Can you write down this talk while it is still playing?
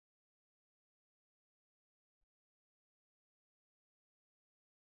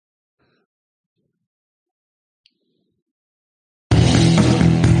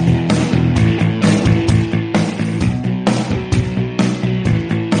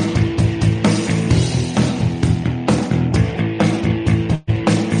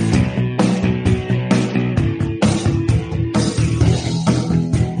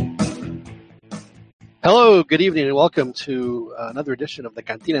Hello, good evening, and welcome to another edition of the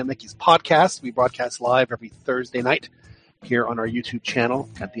Cantina MX podcast. We broadcast live every Thursday night here on our YouTube channel,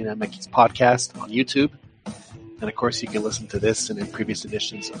 Cantina MX podcast on YouTube. And of course, you can listen to this and in previous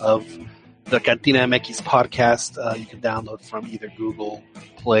editions of the Cantina MX podcast. You can download from either Google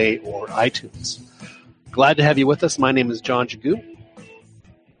Play or iTunes. Glad to have you with us. My name is John Jagu,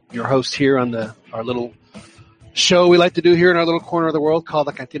 your host here on our little show we like to do here in our little corner of the world called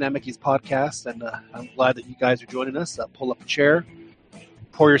the Cantina MX podcast. And I'm glad that you guys are joining us. Pull up a chair,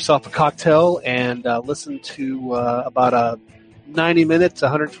 pour yourself a cocktail, and listen to about a 90-minute to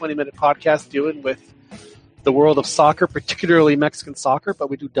 120-minute podcast dealing with the world of soccer, particularly Mexican soccer, but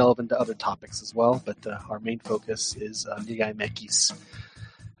we do delve into other topics as well. But our main focus is Liga MX,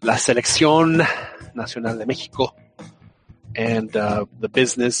 La Selección Nacional de México, and the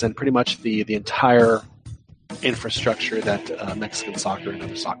business and pretty much the entire infrastructure that Mexican soccer and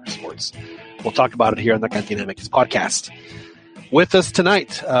other soccer sports. We'll talk about it here on the Cantina MX podcast. With us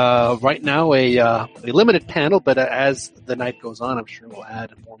tonight, right now, a limited panel, but as the night goes on, I'm sure we'll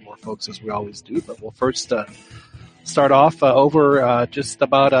add more and more folks as we always do. But we'll first start off over just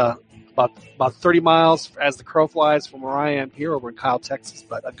about 30 miles as the crow flies from where I am here over in Kyle, Texas,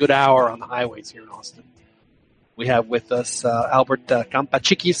 but a good hour on the highways here in Austin. We have with us Albert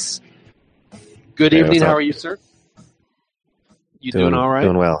Campachiquis. Good evening. How are you, sir? You doing all right?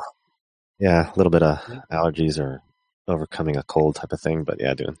 Doing well. Yeah, a little bit of allergies or overcoming a cold type of thing, but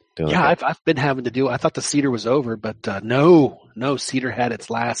yeah, doing yeah, okay. I've been having to do. I thought the Cedar was over, but no, Cedar had its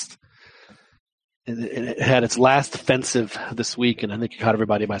last. It had its last offensive this week, and I think it caught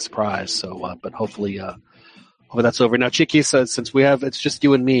everybody by surprise. So, but hopefully that's over now. Chiquis, since it's just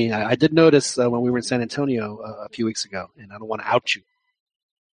you and me. I did notice when we were in San Antonio a few weeks ago, and I don't want to out you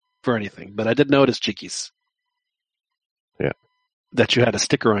for anything, but I did notice, Chiquis, that you had a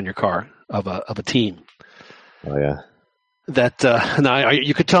sticker on your car of a team. Oh yeah. That now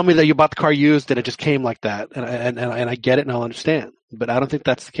you could tell me that you bought the car used and it just came like that, and I get it and I'll understand, but I don't think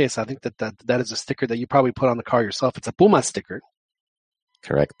that's the case. I think that is a sticker that you probably put on the car yourself. It's a Puma sticker.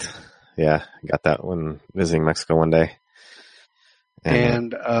 Correct. Yeah, I got that when visiting Mexico one day.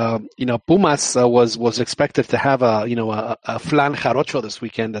 And Pumas was expected to have a flan jarocho this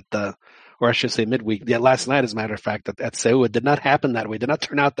weekend or I should say midweek. Yeah, last night, as a matter of fact, at CEU. It did not happen that way. It did not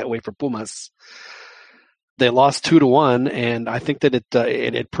turn out that way for Pumas. They lost 2-1, and I think that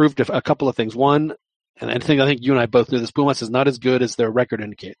it proved a couple of things. One, and I think you and I both knew this: Pumas is not as good as their record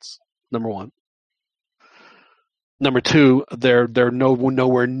indicates. Number one. Number two, they're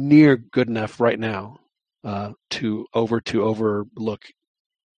nowhere near good enough right now to overlook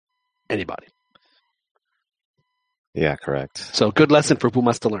anybody. Yeah, correct. So good lesson for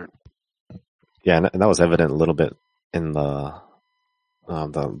Pumas to learn. Yeah, and that was evident a little bit in the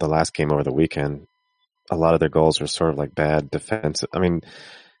last game over the weekend. A lot of their goals were sort of like bad defensive. I mean,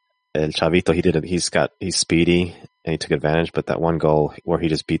 El Chavito, he's speedy and he took advantage, but that one goal where he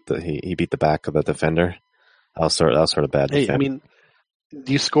just beat the back of the defender, that was sort of bad. Hey, I mean,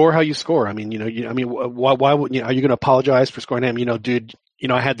 you score how you score. I mean, why would are you going to apologize for scoring him? Dude,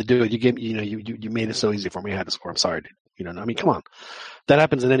 I had to do it. You gave you made it so easy for me. I had to score. I'm sorry, dude. I mean, come on. That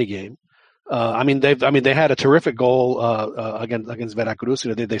happens in any game. They had a terrific goal against Veracruz.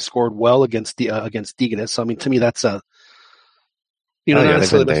 They scored well against Tigres. So I mean, to me, that's not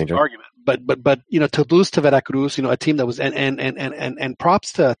necessarily the best argument. But to lose to Veracruz, a team that was and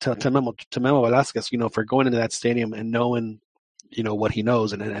props to Memo Velasquez, for going into that stadium and knowing what he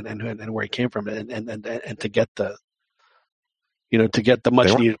knows and where he came from and to get the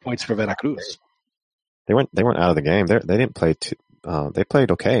much needed points for Veracruz. They weren't out of the game. They didn't play too. They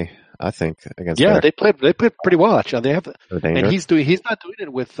played okay, I think, against. Yeah, they played pretty well. Actually, they have, and he's not doing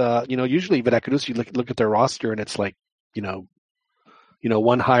it with usually Veracruz. You look at their roster and it's like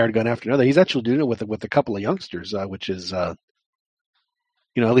one hired gun after another. He's actually doing it with a couple of youngsters, which is at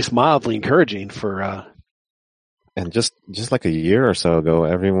least mildly encouraging for. And just like a year or so ago,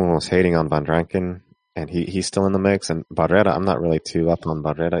 everyone was hating on Van Dranken, and he's still in the mix. And Barrera, I'm not really too up on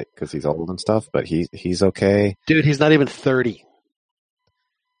Barrera because he's old and stuff, but he's okay. Dude, he's not even 30.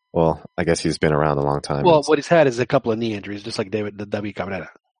 Well, I guess he's been around a long time. Well, what he's had is a couple of knee injuries, just like David Cabrera.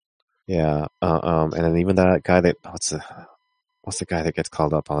 Yeah, and then even that guy what's the guy that gets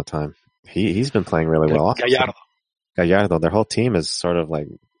called up all the time? He's been playing really well. Gallardo. Their whole team is sort of like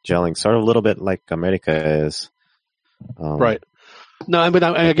gelling, sort of a little bit like America is. Right. No, but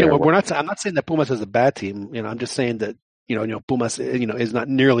again, I'm not saying that Pumas is a bad team. I'm just saying that Pumas is not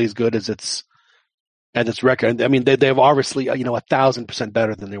nearly as good as its record. I mean, they've obviously 1,000%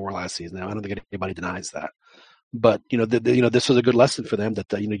 better than they were last season. I don't think anybody denies that. But this was a good lesson for them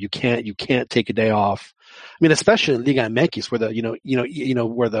that you can't take a day off. I mean, especially in Liga MX, where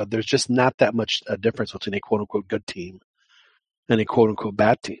there's just not that much difference between a quote unquote good team and a quote unquote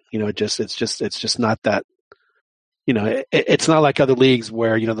bad team. It's just not that. It's not like other leagues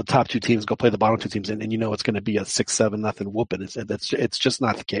where the top two teams go play the bottom two teams, and it's going to be a 6-7-0 whooping. It's just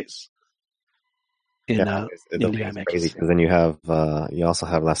not the case. In Liga MX, crazy because then you also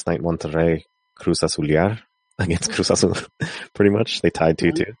have last night Monterrey Cruz Azuliar against Cruz Azul. Pretty much, they tied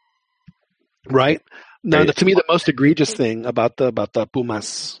 2-2. Right. Now, to me, the most egregious thing about the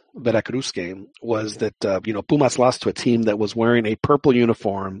Pumas Veracruz game was that Pumas lost to a team that was wearing a purple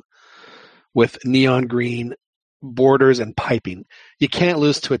uniform with neon green borders and piping. You can't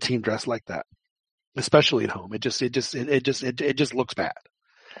lose to a team dressed like that, especially at home. It just looks bad.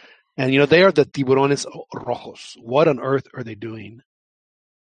 And they are the Tiburones Rojos. What on earth are they doing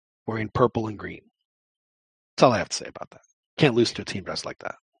wearing purple and green? That's all I have to say about that. Can't lose to a team dressed like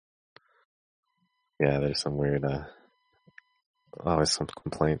that. Yeah, there's some weird, always some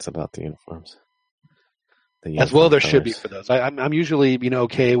complaints about the uniforms. As well, there should be for those. I'm usually,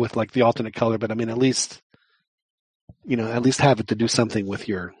 okay with like the alternate color, but I mean, at least have it to do something with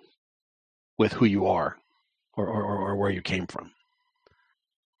who you are, or where you came from.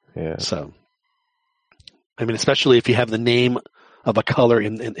 Yeah. So, I mean, especially if you have the name of a color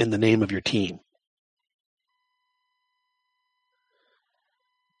in the name of your team.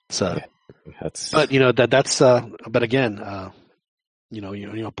 So, but again,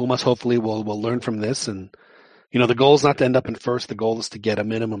 Pumas hopefully will learn from this, and the goal is not to end up in first. The goal is to get a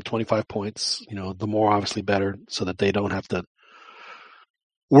minimum 25 points. The more obviously better, so that they don't have to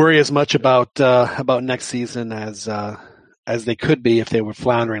worry as much about next season as they could be if they were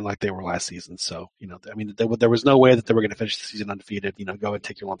floundering like they were last season. So I mean, there was no way that they were going to finish the season undefeated. Go and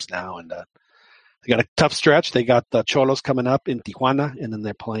take your lumps now, and they got a tough stretch. They got the Cholos coming up in Tijuana, and then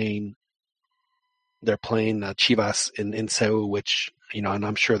they're playing Chivas in Ceú, which, and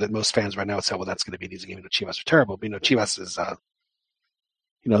I'm sure that most fans right now would say, well, that's going to be an easy game. Chivas are terrible. But, Chivas is,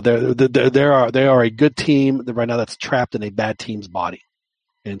 they are a good team right now that's trapped in a bad team's body.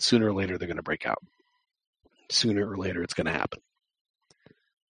 And sooner or later, they're going to break out. Sooner or later, it's going to happen.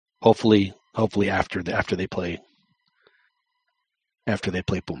 Hopefully after they play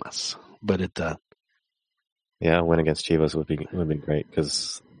Pumas. But a win against Chivas would be great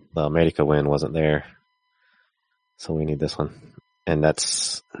because the America win wasn't there, so we need this one. And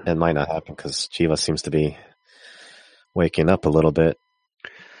it might not happen because Chivas seems to be waking up a little bit.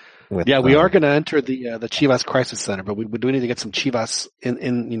 We are going to enter the Chivas Crisis Center, but we do need to get some Chivas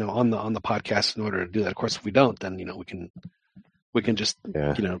in on the podcast in order to do that. Of course, if we don't, then we can just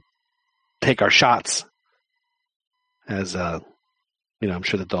take our shots. As I'm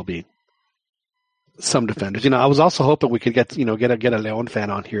sure that there'll be some defenders. I was also hoping we could get a Leon fan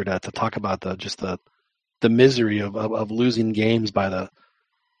on here to talk about the misery of losing games by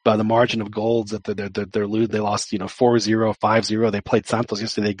the margin of goals that they're lose. They lost 4-0, 5-0. They played Santos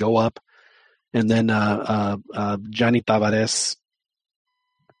yesterday. They go up, and then Johnny Tavares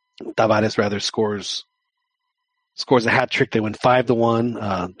scores a hat trick. They win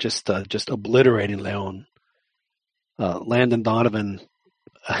 5-1. Just obliterating Leon. Landon Donovan.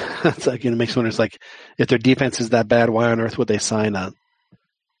 It's like, it makes me wonder. It's like, if their defense is that bad, why on earth would they sign ask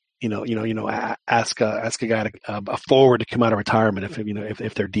a guy a forward to come out of retirement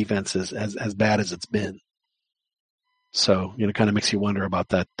if their defense is as bad as it's been. So it kind of makes you wonder about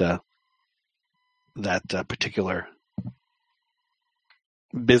that particular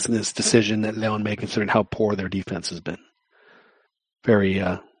business decision that Leon made, considering how poor their defense has been. Very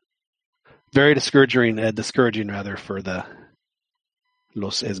very discouraging rather for the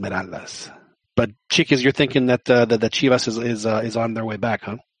Los Esmeraldas. But Chiquis, you're thinking that Chivas is on their way back,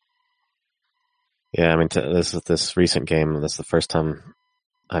 huh? Yeah, I mean, this recent game, this is the first time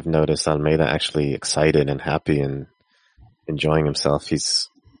I've noticed Almeida actually excited and happy and enjoying himself.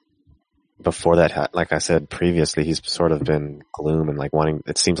 Before that, like I said previously, he's sort of been gloom and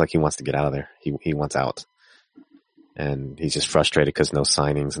it seems like he wants to get out of there. He wants out. And he's just frustrated because no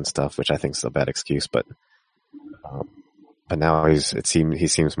signings and stuff, which I think is a bad excuse, but now he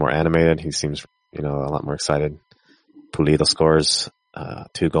seems more animated. He seems, a lot more excited. Pulido scores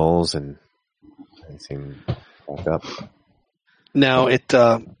 2 goals and he seemed back up. Now it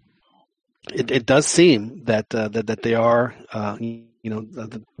does seem that they are,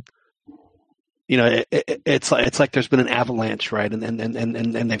 it's like there's been an avalanche, right?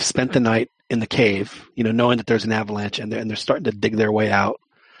 And they've spent the night in the cave, knowing that there's an avalanche, and they're starting to dig their way out.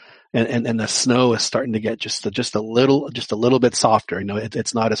 And the snow is starting to get just a little bit softer.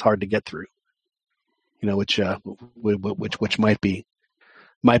 It's not as hard to get through. which might be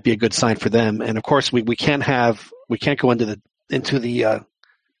a good sign for them. And of course, we can't go into the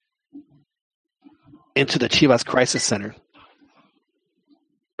Chivas Crisis Center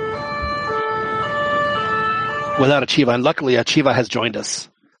without a Chiva. And luckily, a Chiva has joined us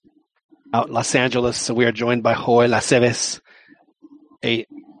out in Los Angeles. So we are joined by Joel Aceves,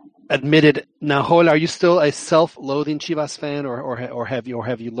 Now, Joel, are you still a self-loathing Chivas fan, or have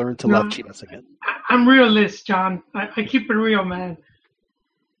you learned to love Chivas again? I'm realist, John. I keep it real, man.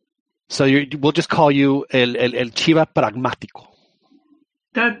 So we'll just call you el Chiva pragmático.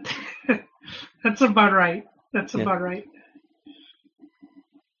 That's about right. About right.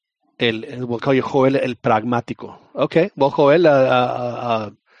 We'll call you Joel el pragmático. Okay. Well,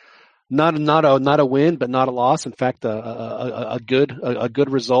 Joel, not a win, but not a loss. In fact, a good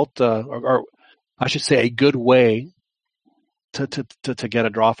result, or I should say, a good way to get a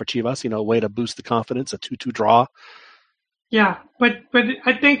draw for Chivas. A way to boost the confidence. A 2-2 draw. Yeah, but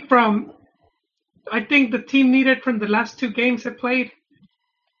I think the team needed from the last two games they played.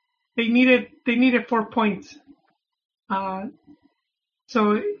 They needed 4 points.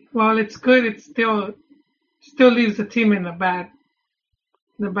 So while it's good, it still leaves the team in a bad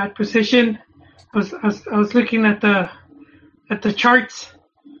position. I was looking at the charts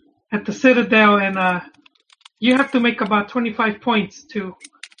at the Citadel, and you have to make about 25 points to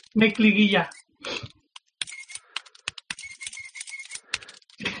make Liguilla.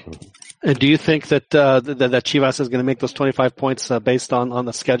 And do you think that that Chivas is going to make those 25 points based on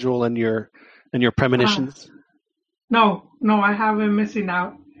the schedule and your premonitions? No, I have them missing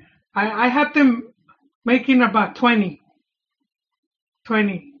out. I had them making about 20.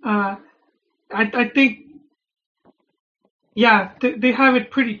 I think, yeah, they have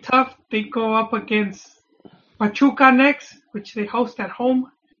it pretty tough. They go up against Pachuca next, which they host at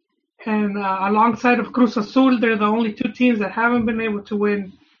home. And alongside of Cruz Azul, they're the only two teams that haven't been able to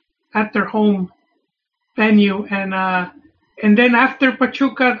win at their home venue. And then after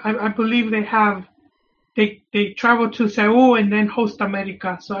Pachuca, I believe they travel to Seoul and then host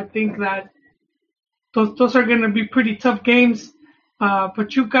America. So I think that those are going to be pretty tough games.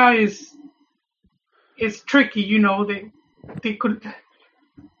 Pachuca is tricky, it could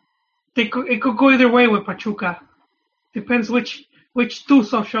go either way with Pachuca. Depends which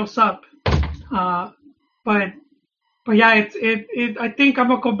Tuzo shows up. But yeah, I think I'm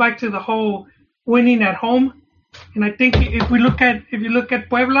gonna go back to the whole winning at home. And I think if you look at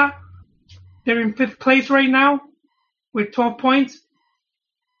Puebla, they're in 5th place right now with 12 points.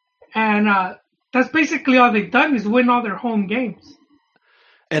 And that's basically all they've done is win all their home games.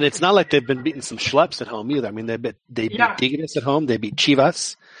 And it's not like they've been beating some schleps at home either. I mean, they beat Tigres at home. They beat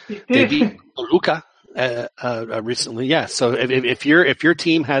Chivas. They beat Toluca recently. Yeah. So if your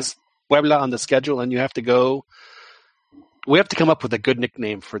team has Puebla on the schedule and you have to go, we have to come up with a good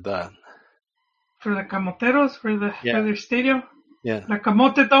nickname for the Camoteros, for their stadium. Yeah. La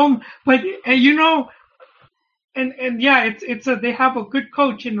Camote Dome. But and yeah, they have a good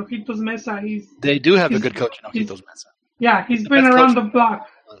coach in Ojitos Mesa. They do have a good coach in Ojitos Mesa. Yeah, he's been around the block.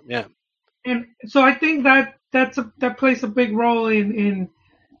 Yeah. And so I think that plays a big role in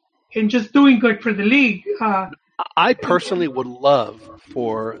just doing good for the league. I personally would love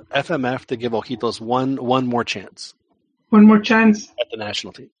for FMF to give Ojitos one more chance. One more chance at the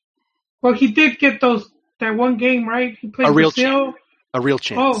national team. Well, he did get that one game, right? He played Brazil. A real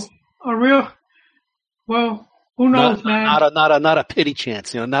chance. Oh, a real. Well, who knows, man? Not a pity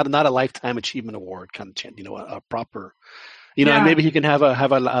chance. Not a lifetime achievement award kind of chance. A proper. And maybe he can have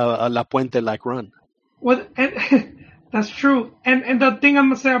a La Puente like run. Well, that's true. And the thing I'm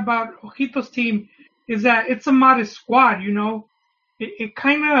gonna say about Ojitos' team is that it's a modest squad. It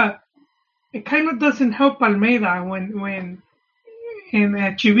kind of doesn't help Almeida when in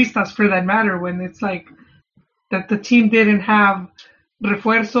Chivistas for that matter, when it's like that the team didn't have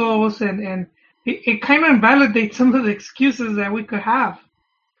refuerzos, and it kind of invalidates some of the excuses that we could have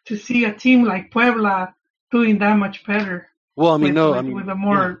to see a team like Puebla doing that much better. Well, with a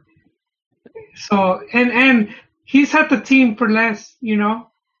more so and he's had the team for less, Well,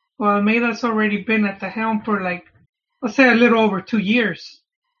 Almeida's already been at the helm for let's say a little over 2 years.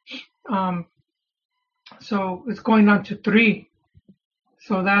 So it's going on to 3.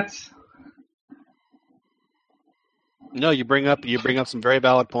 So that's. No, you bring up some very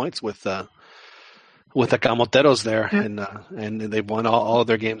valid points with the Camoteros there, and they've won all of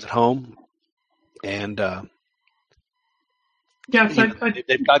their games at home, and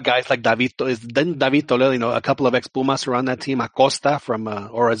they've got guys like David Toledo, a couple of ex-Pumas are on that team. Acosta from,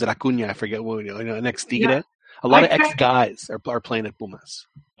 or is it Acuña? I forget. An ex-Tigre. A lot of ex-guys are playing at Pumas.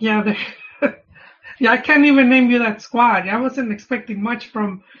 Yeah, Yeah, I can't even name you that squad. I wasn't expecting much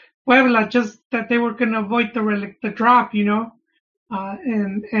from Puebla, just that they were going to avoid the drop, you know.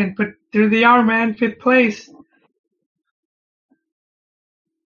 But there they are, man, 5th place.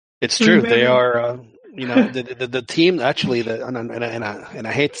 It's true. They are, the team actually. And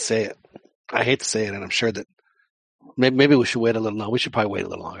I hate to say it. And I'm sure that maybe we should wait a little longer. We should probably wait a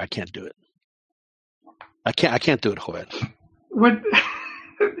little longer. I can't do it. I can't do it, Joel. What?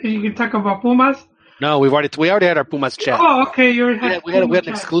 You can talk about Pumas? No, we already had our Pumas chat. Oh, okay. We had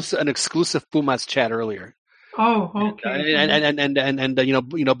an exclusive Pumas chat earlier. Oh, okay. And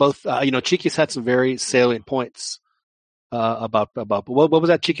both Chiquis had some very salient points about what was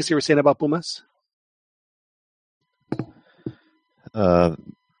that, Chiquis, you were saying about Pumas? They're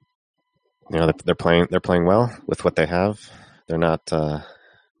playing well with what they have. They're not.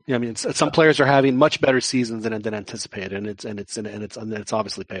 Yeah, I mean, some players are having much better seasons than anticipated, and it's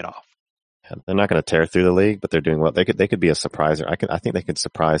obviously paid off. Yeah, they're not going to tear through the league, but they're doing well. They could be a surpriser. I think they could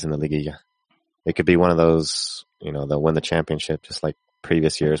surprise in the Liguilla. They could be one of those. They'll win the championship just like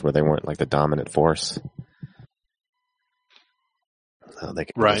previous years where they weren't like the dominant force. So they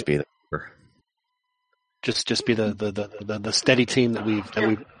could just be just be the steady team that we've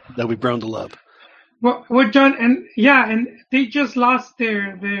grown to love. Well, John, and they just lost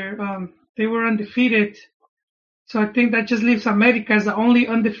they were undefeated, so I think that just leaves America as the only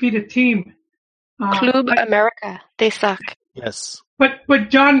undefeated team. Club America, they suck. Yes, but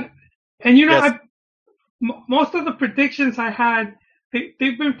John, and yes. Most of the predictions I had, they've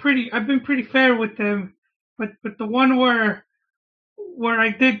been pretty. I've been pretty fair with them, but the one where I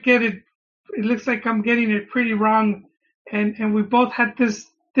did get it, it looks like I'm getting it pretty wrong, and we both had this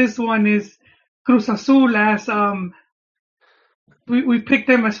one is Cruz Azul as we picked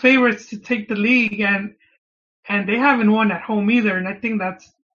them as favorites to take the league, and they haven't won at home either, and I think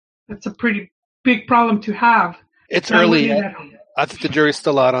that's a pretty big problem to have. It's early. I think the jury's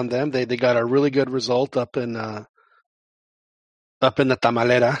still out on them. They got a really good result up in the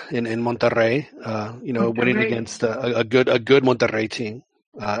Tamalera in Monterrey. Monterrey. Winning against a good Monterrey team,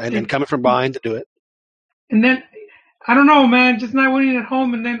 and then coming from behind to do it. And then I don't know, man, just not winning at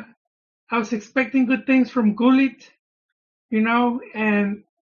home, and then I was expecting good things from Gullit, and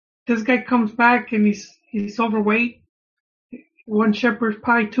this guy comes back and he's overweight. One shepherd's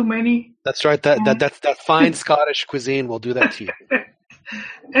pie too many. That's right. That fine Scottish cuisine will do that to you.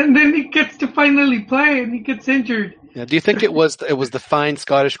 And then he gets to finally play and he gets injured. Yeah. Do you think it was the fine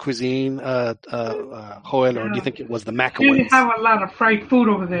Scottish cuisine, Joel, or do you think it was the Macawins? They have a lot of fried food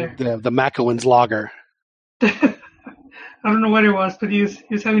over there. The Macawins lager. I don't know what it was, but he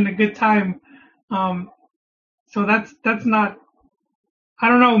was having a good time. So that's not. I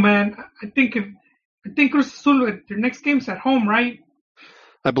don't know, man. I think Cruz Azul, their next game's at home, right?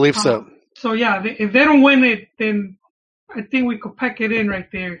 I believe so. So yeah, if they don't win it, then I think we could pack it in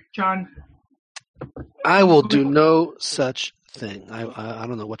right there, John. I will do no such thing. I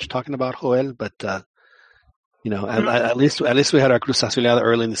don't know what you're talking about, Joel, but at least we had our Cruz Azul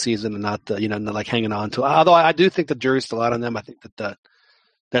early in the season and not not like hanging on to. Although I do think the jury's still out on them. I think that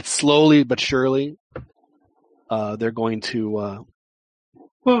slowly but surely they're going to.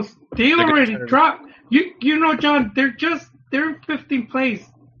 Well, they already dropped. John, they're in 15th place,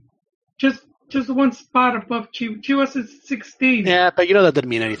 just one spot above Chivas is 16. Yeah, but that doesn't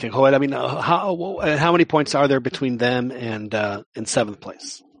mean anything, Joel. I mean, how many points are there between them and 7th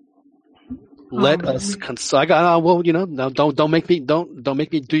place? Let us consult. Don't make me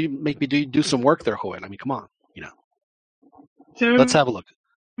do some work there, Joel. I mean, come on, Let's have a look.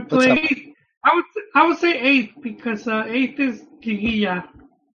 I would say 8th because 8th is Liguilla.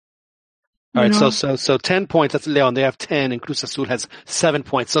 All right, so 10 points. That's Leon. They have 10, and Cruz Azul has 7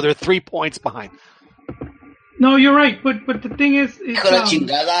 points. So they're 3 points behind. No, you're right, but the thing is, I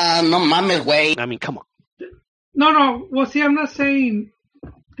mean, come on. No. Well, see, I'm not saying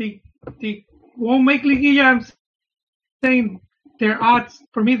they won't make Liguilla. I'm saying their odds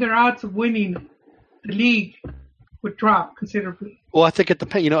of winning the league would drop considerably. Well, I think it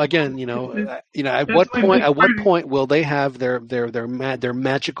depends. At what point will they have their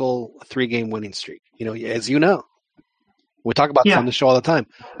magical 3-game winning streak? As you know, we talk about this on the show all the time.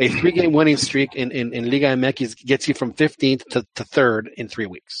 A 3-game winning streak in Liga MX gets you from 15th to 3rd in 3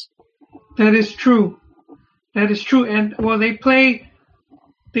 weeks. That is true. And well, they play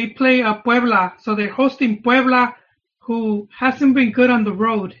Puebla, so they're hosting Puebla, who hasn't been good on the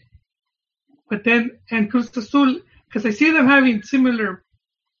road. But then Cruz Azul. Because I see them having similar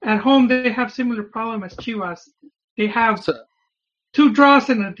at home. They have similar problem as Chivas. They have 2 draws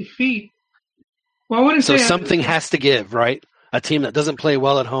and a defeat. Well, I wouldn't say something has to give, right? A team that doesn't play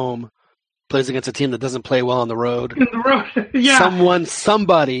well at home plays against a team that doesn't play well on the road. In the road, yeah.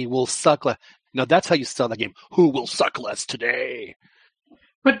 Somebody will suck less. That's how you sell that game. Who will suck less today?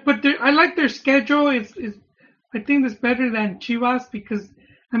 But I like their schedule. I think it's better than Chivas because,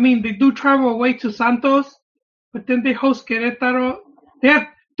 I mean, they do travel away to Santos, but then they host Querétaro. They have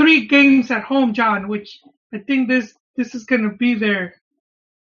 3 games at home, John, which I think this is going to be their.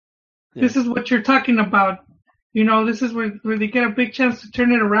 Yeah. This is what you're talking about. This is where they get a big chance to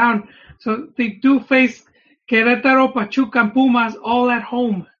turn it around. So they do face Querétaro, Pachuca, and Pumas all at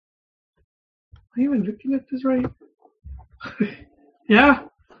home. Am I even looking at this right? Yeah.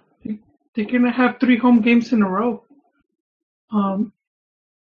 They're going to have 3 home games in a row. And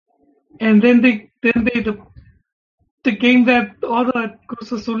then the game that all the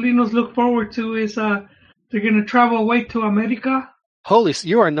Cruz Azulinos look forward to is they're going to travel away to America. Holy,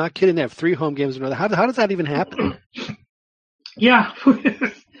 you are not kidding. They have 3 home games in a row. How does that even happen? Yeah.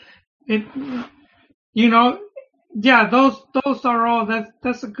 Those are all,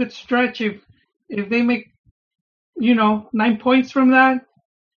 that's a good stretch if they make, 9 points from that.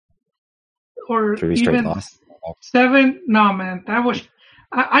 Or even 7. No, man, that was.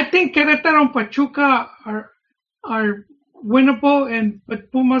 I think Querétaro and Pachuca are winnable,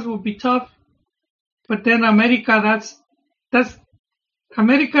 but Pumas will be tough. But then America, that's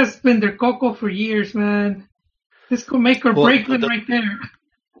America's been their coco for years, man. This could make or break them right there.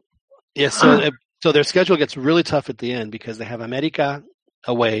 Yeah, so their schedule gets really tough at the end because they have America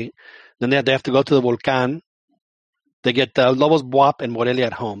away, then they have to go to the Volcán. They get Lobos Buap and Morelia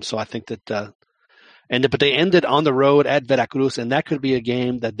at home. So I think that, but they ended on the road at Veracruz, and that could be a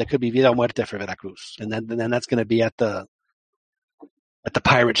game that could be vida o muerte for Veracruz, and then that's going to be at the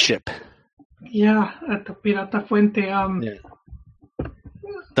pirate ship. Yeah, at the Pirata Fuente. Yeah.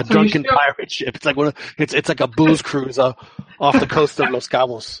 The drunken pirate ship. It's like it's like a booze cruise off the coast of Los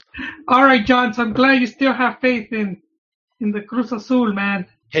Cabos. All right, John. So I'm glad you still have faith in the Cruz Azul, man.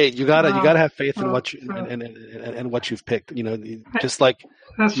 Hey, you gotta have faith in what and what you've picked. Just like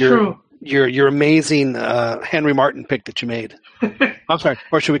that's true. Your amazing Henry Martin pick that you made. I'm sorry,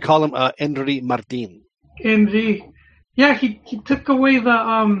 or should we call him Henry Martin? Henry, yeah, he took away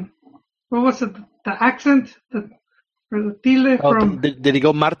the what was it? The accent, or the tile from. Did he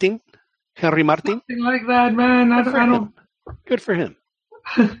go Martin? Henry Martin? Something like that, man. I don't. Good for him.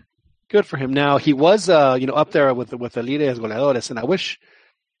 Good for him. Now he was up there with the líderes goleadores, and I wish.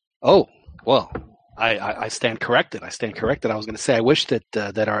 Oh, well, I stand corrected. I was going to say I wish that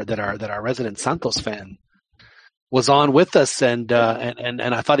our resident Santos fan was on with us, and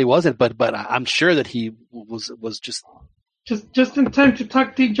I thought he wasn't, but I'm sure that he was just in time to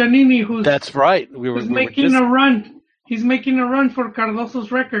talk to Giannini, who's that's right. He's making a run. He's making a run for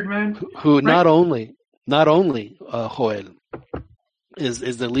Cardoso's record, man. Who right? not only Joel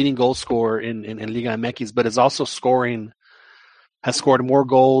is the leading goal scorer in Liga MX, but is also has scored more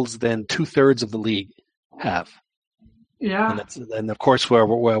goals than 2/3 of the league have. Yeah. And of course, where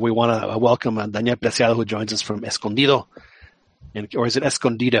we want to welcome Daniel Preciado, who joins us from Escondido, or is it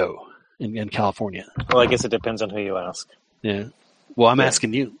Escondido in California? Well, I guess it depends on who you ask. Yeah. Well, I'm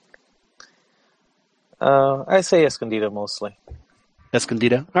asking you. I say Escondido mostly.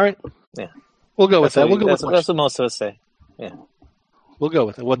 Escondido? All right. Yeah. We'll go with that. That's what most of us say. Yeah. We'll go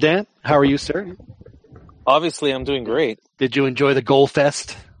with it. Well, Dan, how are you, sir? Obviously, I'm doing great. Did you enjoy the Goal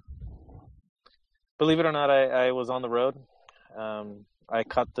Fest? Believe it or not, I was on the road. I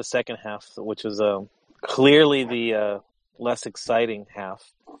caught the second half, which was clearly the less exciting half.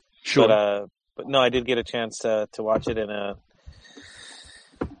 Sure. But no, I did get a chance to watch it, and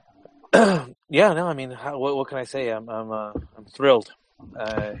yeah, no, I mean, what can I say? I'm thrilled.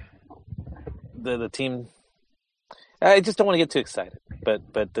 The team. I just don't want to get too excited, but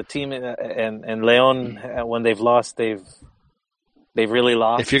the team and Leon, when they've lost, they've really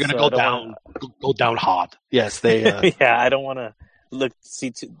lost. If you're going to go down hard, yes, they. Yeah, I don't want to look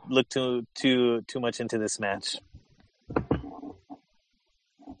too much into this match.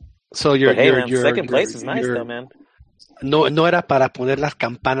 So your second place is nice though, man. No era para poner las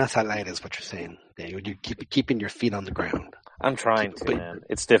campanas al aire, is what you're saying. You're keeping your feet on the ground. I'm trying to, man.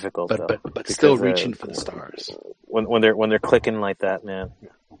 It's difficult, but still reaching for the stars. When they're clicking like that, man,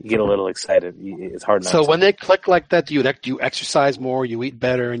 you get a little excited. It's hard not. So when they click like that, do you exercise more, you eat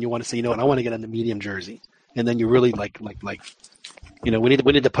better, and you want to say, you know what, I want to get in the medium jersey, and then you really like, we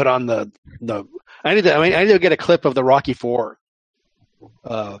need to put on the. I need to get a clip of the Rocky IV.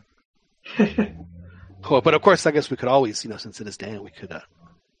 But of course, I guess we could always, since it is Dan, we could,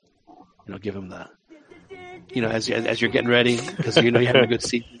 give him the. As you're getting ready, because you're having a good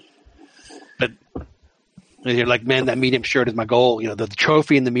season. But you're like, man, that medium shirt is my goal. The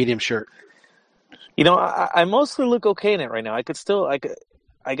trophy in the medium shirt. You know, I mostly look okay in it right now. I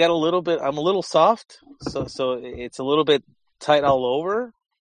got a little bit. I'm a little soft, so it's a little bit tight all over.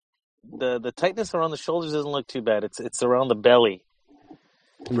 The tightness around the shoulders doesn't look too bad. It's around the belly,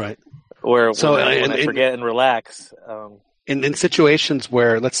 Right. where So when I forget and relax. In situations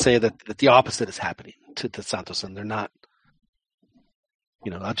where, let's say that the opposite is happening to Santos, and they're not,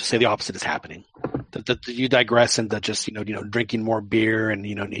 I'll just say the opposite is happening. That you digress into just drinking more beer and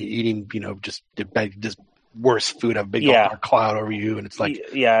eating just worse food, a big dark cloud over you, and it's like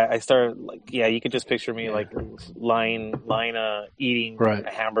I started you could just picture me like lying eating right.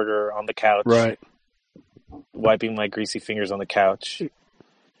 a hamburger on the couch, right, wiping my greasy fingers on the couch,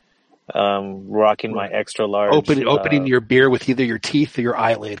 rocking my extra large, opening your beer with either your teeth or your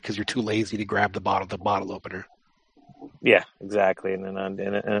eyelid because you're too lazy to grab the bottle opener. Yeah, exactly, and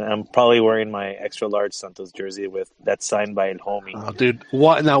I'm probably wearing my extra large Santos jersey with that signed by El Homie. Oh, dude,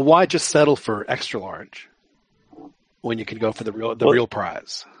 why just settle for extra large when you can go for the real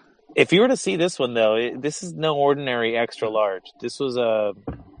prize? If you were to see this one though, this is no ordinary extra large. This was I'm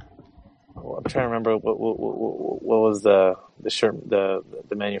trying to remember what was the shirt the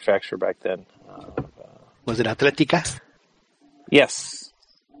manufacturer back then. Was it Atletica? Yes,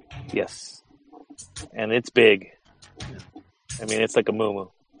 and it's big. I mean, it's like a muumuu.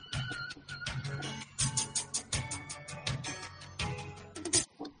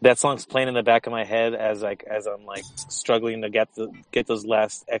 That song's playing in the back of my head as I'm like struggling to get those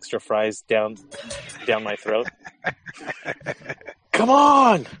last extra fries down my throat. Come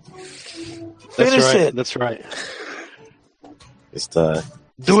on, finish it. That's right. Just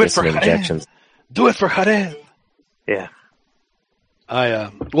do it for injections. Do it for Jared. Yeah.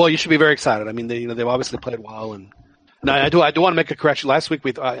 Well, you should be very excited. I mean, they've obviously played well, and no, I do want to make a correction. Last week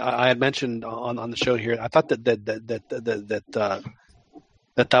I had mentioned on the show here. I thought that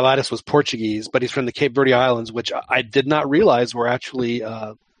Tavares was Portuguese, but he's from the Cape Verde Islands, which I did not realize were actually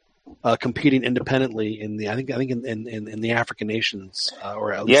competing independently in the in the African nations,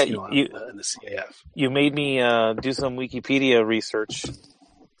 or at least in the CAF. You made me do some Wikipedia research.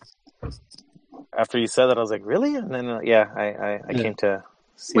 After you said that, I was like, really? And then I came to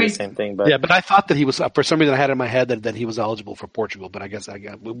see the same thing. But but I thought that he was, for some reason I had in my head that he was eligible for Portugal, but I guess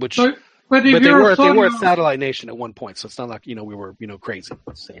which. But they were a satellite nation at one point, so it's not like we were crazy.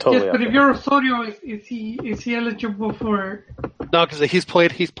 Totally. Yes, but if you're Osorio, is he eligible for? No, because he's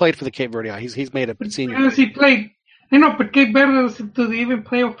played for the Cape Verde. He's made a senior. Because he played. I know, but Cape Verde, do they even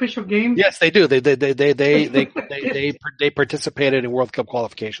play official games? Yes, they do. They participated in World Cup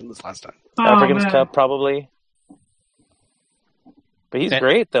qualification this last time. Africans Cup probably. But he's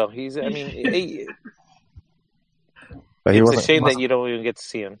great though. But it's a shame that you don't even get to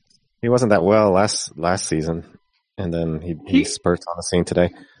see him. He wasn't that well last season, and then he spurts on the scene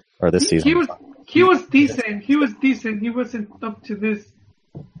today or this season. He was decent. He wasn't up to this.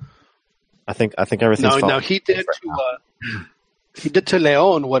 I think everything's No, he did to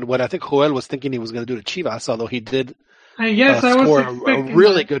León what I think Joel was thinking he was going to do to Chivas, although he did score a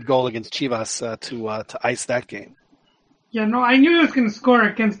really good goal against Chivas to ice that game. Yeah, no, I knew he was going to score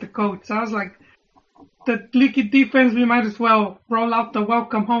against the Coats. I was like, the leaky defense, we might as well roll out the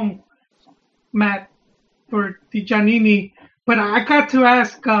welcome home mat for the Giannini. But I got to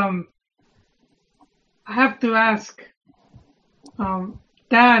ask, I have to ask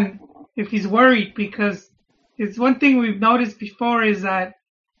Dan if he's worried, because it's one thing we've noticed before is that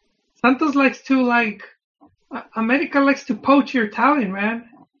Santos likes to America likes to poach your talent, man.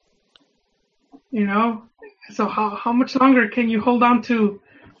 So how much longer can you hold on to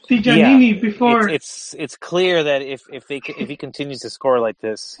Di Giannini before? It's clear that if he continues to score like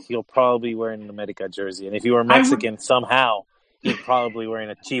this, he'll probably be wearing an America jersey, and if he were Mexican somehow, he'd probably wearing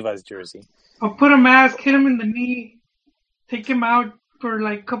a Chivas jersey. I'll put a mask, hit him in the knee, take him out for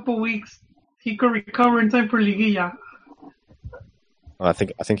a couple weeks. He could recover in time for Liguilla. Well, I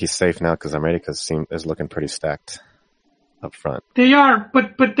think he's safe now because America is looking pretty stacked up front. They are,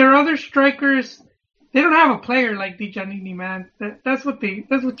 but their other strikers. They don't have a player like Di Giannini, man. That's what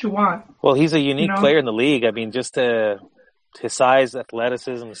you want. Well, he's a unique player in the league. I mean, just his size,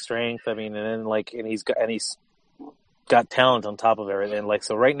 athleticism, strength. I mean, and then he's got talent on top of everything.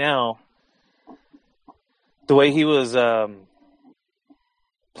 So right now, the way he was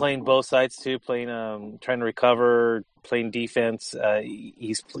playing both sides too, trying to recover, playing defense.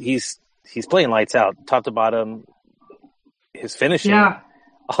 He's playing lights out, top to bottom. His finishing,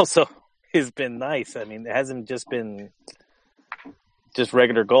 also. Has been nice. I mean, it hasn't just been just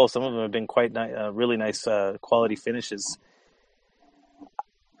regular goals. Some of them have been quite really nice quality finishes.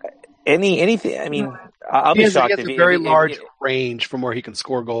 Anything. I mean, I'll be shocked. He has a very large range from where he can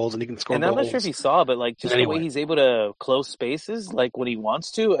score goals, and he can score goals. And I'm not sure if you saw, but like just the way he's able to close spaces, like when he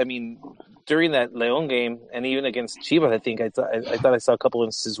wants to. I mean, during that León game, and even against Chivas, I think I thought I saw a couple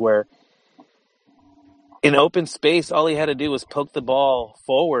instances where in open space, all he had to do was poke the ball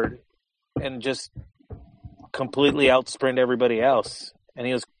forward and just completely outsprint everybody else, and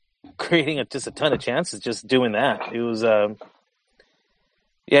he was creating just a ton of chances just doing that. It was,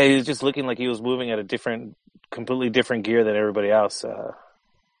 he was just looking like he was moving at a completely different gear than everybody else.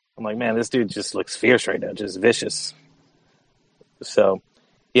 I'm like, man, this dude just looks fierce right now, just vicious. So,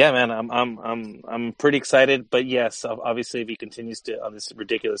 yeah, man, I'm pretty excited. But yes, obviously, if he continues on this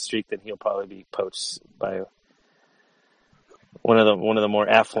ridiculous streak, then he'll probably be poached by one of the more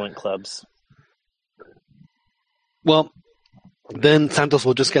affluent clubs. Well, then Santos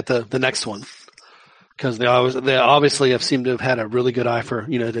will just get the next one, because they obviously have seemed to have had a really good eye for,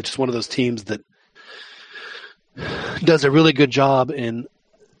 they're just one of those teams that does a really good job in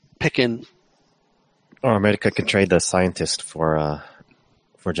picking. Or America can trade the scientist for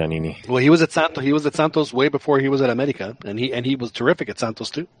Giannini. Well, he was at Santos way before he was at America, and he was terrific at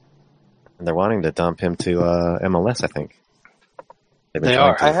Santos too. And they're wanting to dump him to MLS, I think. They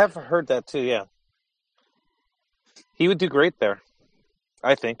are. I have heard that too. Yeah, he would do great there,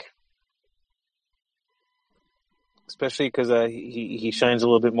 I think. Especially because he shines a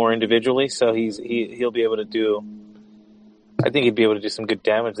little bit more individually, so he'll be able to do. I think he'd be able to do some good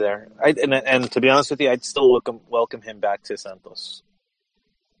damage there. And to be honest with you, I'd still welcome him back to Santos.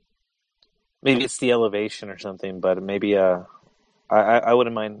 Maybe it's the elevation or something, but maybe I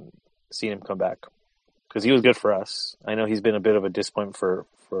wouldn't mind seeing him come back because he was good for us. I know he's been a bit of a disappointment for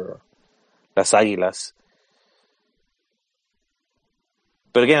Las Águilas,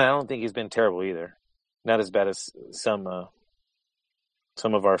 but again, I don't think he's been terrible either. Not as bad as some of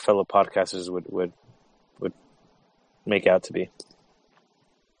our fellow podcasters would make out to be.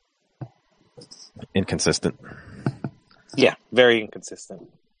 Inconsistent. Yeah, very inconsistent.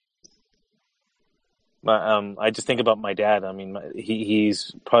 I just think about my dad. I mean,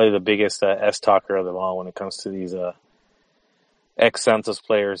 he's probably the biggest S-talker of them all when it comes to these ex-Santos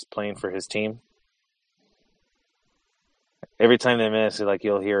players playing for his team. Every time they miss, like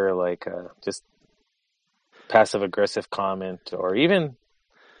you'll hear like just passive-aggressive comment, or even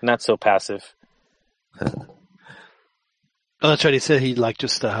not so passive. Oh, that's right. He said he'd like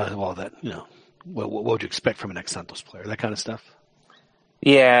just what would you expect from an ex-Santos player? That kind of stuff.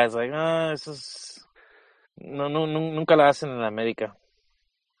 Yeah, it's like this is. No, nunca la hacen en América.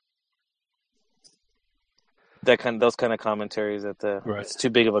 Those kind of commentaries that it's too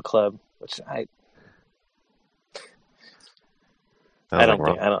big of a club, which I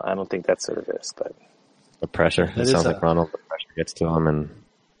don't think that sort of is, but the pressure. It sounds like Ronald. The pressure gets to them, and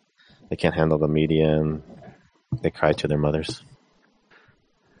they can't handle the media, and they cry to their mothers.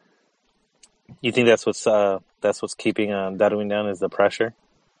 You think that's what's keeping Darwin down is the pressure?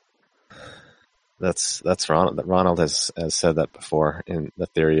 That's Ronald. Ronald has said that before. And the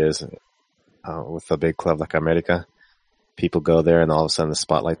theory is, with a big club like America, people go there, and all of a sudden the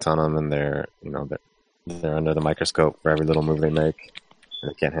spotlight's on them, and they're under the microscope for every little move they make, and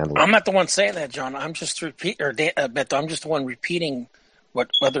they can't handle it. I'm not the one saying that, John. I'm just Beto, I'm just the one repeating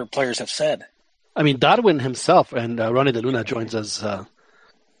what other players have said. I mean, Darwin himself and Ronnie De Luna joins us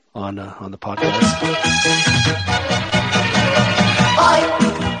on the podcast.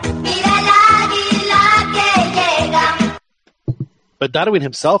 But Darwin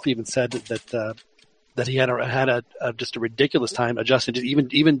himself even said that he had just a ridiculous time adjusting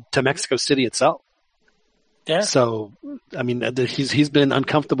even to Mexico City itself. Yeah. So I mean, he's been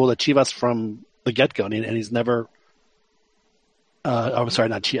uncomfortable at Chivas from the get-go, and he's never. I'm sorry,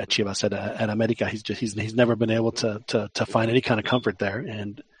 not Chivas at America. He's never been able to find any kind of comfort there,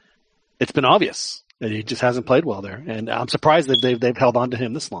 and it's been obvious that he just hasn't played well there. And I'm surprised that they've held on to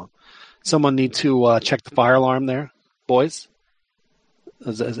him this long. Someone need to check the fire alarm there, boys.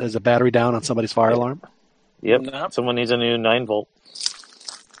 Is a battery down on somebody's fire alarm? Yep. No. Someone needs a new 9-volt.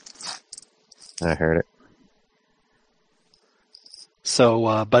 I heard it.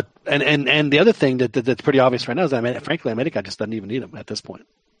 So, but the other thing that's pretty obvious right now is that, frankly, America just doesn't even need him at this point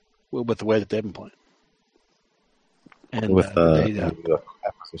with the way that they've been playing. And with the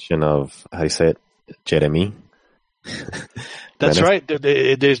acquisition of, how do you say it, Jeremy? That's right.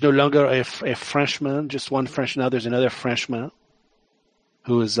 There's no longer a Frenchman, just one French. Now there's another Frenchman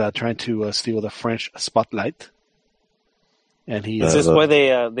who is trying to steal the French spotlight. And is this why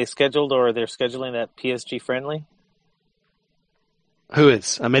they scheduled, or they're scheduling that PSG friendly? Who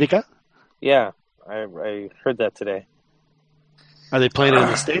is America? Yeah, I heard that today. Are they playing it in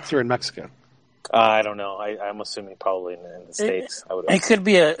the States or in Mexico? I don't know. I'm assuming probably in the States. It could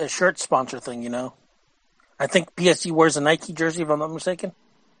be a shirt sponsor thing, you know. I think PSG wears a Nike jersey, if I'm not mistaken.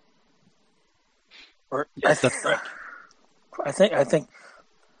 Or yes, that's correct. I think.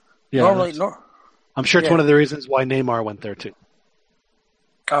 Yeah, normally, I'm sure it's one of the reasons why Neymar went there too.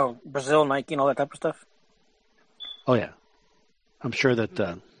 Oh, Brazil, Nike, and all that type of stuff. Oh yeah, I'm sure that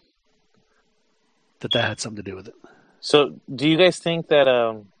that had something to do with it. So, do you guys think that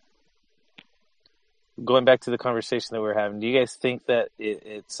going back to the conversation that we were having, do you guys think that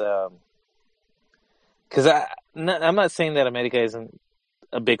it's because I'm not saying that America isn't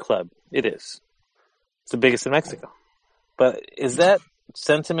a big club. It is. It's the biggest in Mexico. But is that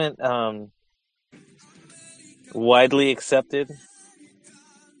sentiment widely accepted?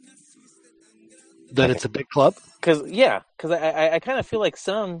 That it's a big club? Because I kind of feel like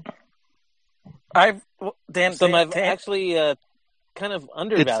some have actually kind of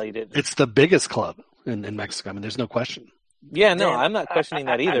undervalued it. It's the biggest club in Mexico. I mean, there's no question. Yeah, no, I'm not questioning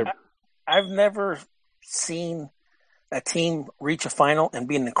that either. I've never seen a team reach a final and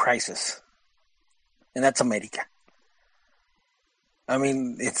be in a crisis. And that's America. I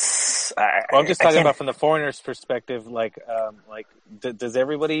mean, it's... I'm just talking about from the foreigner's perspective. Does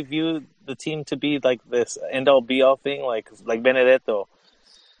everybody view the team to be like this end-all, be-all thing? Like Benedetto,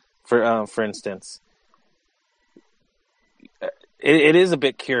 for instance. It is a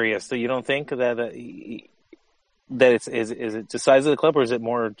bit curious that you don't think that it's is it the size of the club, or is it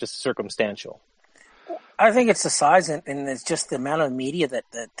more just circumstantial? I think it's the size, and it's just the amount of media that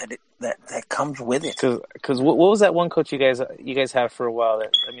comes with it. Because what was that one coach you guys had for a while?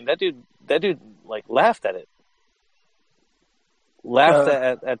 That dude like laughed at it.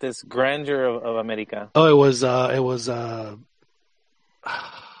 Laughed at this grandeur of America. Oh, it was.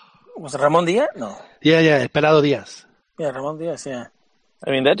 Was it Ramon Diaz? No. Yeah, Pelado Diaz. Yeah, Ramon Diaz. Yeah.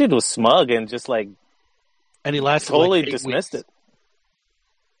 I mean, that dude was smug and just like, and he lasted totally dismissed it.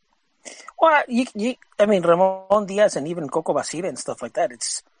 Well, Ramon Diaz and even Coco Basile and stuff like that.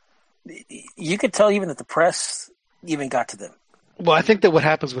 You could tell even that the press even got to them. Well, I think that what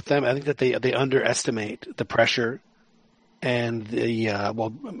happens with them, I think that they underestimate the pressure and the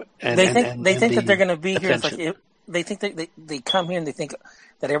they think that they're going to be attention. Here. It's like they think that they come here and they think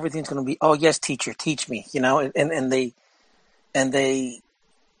that everything's going to be, oh yes, teacher, teach me, you know, and they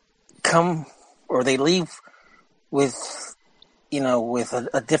come or they leave with, you know, with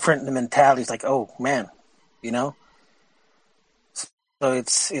a different mentality. It's like, oh man, you know. So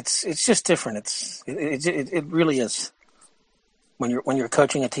it's just different. It really is when you're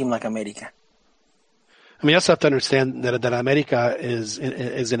coaching a team like America. I mean, you also have to understand that America is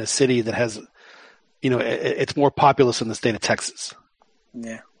in a city that has, you know, it's more populous than the state of Texas.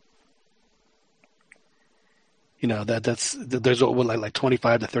 Yeah. You know, there's like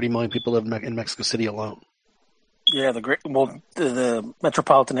 25 to 30 million people live in Mexico City alone. Yeah, the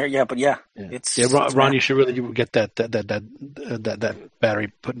metropolitan area. Yeah, but yeah. It's Ron, you should really get that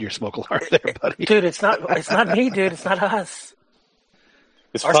battery put in your smoke alarm there, buddy. Dude, it's not me, dude. It's not us.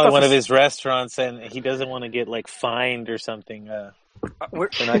 It's probably one of his restaurants, and he doesn't want to get like fined or something for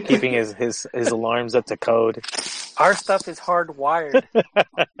not keeping his alarms up to code. Our stuff is hardwired.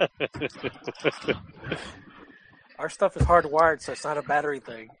 Our stuff is hardwired, so it's not a battery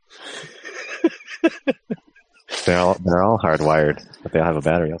thing. They're all hardwired, but they all have a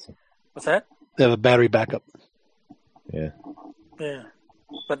battery also. What's that? They have a battery backup. Yeah. Yeah.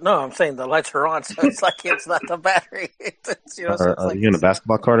 But no, I'm saying the lights are on, so it's like it's not the battery. It's, you know, are you in a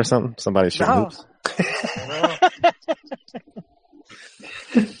basketball court or something? Somebody shooting hoops? No.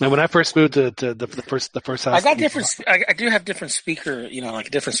 Now, when I first moved to the first house, I got different. I do have different speaker, you know,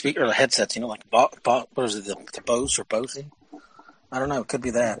 like different speaker headsets. You know, like what is it, the Bose or Bose? I don't know. It could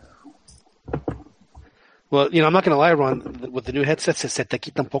be that. Well, you know, I'm not going to lie, Ron. With the new headsets, se te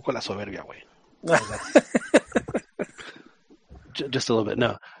quita un poco la soberbia, güey. Just a little bit,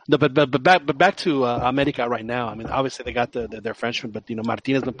 no. But back to America right now. I mean, obviously they got their Frenchman, but you know,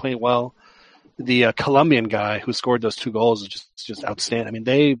 Martinez been playing well. The Colombian guy who scored those 2 goals is just outstanding. I mean,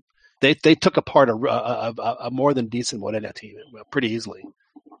 they took apart a more than decent Morelia team pretty easily.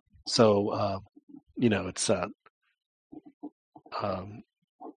 So you know, it's a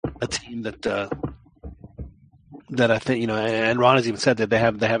team that I think, you know, and Ron has even said that they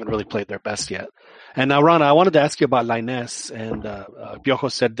haven't really played their best yet. And now, Ron, I wanted to ask you about Lainez, and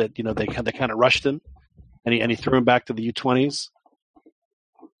Piojo said that, you know, they kind of rushed him, and he threw him back to the U20s.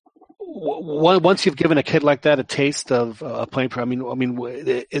 Once you've given a kid like that a taste of playing for, I mean,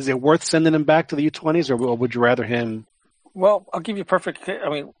 is it worth sending him back to the U20s, or would you rather him? Well, I'll give you perfect. I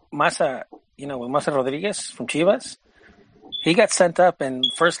mean, Massa, you know, Massa Rodriguez from Chivas, He got sent up in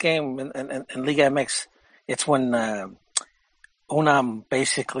first game in Liga MX. It's when UNAM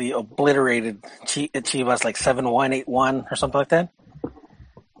basically obliterated Chivas like 7-1, 8-1 or something like that.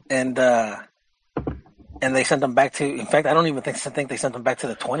 And they sent them back to. In fact, I don't even think they sent them back to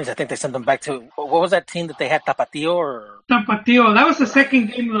the 20s. I think they sent them back to what was that team that they had, Tapatio or Tapatio. That was the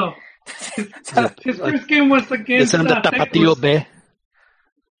second game though. His first game was against Tapatio B.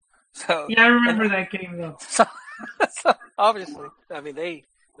 So yeah, I remember that game though. So obviously, I mean they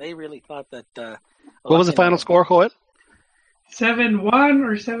really thought that. What was the final score, Joel? 7-1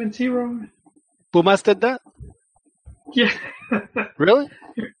 or 7-0. Pumas did that? Yeah. Really?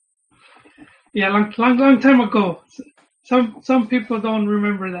 Yeah, long time ago. Some people don't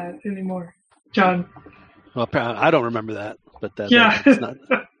remember that anymore, John. Well, I don't remember that, but that's not.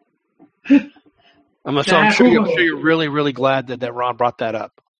 I'm sure you're really, really glad that Ron brought that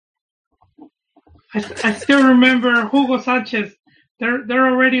up. I still remember Hugo Sanchez. They're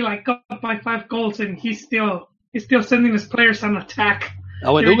already like up by 5 goals, and he's still sending his players on attack.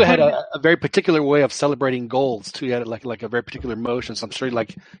 Oh, and Hugo had a very particular way of celebrating goals too. He had like a very particular motion. So I'm sure you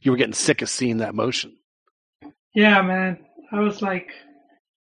were getting sick of seeing that motion. Yeah, man. I was like,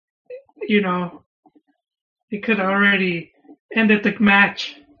 it could have already ended the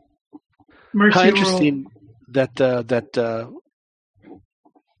match. Mercy How interesting that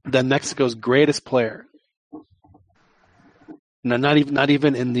Mexico's greatest player, not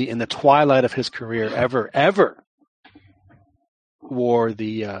even in the twilight of his career ever wore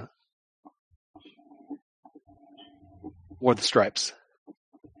the stripes.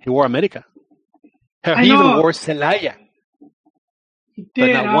 He wore America. He even wore Celaya. He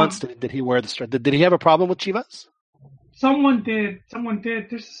did, but not once did he wear the stripe. Did he have a problem with Chivas? Someone did.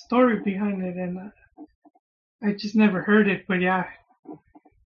 There's a story behind it, and I just never heard it. But yeah,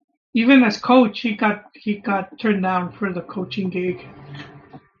 even as coach, he got turned down for the coaching gig.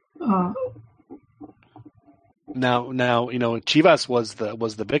 Now, Chivas was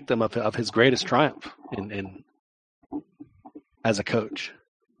the victim of his greatest triumph in as a coach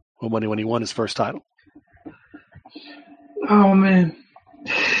when he won his first title. Oh man.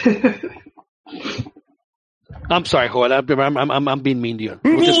 I'm sorry, Joel. I'm being mean to you.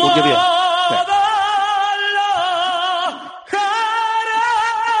 We'll give you.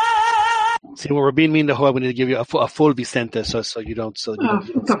 See, when we're being mean to Joel, we need to give you a full Vicente, so you don't.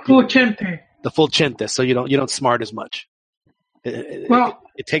 The full Chente. The full Chente, so you don't smart as much. It's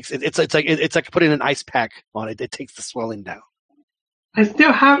like putting an ice pack on it. It takes the swelling down. I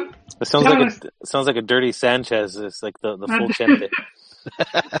still have. It sounds like a dirty Sanchez. It's like the full Chente.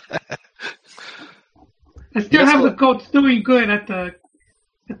 I still have the Colts doing good at the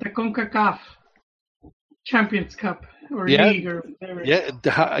CONCACAF Champions Cup or League or whatever. Yeah.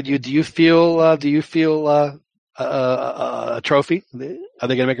 Do you feel a trophy? Are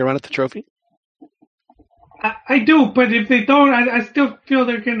they going to make a run at the trophy? I do, but if they don't, I still feel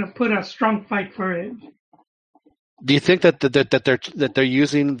they're going to put a strong fight for it. Do you think that they're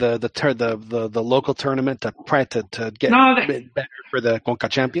using the local tournament to get better for the CONCACAF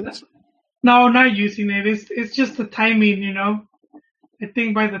champions? No, not using it. It's just the timing, I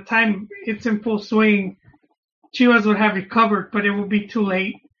think by the time it's in full swing, Chivas would have recovered, but it will be too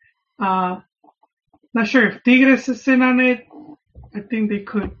late. Not sure if Tigres is in on it. I think they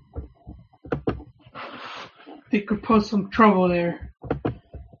could pose some trouble there.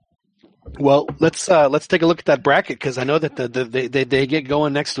 Well, let's take a look at that bracket because I know that they get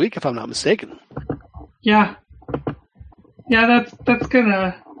going next week if I'm not mistaken. Yeah, that's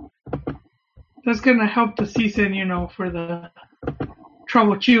gonna help the season, for the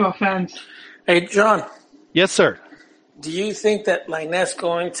Trouble Chiva fans. Hey, John. Yes, sir. Do you think that Lainez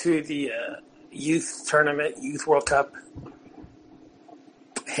going to the youth tournament, Youth World Cup,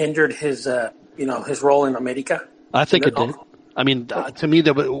 hindered his role in America? I think it did. I mean, to me,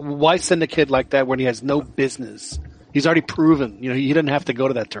 why send a kid like that when he has no business? He's already proven, he didn't have to go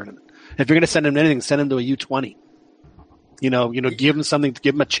to that tournament. If you're going to send him anything, send him to a U20. Give him something,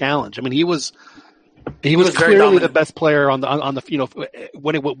 give him a challenge. I mean, he was clearly the best player on the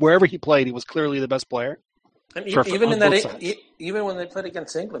wherever he played, he was clearly the best player. And even when they played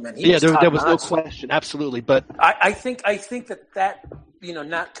against England, man, there was no question, absolutely. But I think that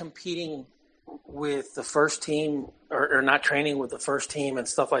not competing with the first team or not training with the first team and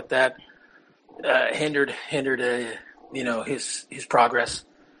stuff like that hindered his progress.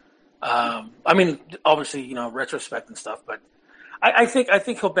 I mean, obviously, retrospect and stuff, but I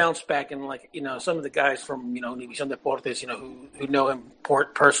think he'll bounce back, and some of the guys from Univision Deportes, who know him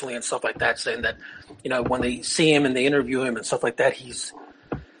personally and stuff like that, saying that when they see him and they interview him and stuff like that, he's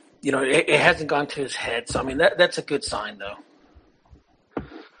it hasn't gone to his head. So I mean that's a good sign though.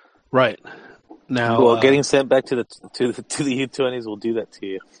 Right. Now, well, getting sent back to the U20s will do that to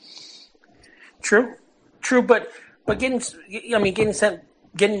you. True, but getting sent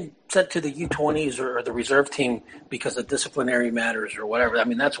to the U20s or the reserve team because of disciplinary matters or whatever. I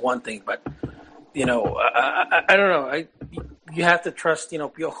mean, that's one thing, but I don't know. You have to trust,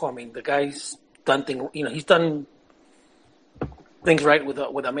 Piojo. I mean, the guy's done he's done things right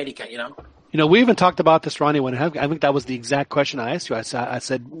with America. We even talked about this, Ronnie. When I think that was the exact question I asked you. I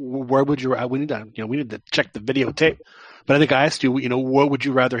said, where would you? We need to check the videotape. But I think I asked you, what would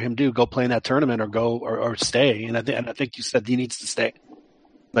you rather him do? Go play in that tournament or go or stay? And I think you said he needs to stay.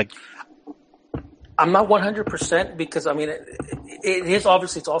 Like, I'm not 100% because I mean it is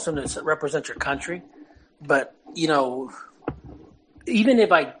obviously it's awesome to represent your country, but even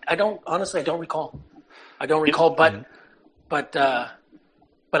if I don't recall, but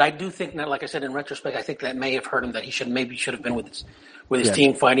I do think that, like I said, in retrospect, I think that may have hurt him that he should have been with his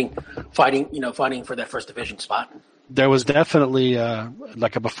team fighting for that first division spot. There was definitely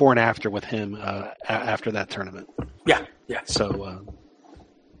like a before and after with him after that tournament. Yeah. So,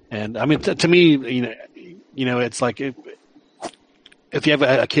 and I mean, to me, it's like if you have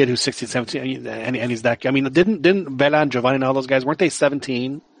a kid who's 16, 17, and he's that. I mean, didn't Vela and Giovanni and all those guys, weren't they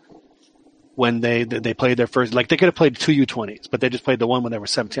 17 when they played their first? Like, they could have played 2 U20s, but they just played the one when they were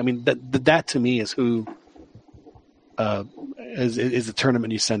 17. I mean, that to me is who is the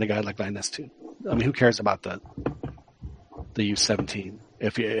tournament you send a guy like Lainez to. I mean, who cares about the U17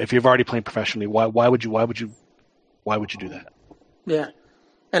 if you've already played professionally? Why would you do that? Yeah.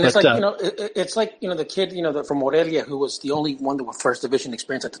 And it's like the kid, from Morelia, who was the only one with first division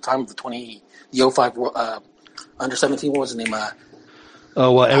experience at the time of the 05 under 17. What was his name?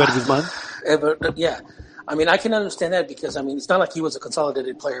 Ever Guzman? Yeah. I mean, I can understand that because, I mean, it's not like he was a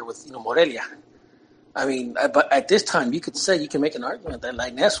consolidated player with, Morelia. I mean, but at this time, you can make an argument that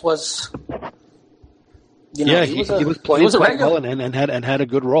Lainez was, he was playing quite well and had a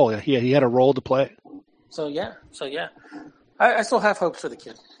good role. He had a role to play. So yeah. I still have hopes for the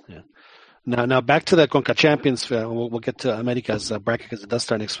kid. Yeah. Now back to the Conca Champions. We'll get to America's bracket because it does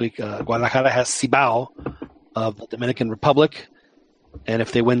start next week. Guadalajara has Cibao of the Dominican Republic, and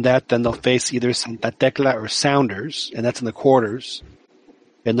if they win that, then they'll face either Santa Tecla or Sounders, and that's in the quarters.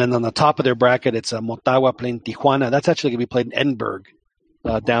 And then on the top of their bracket, it's Motagua playing Tijuana. That's actually going to be played in Edinburgh,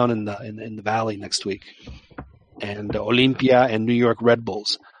 down in the Valley next week, and Olympia and New York Red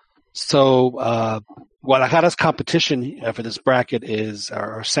Bulls. So Guadalajara's competition for this bracket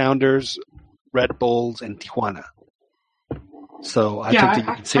are Sounders, Red Bulls, and Tijuana. So I think that you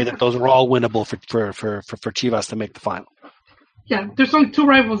can say that those are all winnable for Chivas to make the final. Yeah, there's only 2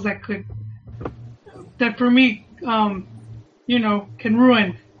 rivals that for me, can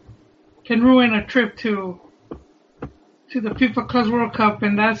ruin a trip to the FIFA Clubs World Cup,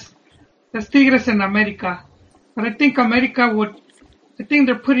 and that's Tigres and America. But I think I think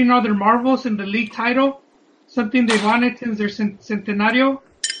they're putting all their marbles in the league title, something they wanted since their centenario.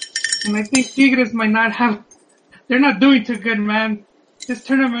 And I think Tigres might not have. They're not doing too good, man. This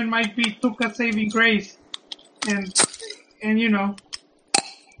tournament might be Tuca's saving grace, and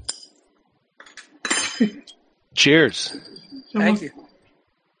Cheers. Thank you.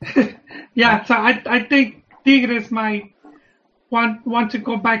 Yeah, so I think Tigres might want to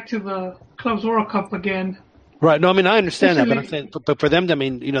go back to the Clubs World Cup again. Right. No, I mean, I understand that, but I'm saying, but for them, I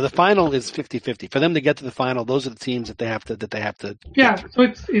mean, the final is 50-50. For them to get to the final, those are the teams that they have to. Yeah. So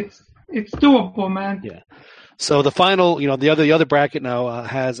it's doable, man. Yeah. So the final, the other bracket now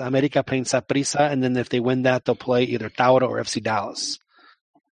has America playing Saprissa, and then if they win that, they'll play either Tauro or FC Dallas.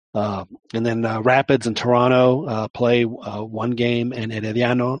 And then Rapids and Toronto play one game, and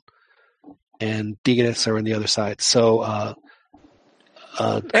Herediano and Tigres are on the other side. So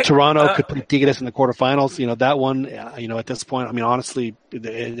Toronto could play Tigres in the quarterfinals. That one, at this point, I mean, honestly,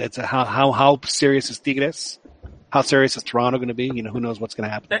 it's how serious is Tigres? How serious is Toronto going to be? Who knows what's going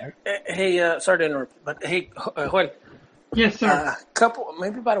to happen there? Hey, sorry to interrupt, but hey, Joel. Yes, sir.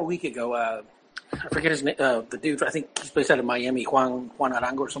 Maybe about a week ago, I forget his name. The dude, I think he's based out of Miami, Juan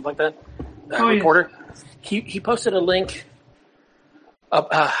Arango or something like that. Reporter. Yes. He posted a link.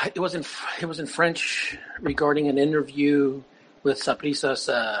 It was in French regarding an interview with Saprissa's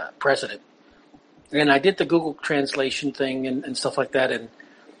president, and I did the Google translation thing and stuff like that. And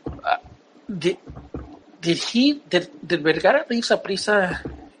did Vergara leave Saprissa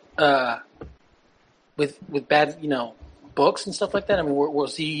with bad books and stuff like that? I mean,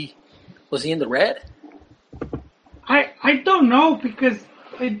 was he in the red? I don't know, because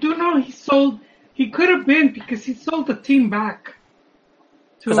I do know he could have been, because he sold the team back.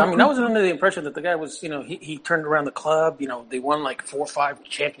 Because I was under the impression that the guy was, he turned around the club. They won like 4 or 5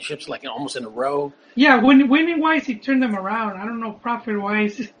 championships, like almost in a row. Yeah, winning wise, he turned them around. I don't know profit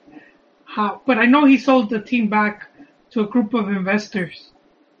wise how, but I know he sold the team back to a group of investors.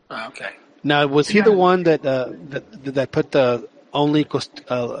 Oh, okay. Now, was he the one that put the only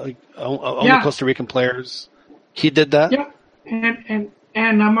Costa Rican players? He did that. Yeah, and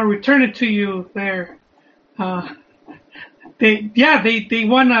I'm gonna return it to you there. They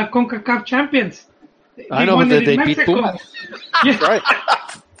won CONCACAF champions. I know that they beat Pumas. Yeah. Right.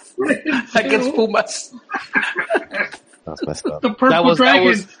 Against Pumas. That's messed up. The Purple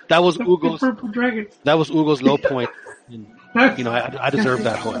Dragons. That was Hugo's. The Purple Dragons. That was Hugo's low point. I deserve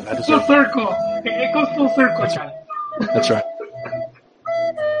that one. I deserve. Full circle. It goes full circle. That's right.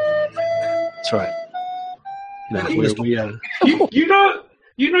 That's right.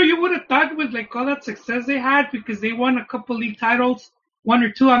 You would have thought with like all that success they had because they won a couple league titles, 1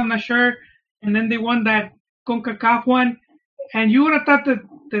 or 2, I'm not sure, and then they won that CONCACAF one, and you would have thought that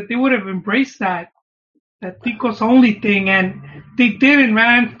they would have embraced that Ticos only thing, and they didn't,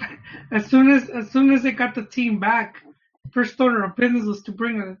 man. As soon as they got the team back, first order of business was to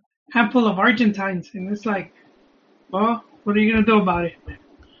bring a handful of Argentines, and it's like, well, what are you gonna do about it?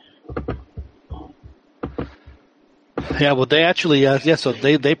 Yeah, well, they actually, so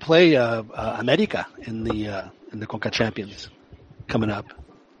they play America in the Conca Champions coming up.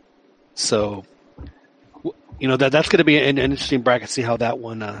 So, that's going to be an interesting bracket. See how that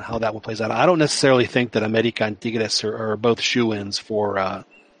one plays out. I don't necessarily think that America and Tigres are both shoe-ins for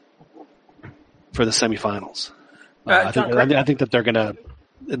the semifinals. I think that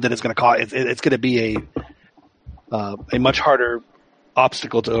it's going to be a much harder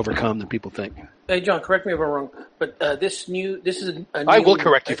obstacle to overcome than people think. Hey, John, correct me if I'm wrong, but this is a new... I will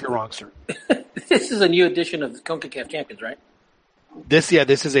correct you if you're wrong, sir. This is a new edition of the CONCACAF Champions, right? This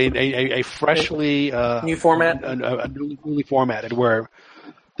is a freshly new format, a newly formatted where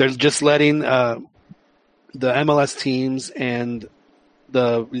they're just letting the MLS teams and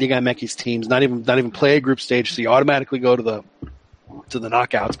the Liga MX teams not even play a group stage, so you automatically go to the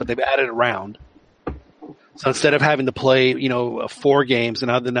knockouts, but they've added a round. So instead of having to play, 4 games,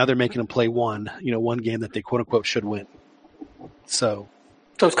 and now they're making them play one game that they quote unquote should win. So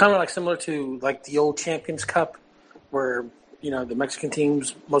it's kind of like similar to like the old Champions Cup, where the Mexican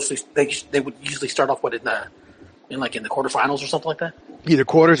teams mostly they would usually start off in the quarterfinals or something like that. Either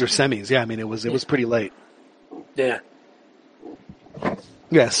quarters or semis. Yeah, I mean it was pretty late. Yeah.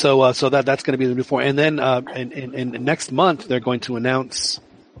 Yeah. So that's going to be the new form, and then in next month they're going to announce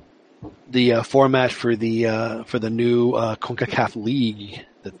the format for the new CONCACAF League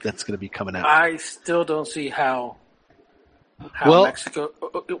that's going to be coming out. I still don't see how Mexico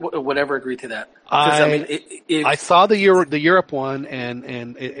would ever agree to that. I saw the Europe one,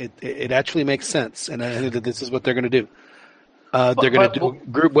 and it actually makes sense, and I think that this is what they're going to do. They're going to do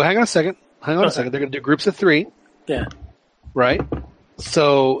group. Well, hang on a second. They're going to do groups of 3. Yeah. Right.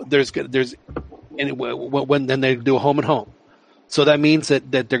 So when then they do a home and home. So that means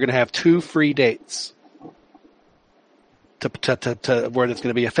that they're going to have 2 free dates to where it's going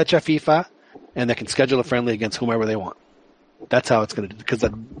to be a fecha FIFA, and they can schedule a friendly against whomever they want. That's how it's going to do, because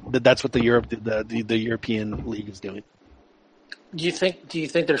that's what the European League is doing. Do you think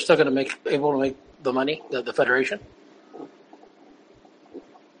they're still going to able to make the money, the federation?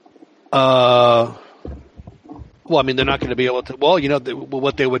 Well, I mean, they're not going to be able to. Well,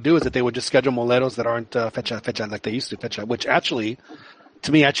 what they would do is that they would just schedule moleros that aren't fecha like they used to fecha, which actually,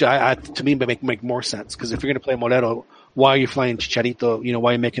 to me, make more sense, because if you're going to play molero, why are you flying Chicharito? Why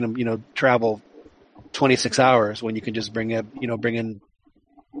are you making him travel 26 hours when you can just bring in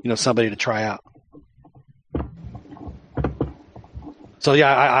somebody to try out? So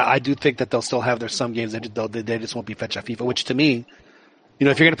yeah, I do think that they'll still have some games that they just won't be fecha FIFA, which to me.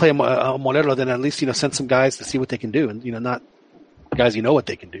 If you're going to play a Molero, then at least, send some guys to see what they can do, and, not guys what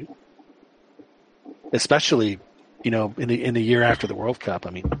they can do. Especially, in the year after the World Cup,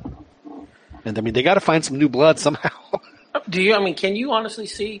 they got to find some new blood somehow. Can you honestly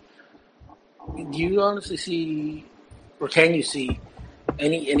see, or can you see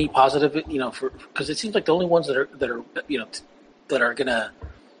any positive, because it seems like the only ones that are going to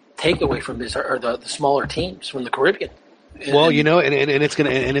take away from this are the smaller teams from the Caribbean. Well, and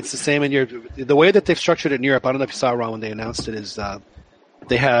it's the same in Europe. The way that they've structured it in Europe, I don't know if you saw, Ron, when they announced it, is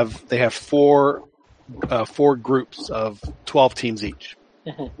they have 4 groups of 12 teams each,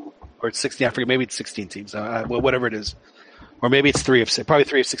 or it's 16. I forget, maybe it's 16 teams, whatever it is, or maybe it's 3 of 6. Probably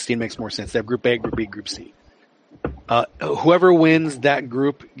 3 of 16 makes more sense. They have Group A, Group B, Group C. Whoever wins that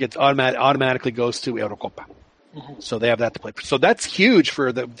group gets automatically goes to Eurocopa. So they have that to play. So that's huge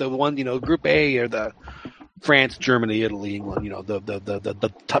for the one, Group A or the France, Germany, Italy, England,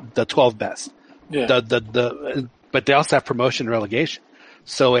 the 12 best. Yeah. But they also have promotion and relegation.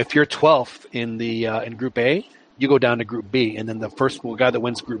 So if you're 12th in the in Group A, you go down to Group B, and then the first guy that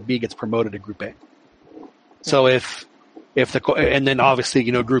wins Group B gets promoted to Group A. So and then obviously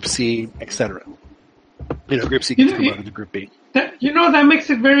Group C, etc. Group C gets promoted to Group B. That makes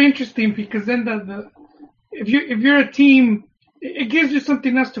it very interesting because then if you're a team, it gives you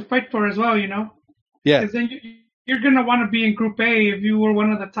something else to fight for as well. Yeah. Because then you're gonna want to be in Group A if you were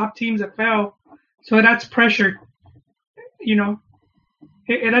one of the top teams that fell. So that's pressure.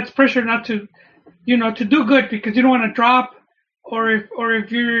 That's pressure not to, to do good because you don't want to drop, or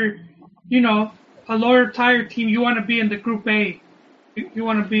if you're, a lower tier team, you want to be in the Group A. You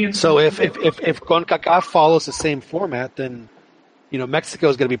want to be in. So if CONCACAF follows the same format, then Mexico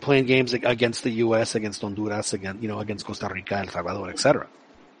is going to be playing games against the U.S., against Honduras, against Costa Rica, El Salvador, etc.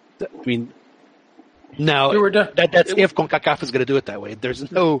 I mean, now that's if CONCACAF is going to do it that way.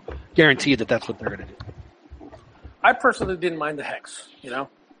 There's no guarantee that that's what they're going to do. I personally didn't mind the hex.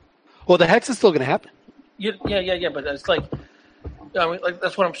 Well, the hex is still going to happen. Yeah. But it's like,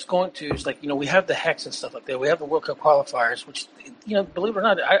 that's what I'm just going to. It's like, we have the hex and stuff like that. We have the World Cup qualifiers, which, believe it or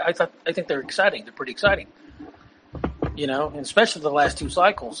not, I think they're exciting. They're pretty exciting. And especially the last two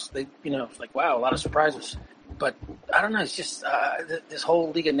cycles, they, it's like, wow, a lot of surprises. But I don't know. It's just this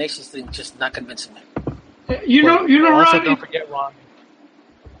whole League of Nations thing just not convincing me. Ron. Don't forget, Ron.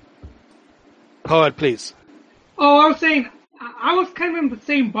 Go ahead, please. Oh, I was saying, I was kind of in the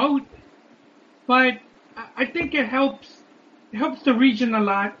same boat, but I think it helps the region a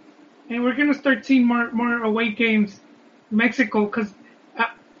lot, and we're gonna start seeing more away games in Mexico because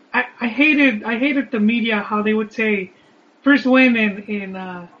I hated the media how they would say first win in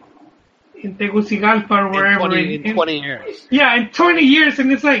Tegucigalpa or wherever in 20 years. Yeah, in 20 years,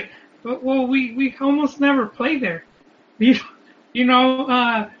 and it's like, well, we almost never play there,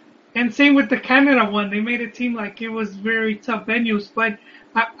 And same with the Canada one. They made it seem like it was very tough venues. But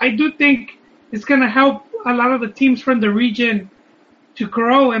I do think it's going to help a lot of the teams from the region to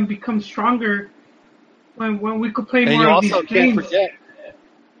grow and become stronger when we could play more of these games.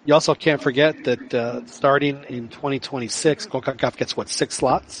 You also can't forget that starting in 2026, CONCACAF gets, 6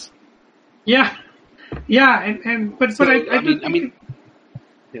 slots? Yeah. Yeah. But I mean,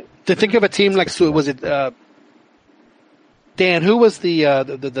 to think of a team like, was it... Dan, who was the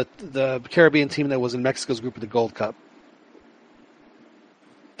Caribbean team that was in Mexico's group of the Gold Cup?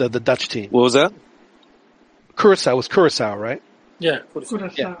 The Dutch team. What was that? Curacao. It was Curacao, right? Yeah,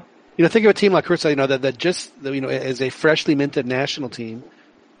 Curacao. Yeah. Think of a team like Curacao, that just, as a freshly minted national team,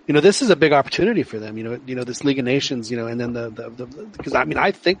 this is a big opportunity for them, this League of Nations, and then because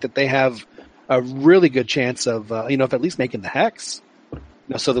I think that they have a really good chance of, of at least making the hex.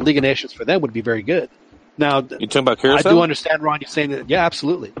 So the League of Nations for them would be very good. Now, you talking about Curacao? I do understand, Ron. You're saying that. Yeah,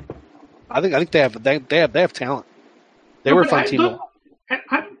 absolutely. I think they have talent. They were a fun team.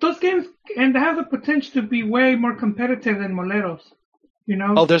 Those games and they have the potential to be way more competitive than Moleros.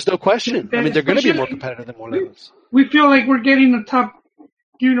 Oh, there's no question. They're going to be more competitive than Moleros. We feel like we're getting the top.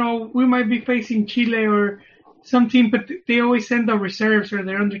 We might be facing Chile or some team, but they always send the reserves or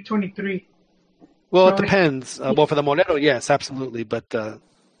they're under 23. Well, it depends. Well, for the Molero, yes, absolutely, but.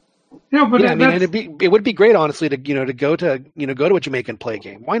 No, but it would be great, honestly, to go to a Jamaican play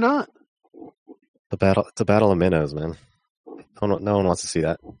game. Why not? It's a battle of minnows, man. No one wants to see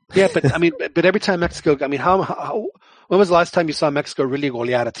that. Yeah, but every time Mexico, how when was the last time you saw Mexico really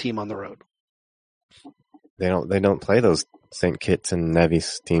golear a team on the road? They don't play those St. Kitts and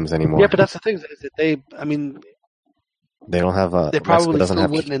Nevis teams anymore. Yeah, but that's the thing is that they don't have a. They probably still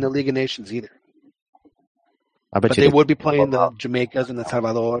wouldn't in the League of Nations either. But they would be playing the Jamaicas and the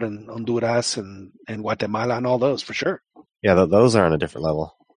Salvador and Honduras and Guatemala and all those for sure. Yeah, those are on a different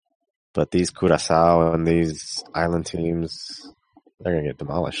level. But these Curacao and these island teams, they're going to get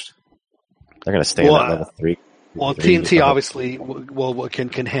demolished. They're going to stay at level 3. Well, TNT obviously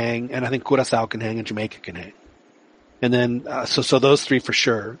can hang, and I think Curacao can hang and Jamaica can hang. And then, so those 3 for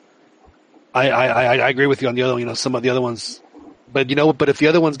sure. I agree with you on the other one. Some of the other ones. But if the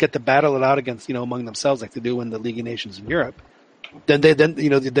other ones get to battle it out against, among themselves like they do in the League of Nations in Europe, then they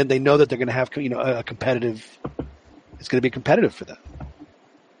know that they're going to have, a competitive. It's going to be competitive for them.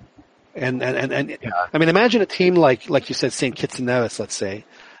 And imagine a team like you said, St. Kitts and Nevis, let's say,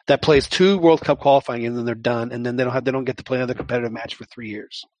 that plays 2 World Cup qualifying and then they're done, and then they don't get to play another competitive match for 3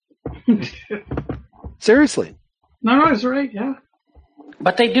 years. Seriously. No, it's right. Yeah.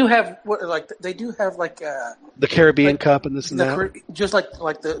 But they do have the Caribbean Cup and this and that. Just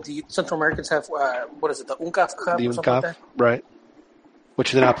like the Central Americans have the UNCAF Cup the or something like that? Right?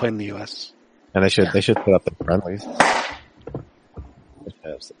 Which they're not playing in the U.S. And they should put up the friendlies. They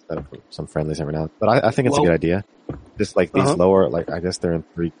should set up some friendlies every now and then. But I think it's a good idea. Just like these lower, I guess they're in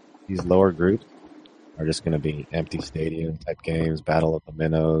these lower groups are just going to be empty stadium type games, Battle of the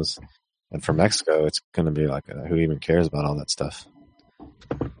Minnows. And for Mexico, it's going to be like, who even cares about all that stuff?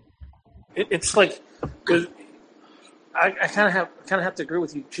 It's like, I kind of have to agree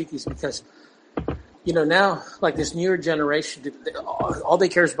with you, Cheekies, because now like this newer generation, all they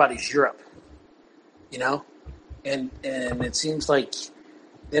cares about is Europe, and it seems like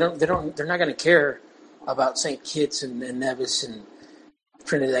they're not going to care about St. Kitts and Nevis and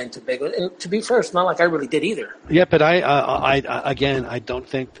Trinidad and Tobago. And to be fair, it's not like I really did either. Yeah, but I don't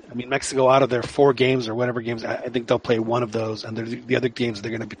think. I mean, Mexico, out of their 4 games or whatever games, I think they'll play one of those, and the other games they're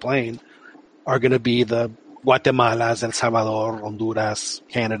going to be playing are going to be the Guatemala, El Salvador, Honduras,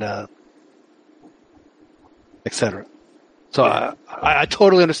 Canada, etc. So I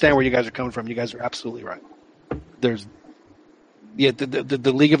totally understand where you guys are coming from. You guys are absolutely right. There's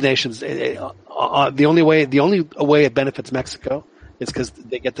the League of Nations. The only way it benefits Mexico is because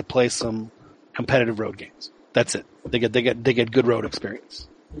they get to play some competitive road games. That's it. They get good road experience.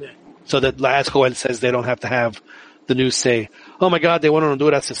 Yeah. So that, as Joel says, they don't have to have the news say, "Oh my God, they won on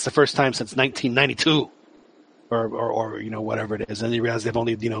Honduras. It's the first time since 1992," or whatever it is. And you realize they've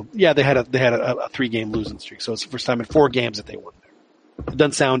only they had a 3-game losing streak, so it's the first time in 4 games that they won there. It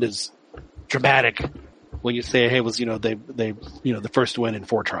doesn't sound as dramatic when you say, "Hey, it was they the first win in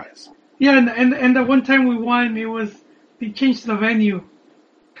 4 tries." Yeah, and the one time we won, they changed the venue.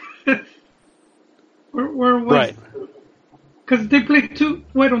 Where was? Right. Because they played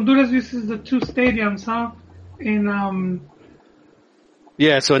Honduras uses the 2 stadiums, huh? In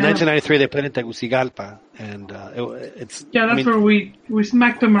so in 1993 they played in Tegucigalpa, and it's where we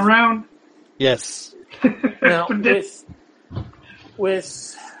smacked them around. Yes. Now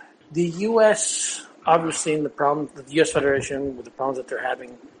with the U.S. obviously in the U.S. Federation with the problems that they're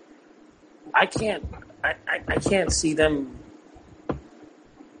having, I can't see them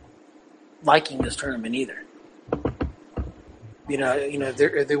liking this tournament either.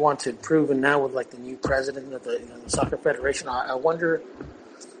 They want to improve, and now with like the new president of the Soccer Federation, I wonder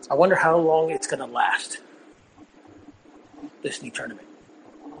how long it's going to last. This new tournament.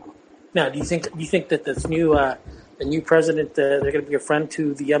 Now, do you think that this new the new president they're going to be a friend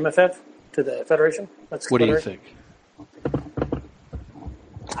to the MFF, to the federation? What do you think?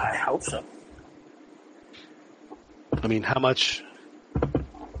 I hope so. I mean, how much?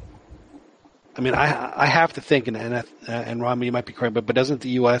 I mean, I have to think, and Rami, you might be correct, but doesn't the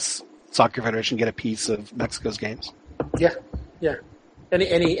U.S. Soccer Federation get a piece of Mexico's games? Yeah.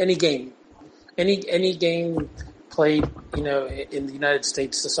 Any game played, in the United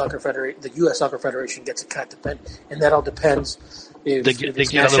States, the U.S. Soccer Federation gets a cut, and that all depends if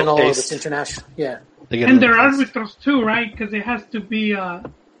it's national or if it's international. Yeah. And there are arbitros too, right? Because it has to be.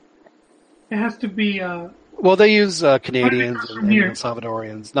 Well, they use Canadians and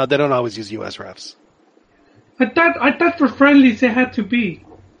Salvadorians. No, they don't always use U.S. refs. I thought for friendlies it had to be.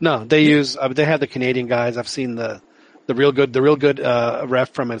 No, they use. They have the Canadian guys. I've seen the real good ref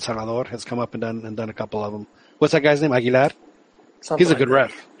from El Salvador has come up and done a couple of them. What's that guy's name? Aguilar. He's a good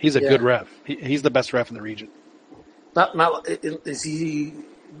ref. He's a good ref. He's the best ref in the region. Not is he?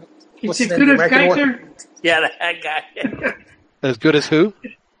 Is he good as Kaiser? Yeah, that guy. As good as who?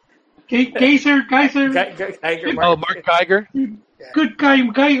 Geiger. Oh, Mark Geiger. Good guy,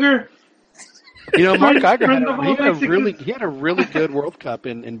 Geiger. Mark Geiger had a really good World Cup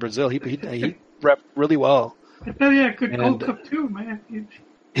in Brazil. He repped really well. I thought he had a good Gold Cup too, man.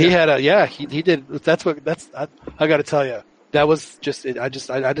 He had he did. I got to tell you, that was just. I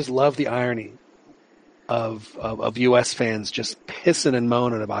just love the irony of U.S. fans just pissing and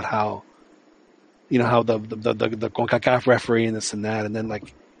moaning about how, how the CONCACAF referee and this and that, and then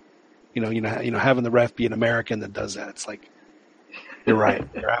like. Having the ref be an American that does that, it's like, you're right.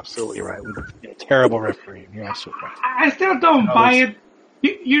 You're absolutely right. Terrible referee. You're absolutely right. I still don't buy it.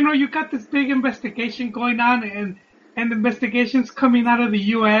 You got this big investigation going on, and the investigation's coming out of the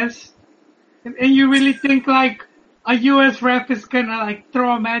U.S. And you really think like a U.S. ref is gonna like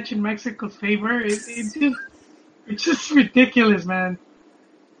throw a match in Mexico's favor? It's just ridiculous, man.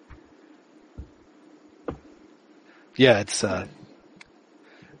 Yeah, it's.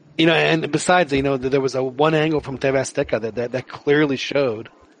 And besides, there was a one angle from TV Azteca that clearly showed.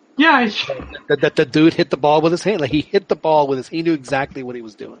 Yeah. That the dude hit the ball with his hand. Like, he hit the ball with he knew exactly what he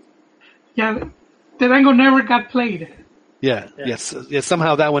was doing. Yeah, that angle never got played. Yeah. Yes.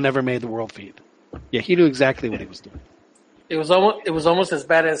 Somehow that one never made the world feed. Yeah, he knew exactly what he was doing. It was almost as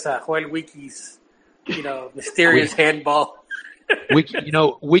bad as Joel Wiki's, mysterious handball.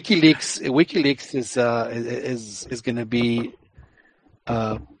 WikiLeaks is going to be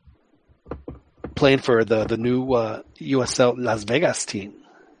playing for the new USL Las Vegas team,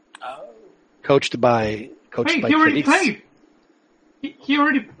 coached by he already played.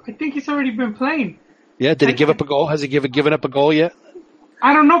 I think he's already been playing. Yeah, did he give up a goal? Has he given up a goal yet?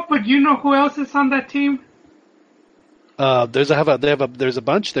 I don't know, but you know who else is on that team? There's a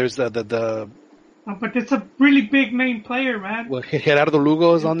bunch. There's the but it's a really big name player, man. Well, Gerardo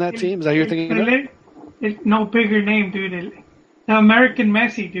Lugo is on that team. Is that who you're thinking of? It's no bigger name, dude. The American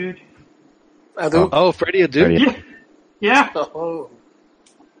Messi, dude. Oh, Freddie Adu. Yeah. Oh.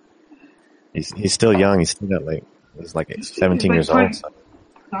 He's still young. He's still got he's 17 years old. So.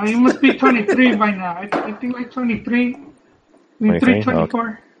 No, he must be 23 by now. I think 23. 23, 24.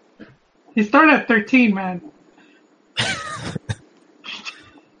 Okay. He started at 13, man.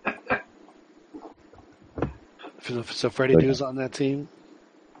 So Freddie Du's on that team.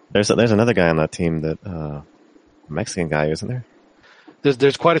 There's another guy on that team that Mexican guy, isn't there?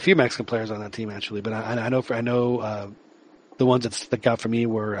 There's quite a few Mexican players on that team actually, but I know the ones that stuck out for me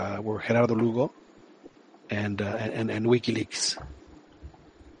were Gerardo Lugo and WikiLeaks.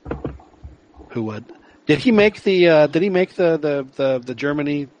 Who did he make the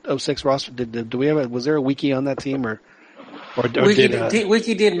Germany 06 roster? Did we have was there a Wiki on that team or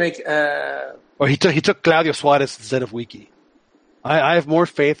Wiki did make or he took Claudio Suarez instead of Wiki. I have more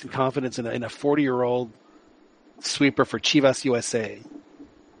faith and confidence in a 40-year-old sweeper for Chivas USA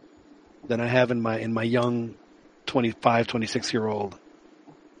than I have in my young 25, 26-year-old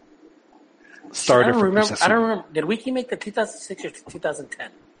starter for Cruz Azul. I don't remember. Did Wiki make the 2006 or 2010?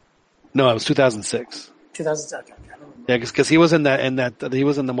 No, it was 2006. 2006. Yeah, because he was in the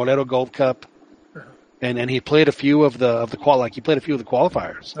Molero Gold Cup, and he played a few of the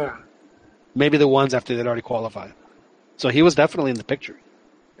qualifiers. Maybe the ones after they'd already qualified. So he was definitely in the picture.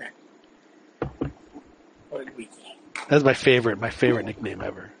 That's my favorite nickname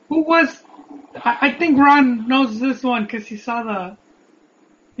ever. Who was? I think Ron knows this one because he saw the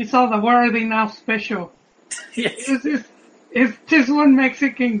Where Are They Now special. Yes. It's this one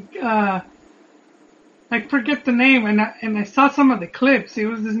Mexican. I forget the name, and I saw some of the clips. It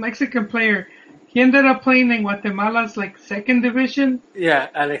was this Mexican player. He ended up playing in Guatemala's second division. Yeah,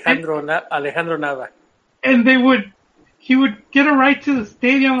 Alejandro Nava. And he would get a ride to the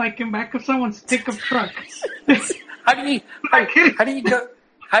stadium in back of someone's pickup truck. How do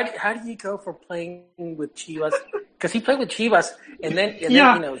you go from playing with Chivas? Because he played with Chivas, and then he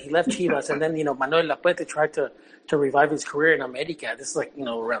left Chivas, and then Manuel Lapuente tried to revive his career in America. This is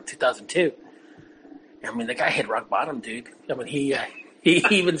around 2002. I mean, the guy hit rock bottom, dude. I mean, he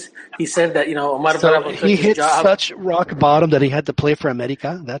said that Omar Bravo took he his hit job. such rock bottom that he had to play for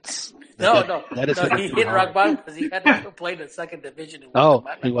America. He hit rock bottom because he had to play in the second division in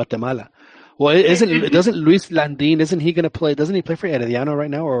Guatemala. In Guatemala. Well, doesn't Luis Landin? Isn't he going to play? Doesn't he play for Herediano right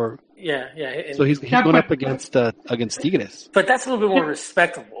now? Or yeah. So he's going up against Tigres. But that's a little bit more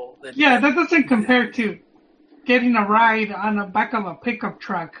respectable. That doesn't compare to getting a ride on the back of a pickup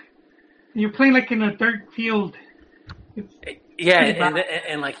truck. You're playing in a dirt field. And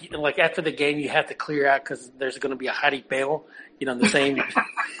after the game, you have to clear out because there's going to be a jaripeo, in the same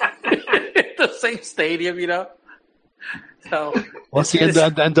the same stadium, So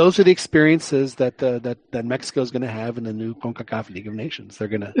and those are the experiences that Mexico is going to have in the new CONCACAF League of Nations. They're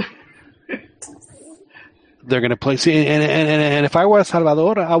going to play. See, and if I were El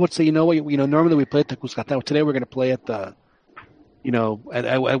Salvador, I would say, normally we play at the Cuscatlán. Today we're going to play at the.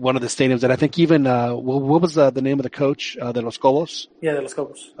 At one of the stadiums that I think even, what was the name of the coach, de Los Cobos? Yeah, de Los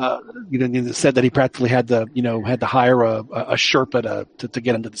Cobos. Said that he practically had to hire a Sherpa to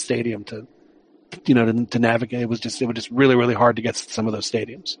get into the stadium to navigate. It was just really, really hard to get to some of those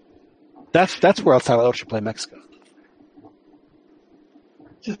stadiums. That's where El Salvador should play Mexico.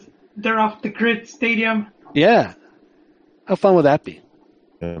 They're off the grid stadium. Yeah. How fun would that be?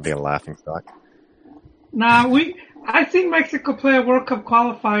 It'd be a laughing stock. Nah, I've seen Mexico play a World Cup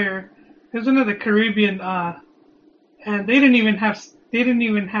qualifier. It was one of the Caribbean, and they didn't even have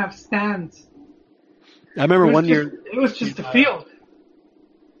stands. I remember one year it was just a field.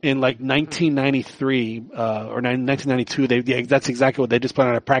 In 1993 or 1992, that's exactly what they just put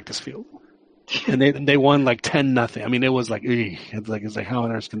on a practice field, and they won 10-0. I mean, it was it's how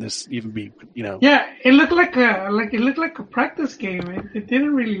on earth can this even be? Yeah, it looked like a practice game. It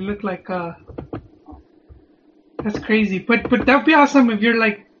didn't really look like a. That's crazy, but that'd be awesome if you're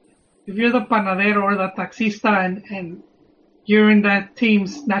the panadero or the taxista and you're in that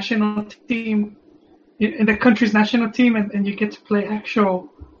team's national team, in the country's national team, and you get to play actual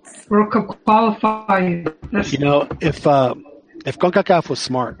World Cup qualifying. If CONCACAF was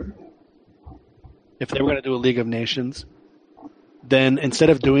smart, if they were going to do a League of Nations, then instead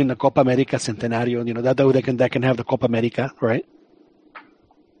of doing the Copa America Centenario, that way they can have the Copa America, right?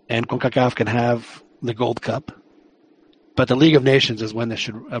 And CONCACAF can have the Gold Cup. But the League of Nations is when they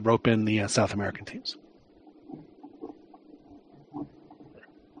should rope in the South American teams.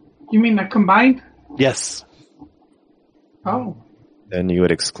 You mean a combined? Yes. Oh. Then you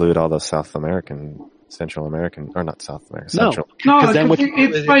would exclude all the South American, Central American, or not South American. Central. No, then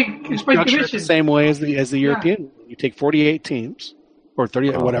it's by division. The same way as the European. You take 48 teams, or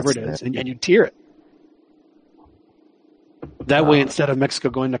 30, whatever it is, and you tier it. That way, instead of Mexico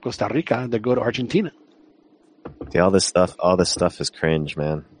going to Costa Rica, they go to Argentina. See, all this stuff is cringe,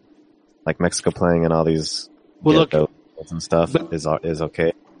 man. Like Mexico playing in all these and stuff is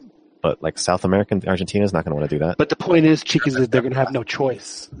okay. But like South American, Argentina's not going to want to do that. But the point is, Chiquis, is they're going to have no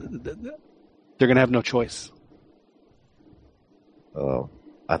choice. They're going to have no choice. Oh,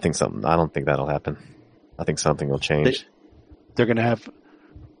 I don't think that'll happen. I think something will change. They're going to have,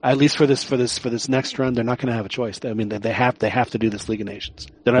 at least for this next run, they're not going to have a choice. I mean, they have to do this League of Nations.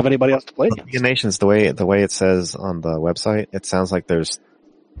 They don't have anybody else to play against. League of Nations, the way it says on the website, it sounds like there's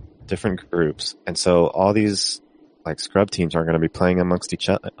different groups, and so all these like scrub teams are going to be playing amongst each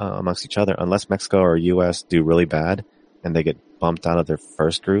other unless Mexico or US do really bad and they get bumped out of their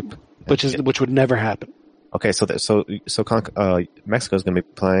first group, which would never happen. Okay, so Mexico is going to be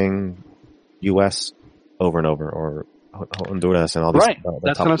playing US over and over, or Honduras and all these. Right,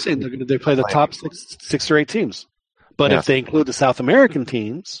 that's what I'm saying. They play the top six or eight teams, but if they include the South American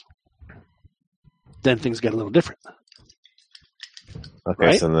teams, then things get a little different. Okay,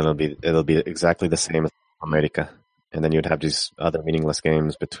 right? So then it'll be exactly the same as America. And then you'd have these other meaningless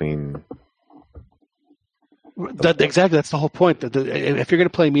games between. Exactly, that's the whole point. If you're going to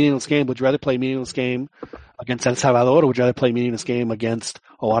play a meaningless game, would you rather play a meaningless game against El Salvador, or would you rather play a meaningless game against,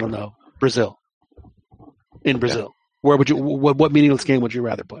 Brazil? In Brazil, where would you? What meaningless game would you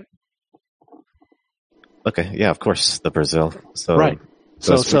rather play? Okay, yeah, of course, the Brazil. So right.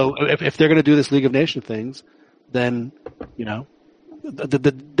 So if they're going to do this League of Nations things, then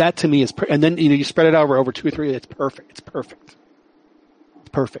that to me is, and then you spread it out over 2 or 3. It's perfect. It's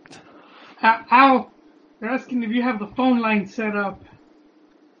perfect. Al, they're asking if you have the phone line set up.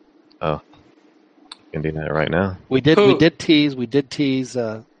 Oh, you can do that right now. We did tease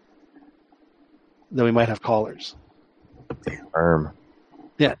that we might have callers. Firm.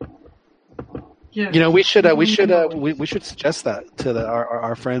 Yeah. Yeah. We should suggest that to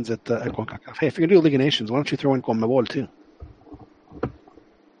our friends at CONCACAF. Hey, if you're gonna do a League of Nations, why don't you throw in CONMEBOL too?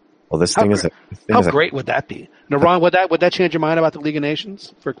 Well, how great would that be? Now, Ron, would that change your mind about the League of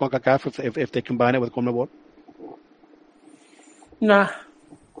Nations for CONCACAF if they combine it with CONMEBOL? Nah.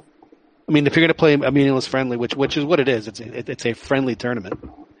 I mean, if you're going to play a meaningless friendly, which is what it is, it's a friendly tournament.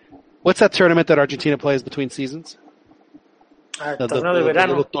 What's that tournament that Argentina plays between seasons? Torneo de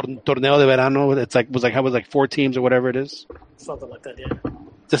Verano. Torneo de Verano. It was 4 teams or whatever it is. Something like that, yeah.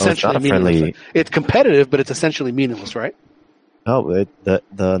 It's essentially meaningless. Friendly. It's competitive, but it's essentially meaningless, right? No,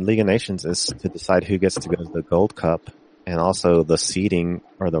 the League of Nations is to decide who gets to go to the Gold Cup, and also the seeding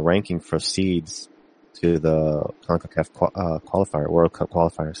or the ranking for seeds to the CONCACAF qualifier, World Cup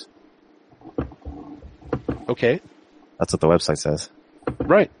qualifiers. Okay, that's what the website says.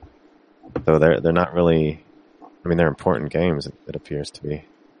 Right. So they're not really. I mean, they're important games. It appears to be.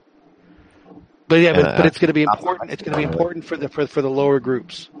 But but it's going to be important. It's going to be important for the lower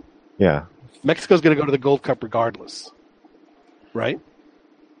groups. Yeah. Mexico's going to go to the Gold Cup regardless. Right.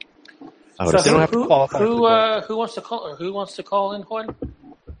 So they don't have to qualify. Who wants to call? Or who wants to call in, Juan?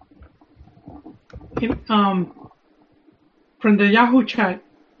 From the Yahoo chat.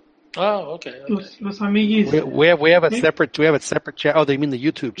 Oh, okay. Los amiguis. We have a separate chat. Oh, they mean the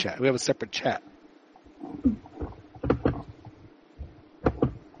YouTube chat. We have a separate chat.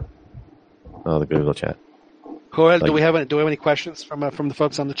 Oh, the Google chat. Joel, do we have any questions from the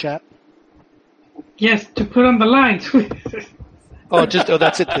folks on the chat? Yes, to put on the lines.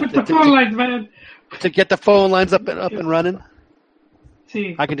 That's it. Put the phone lines, man. To get the phone lines up and running.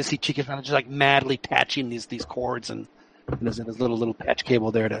 See, I can just see Chiquis just like madly patching these cords, and there's a little patch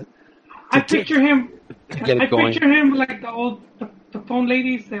cable there to picture him. Get it going. Picture him like the phone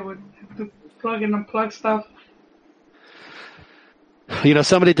ladies. They would have to plug and unplug stuff.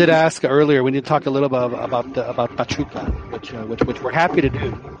 Somebody did ask earlier. We need to talk a little bit about Pachuca, which we're happy to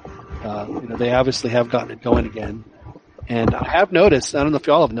do. They obviously have gotten it going again, and I have noticed. I don't know if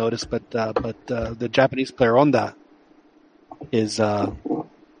y'all have noticed, but the Japanese player Honda has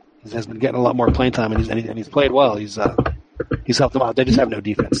been getting a lot more playing time, and he's played well. He's helped them out. They just have no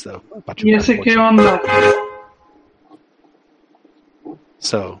defense, though.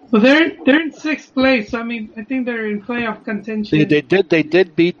 So they're in sixth place. I mean, I think they're in playoff contention. They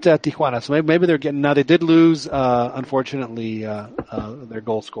did beat Tijuana, so maybe they're getting now. They did lose, unfortunately, their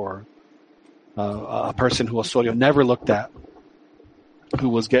goal scorer, a person who Osorio never looked at, who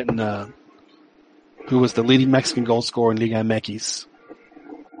was the leading Mexican goal scorer in Liga MX,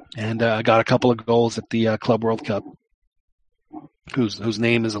 and got a couple of goals at the Club World Cup. Whose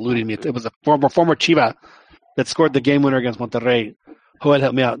name is eluding me. It was a former Chiva that scored the game winner against Monterrey. Joel,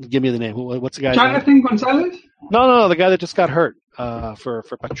 help me out. Give me the name. What's the guy's name? Jonathan Gonzalez? No, the guy that just got hurt for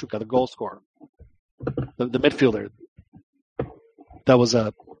Pachuca, the goal scorer, the midfielder. That was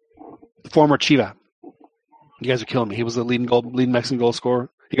a former Chiva. You guys are killing me. He was the leading Mexican goal scorer.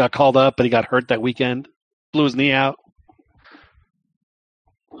 He got called up, but he got hurt that weekend. Blew his knee out.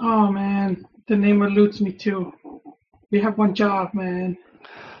 Oh man, the name eludes me too. We have one job, man.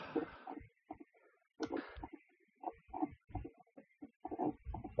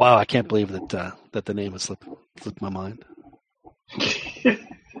 Wow, I can't believe that the name has slipped my mind.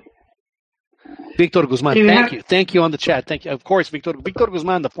 Victor Guzman, thank you on the chat. Thank you, of course, Victor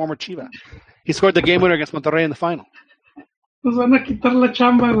Guzman, the former Chiva. He scored the game winner against Monterrey in the final. Nos van a quitar la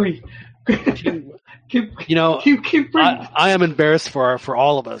chamba, güey. I am embarrassed for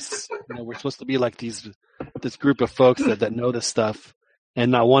all of us. We're supposed to be like this group of folks that know this stuff,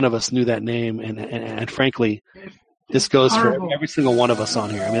 and not one of us knew that name. And frankly, this goes for every single one of us on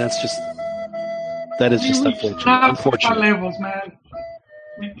here. I mean, that is just unfortunate. Unfortunate. Levels, man.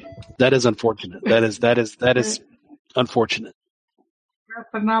 That is unfortunate. That is unfortunate.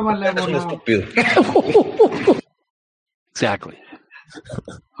 Exactly.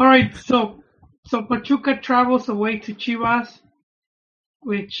 All right, so Pachuca travels away to Chivas,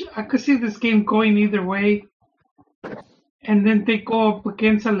 which I could see this game going either way. And then they go up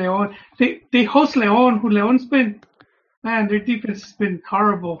against a León. They host León, who León's been, man, their defense has been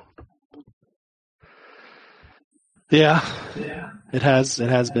horrible. Yeah. It has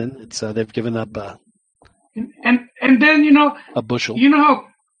been. It's they've given up and then a bushel. You know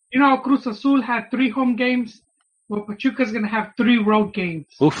how Cruz Azul had 3 home games? Well, Pachuca's gonna have 3 road games.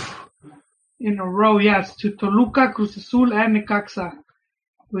 Oof. In a row, yes, to Toluca, Cruz Azul, and Necaxa,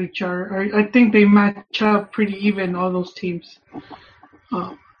 which are I think they match up pretty even, all those teams.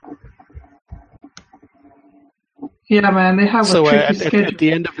 Yeah, man, they have a tricky schedule. At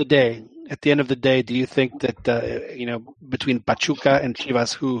the end of the day, do you think that between Pachuca and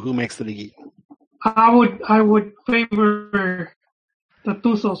Chivas, who makes the league? I would favor the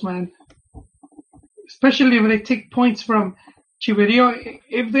Tuzos, man. Especially if they take points from Chiverío.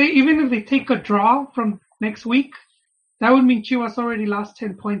 Even if they take a draw from next week, that would mean Chivas already lost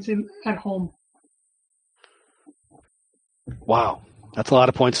 10 points at home. Wow, that's a lot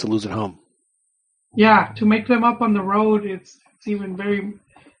of points to lose at home. Yeah, to make them up on the road, it's even very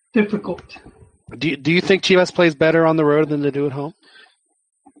difficult. Do you think Chivas plays better on the road than they do at home?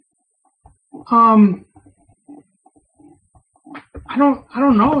 I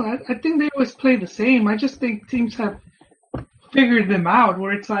don't know. I think they always play the same. I just think teams have figured them out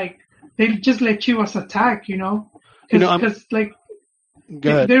where it's like they just let Chivas attack, Because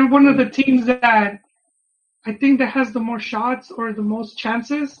they're one of the teams that I think that has the more shots or the most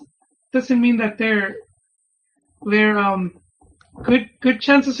chances. Doesn't mean that they're good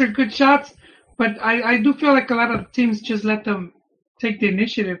chances or good shots, but I do feel like a lot of teams just let them take the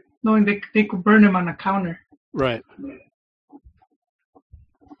initiative, knowing they could burn them on a counter. Right.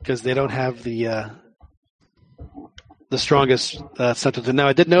 Because they don't have the strongest central. Now,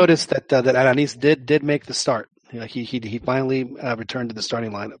 I did notice that Aranis did make the start. He finally returned to the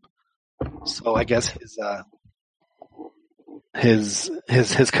starting lineup. So I guess his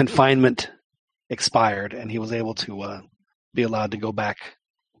confinement expired, and he was able to be allowed to go back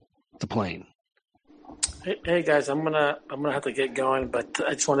to playing. Hey guys, I'm gonna have to get going, but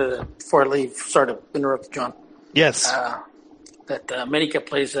I just wanted to, before I leave, sorry to interrupt, John. Yes. That America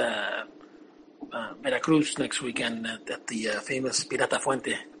plays Veracruz next weekend at the famous Pirata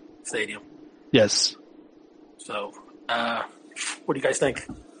Fuente Stadium. Yes. So, what do you guys think?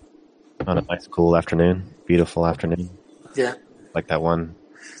 On a nice, cool afternoon, beautiful afternoon. Yeah. Like that one.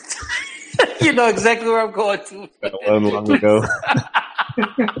 You know exactly where I'm going to. That one long ago.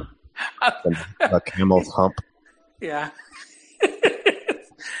 A camel's hump. Yeah.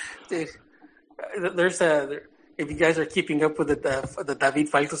 Dude, there's if you guys are keeping up with the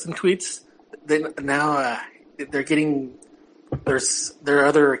David Faitelson tweets, then now they're getting there are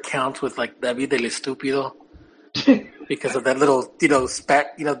other accounts with like David el Estúpido. because of that little,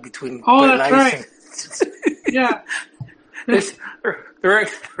 spat, between. Oh, that's right. Yeah.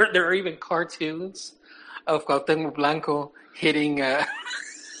 There are even cartoons of Cuauhtémoc Blanco hitting David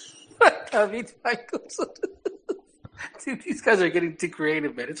Michaels. Dude, these guys are getting too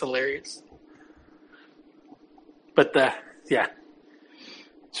creative, man. It's hilarious. But yeah,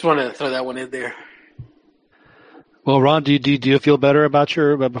 just wanted to throw that one in there. Well, Ron, do you feel better about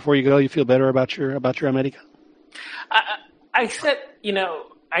before you go? You feel better about your America? I said,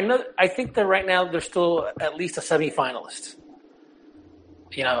 I think that right now they're still at least a semifinalist.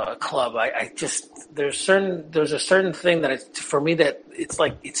 A club. There's a certain thing that for me that it's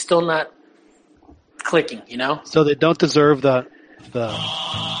like it's still not clicking. So they don't deserve the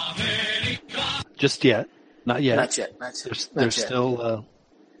just yet. Not yet. Not yet. They're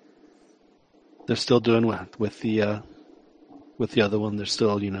still doing with the other one. They're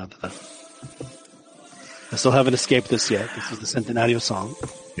still they still haven't escaped this yet. This is the Centenario song.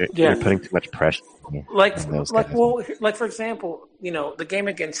 You're putting too much pressure. Like for example, the game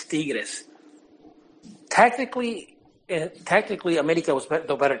against Tigres. Technically, America was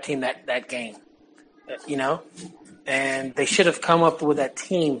the better team that game. And they should have come up with that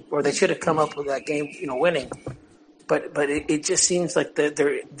team, or they should have come up with that game, winning. But it just seems like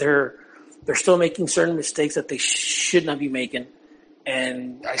they're still making certain mistakes that they should not be making,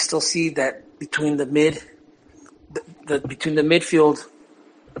 and I still see that between the midfield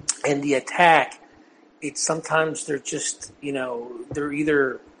and the attack, it's sometimes they're just they're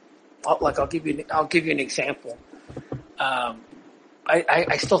either like I'll give you an example.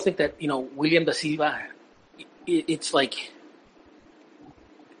 I still think that William da Silva, it's like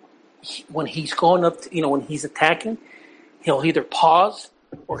when he's going up, when he's attacking, he'll either pause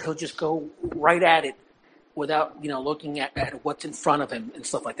or he'll just go right at it without looking at what's in front of him and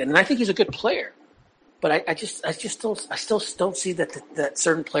stuff like that. And I think he's a good player, but I still don't see that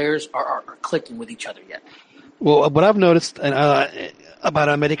certain players are clicking with each other yet. Well, what I've noticed about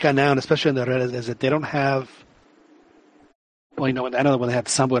America now, and especially in the Red, is that they don't have. Well, I know when they had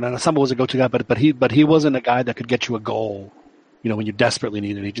Sambo, and Sambo was a go-to guy, but he wasn't a guy that could get you a goal, when you desperately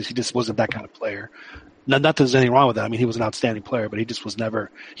needed it. He just wasn't that kind of player. Not that there's anything wrong with that. I mean, he was an outstanding player, but he just was never.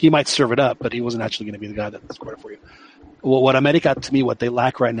 He might serve it up, but he wasn't actually going to be the guy that scored it for you. Well, what America, to me, what they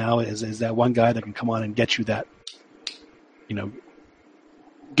lack right now is that one guy that can come on and get you that,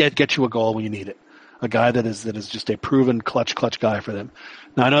 get you a goal when you need it. A guy that is just a proven clutch guy for them.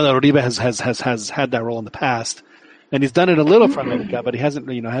 Now I know that Uribe has had that role in the past. And he's done it a little for America, but he hasn't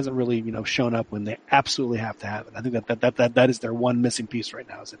really, shown up when they absolutely have to have it. I think that is their one missing piece right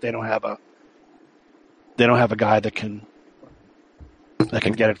now, is that they don't have a guy that can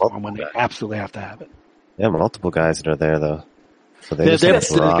get it for them when they absolutely have to have it. Yeah, multiple guys that are there though. So they're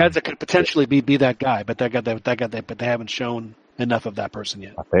the guys that could potentially be that guy, but they haven't shown enough of that person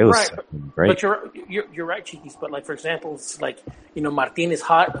yet. Right, but you're right, Chiquis. But like for example, it's like Martin is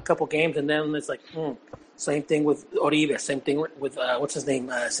hot a couple games, and then it's like. Same thing with Oribe. Same thing with what's his name,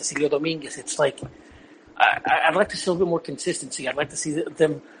 Cecilio Dominguez. It's like I'd like to see a little bit more consistency. I'd like to see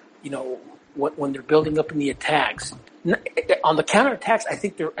them, when they're building up in the attacks. On the counterattacks, I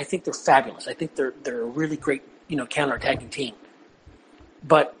think they're fabulous. I think they're a really great counterattacking team.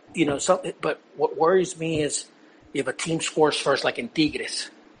 But but what worries me is if a team scores first, like in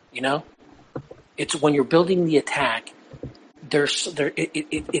Tigres. It's when you're building the attack.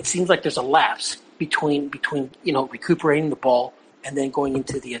 It seems like there's a lapse between recuperating the ball and then going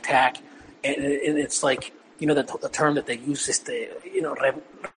into the attack, and it's like the term that they use is the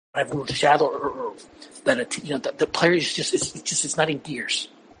revolucionado, or that the player is it's not in gears.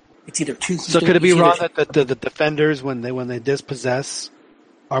 It's either two. So could it be wrong that the defenders when they dispossess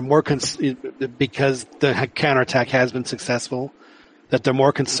are more because the counterattack has been successful, that they're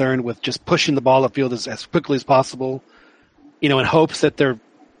more concerned with just pushing the ball upfield as quickly as possible, in hopes that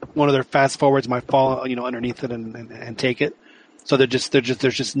one of their fast forwards might fall, underneath it and take it. So there's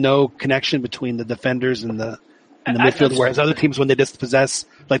just no connection between the defenders and the midfield. Whereas other teams, when they dispossess,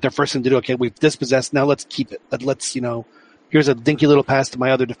 like their first thing to do, okay, we've dispossessed, now let's keep it. Let's here's a dinky little pass to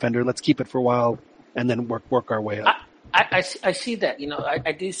my other defender. Let's keep it for a while and then work our way up. I see that.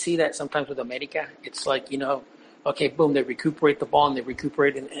 I do see that sometimes with America. It's like okay, boom, they recuperate the ball and they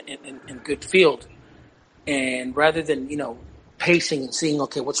recuperate in good field, and rather than pacing and seeing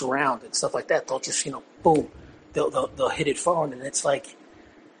what's around and stuff like that, they'll just boom, they'll hit it forward, and it's like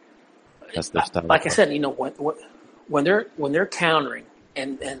that's their style. Like I said, when they're countering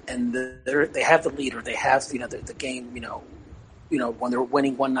and they have the lead, or they have the game, when they're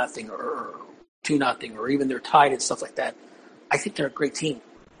winning 1-0 or 2-0 or even they're tied and stuff like that, I think they're a great team.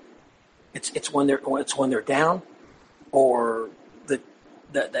 It's when they're down that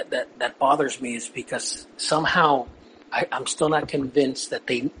bothers me is because somehow I'm still not convinced that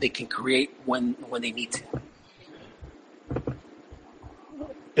they can create when they need to.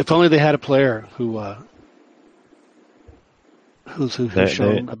 If only they had a player who's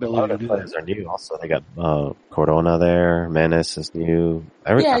shown ability to do players that. are new. Also, they got Corona there. Menace is new.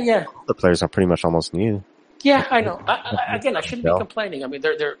 The players are pretty much almost new. Yeah, I know. I shouldn't be complaining. I mean,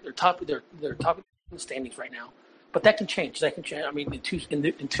 they're top. They're top of the standings right now, but that can change. I mean, in two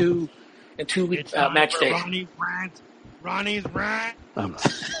match days. Ronnie's rant.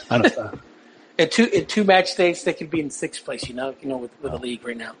 I don't know. In two match days, they could be in sixth place. With the league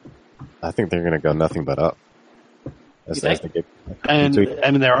right now. I think they're going to go nothing but up. And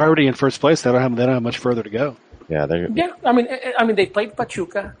they're already in first place. They don't have much further to go. Yeah, I mean, they played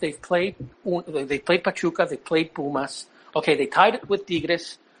Pachuca. They played Pachuca. They played Pumas. Okay, they tied it with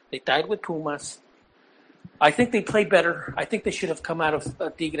Tigres. They tied with Pumas. I think they played better. I think they should have come out of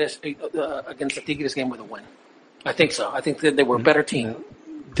Tigres against the Tigres game with a win. I think so. I think that they were a better team.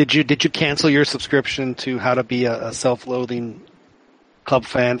 Did you cancel your subscription to How to Be a Self-Loathing Club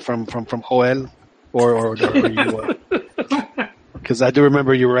Fan from Joel, or you? Because I do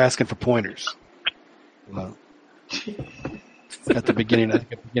remember you were asking for pointers at the beginning of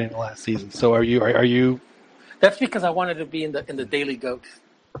last season. So are you? That's because I wanted to be in the Daily Goat.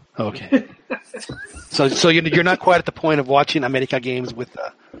 Okay. So you're not quite at the point of watching America games with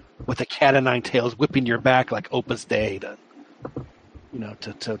a cat of nine tails whipping your back like Opus Dei to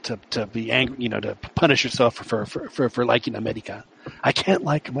be angry, to punish yourself for liking America. I can't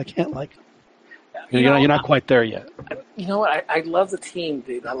like him. You're not quite there yet. You know what? I love the team,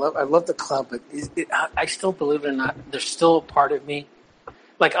 dude. I love the club, but I still, believe it or not, there's still a part of me.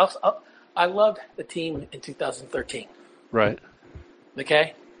 Like I loved the team in 2013. Right.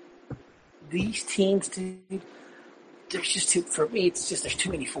 Okay. These teams, dude, there's just for me, it's just there's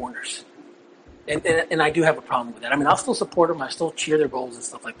too many foreigners, and I do have a problem with that. I mean, I'll still support them. I still cheer their goals and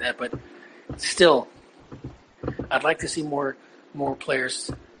stuff like that, but still, I'd like to see more players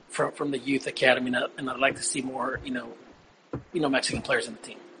from the youth academy, and I'd like to see more, Mexican players in the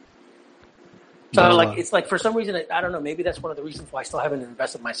team. So it's like for some reason, I don't know. Maybe that's one of the reasons why I still haven't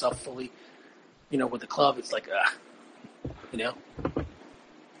invested myself fully, with the club. It's like, You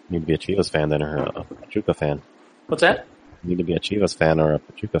need to be a Chivas fan then, or a Pachuca fan. What's that? You need to be a Chivas fan or a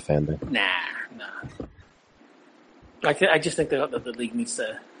Pachuca fan then. Nah. I just think that the league needs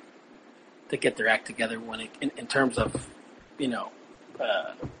to get their act together in terms of,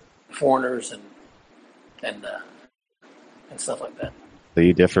 foreigners and stuff like that. So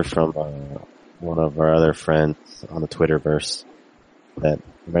you differ from one of our other friends on the Twitterverse that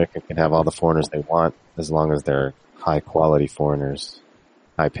America can have all the foreigners they want as long as they're high quality foreigners,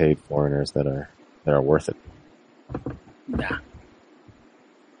 high paid foreigners that are worth it. Nah.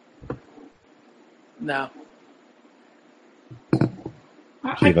 No.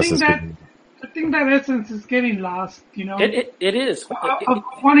 I think that essence is getting lost, It is. Of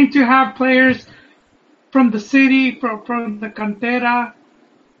wanting to have players from the city, from the cantera,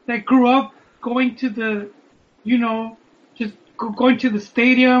 that grew up going to the, just going to the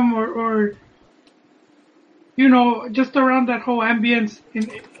stadium or just around that whole ambience.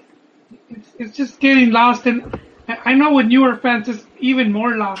 It's just getting lost. And I know with newer fans it's even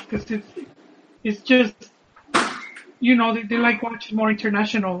more lost because it's just, they like watching more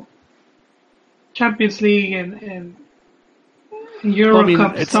international Champions League and Euro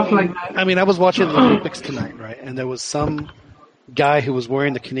Cup, stuff like that. I mean, I was watching the Olympics tonight, right? And there was some guy who was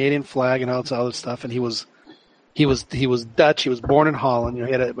wearing the Canadian flag and all this other stuff, and he was Dutch. He was born in Holland.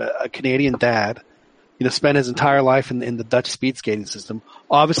 He had a Canadian dad. Spent his entire life in the Dutch speed skating system.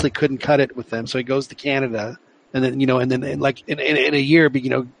 Obviously, couldn't cut it with them, so he goes to Canada, and then in a year,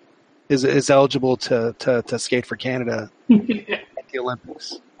 is eligible to skate for Canada at the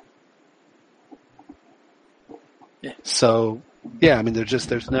Olympics. Yeah. So, yeah, I mean,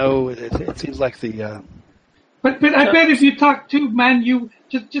 there's no. It seems like the. But I bet if you talk to you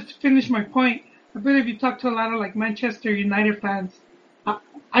just to finish my point, I bet if you talk to a lot of like Manchester United fans,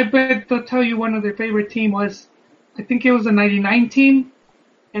 I bet they'll tell you one of their favorite team was, I think it was the '99 team,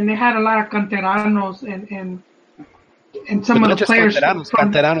 and they had a lot of canteranos and some of the players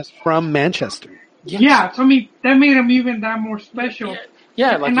canteranos from Manchester. Yes. Yeah, so I mean that made them even that more special.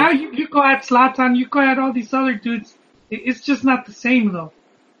 Yeah, and now you go at Zlatan, you go at all these other dudes. It's just not the same though.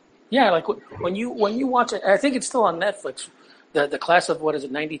 Yeah, like when you watch it, I think it's still on Netflix. The class of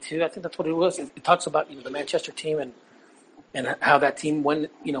 '92, I think that's what it was. It talks about the Manchester team and how that team was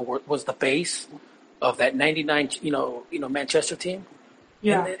the base of that '99 Manchester team.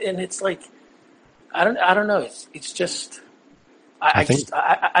 Yeah, and it's like I don't know. It's just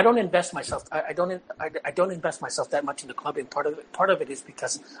I don't invest myself. I don't invest myself that much in the club, and part of it is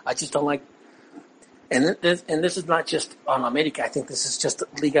because I just don't like. And this is not just on America. I think this is just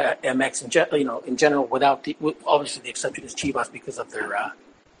Liga MX in general. Without obviously the exception is Chivas because of their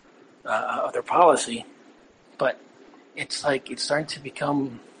policy, but it's like it's starting to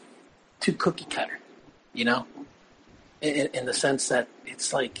become too cookie cutter, in the sense that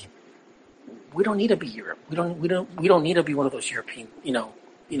it's like we don't need to be Europe. We don't need to be one of those European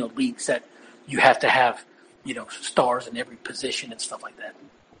leagues that you have to have stars in every position and stuff like that.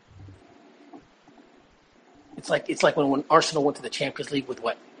 It's like when Arsenal went to the Champions League with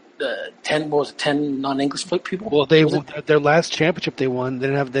 10 non-English people. Well, their last championship they won. They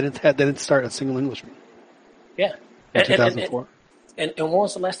didn't start a single Englishman. Yeah, in 2004. And when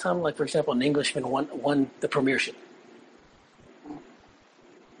was the last time, like for example, an Englishman won the Premiership?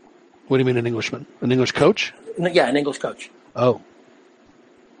 What do you mean an Englishman? An English coach? Yeah, an English coach. Oh,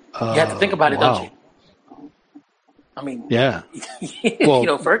 you have to think about it, don't you? I mean, yeah. Well,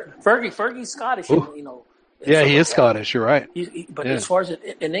 Fergie's Scottish. Yeah, he is Scottish. You're right. But as far as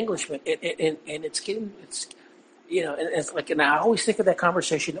an Englishman, and it's like, and I always think of that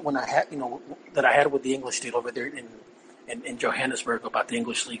conversation when I had, that I had with the English dude over there in Johannesburg about the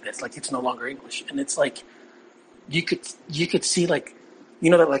English league. That's like it's no longer English, and it's like you could see like,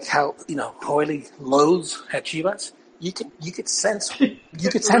 that like how Hoyle loathes at Chivas. You could sense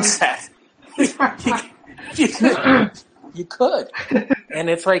that. You could,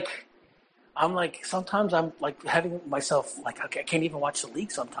 and it's like. I'm like, sometimes I'm like having myself like, okay, I can't even watch the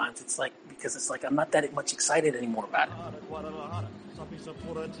league sometimes. It's like, because it's like, I'm not that much excited anymore about it.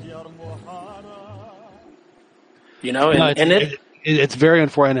 It's very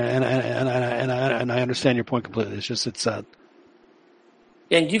unfortunate, and I understand your point completely. It's just, it's sad.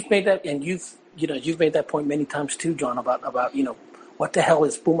 And you've made that, and you've made that point many times too, John, about, what the hell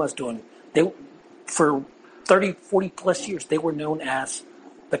is Pumas doing? They, for 30, 40 plus years, they were known as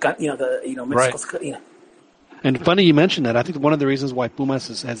Mexico's, right. And funny you mentioned that. I think one of the reasons why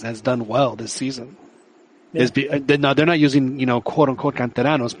Pumas has done well this season is they're not using quote unquote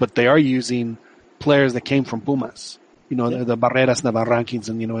canteranos, but they are using players that came from Pumas. The Barreras, Navarrankins,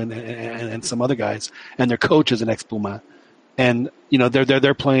 and some other guys, and their coach is an ex Puma, and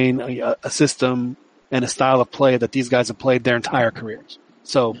they're playing a system and a style of play that these guys have played their entire careers.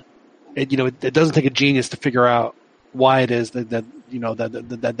 So it doesn't take a genius to figure out why it is that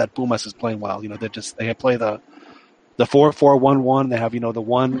Pumas is playing well. They play the 4-4-1-1. They have the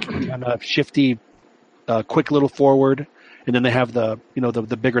one kind of shifty, quick little forward, and then they have the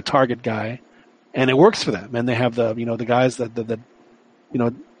bigger target guy, and it works for them. And they have the guys that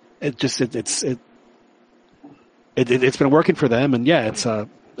it's been working for them. And yeah,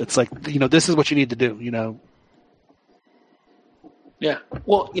 it's like this is what you need to do. Yeah.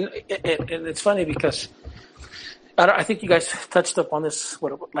 Well, and it's funny because. I think you guys touched up on this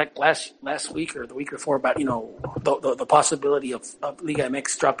last week or the week before about the possibility of Liga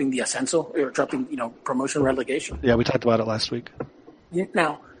MX dropping the Ascenso or dropping promotion relegation. Yeah, we talked about it last week.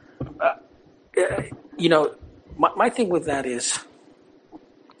 Now, my thing with that is,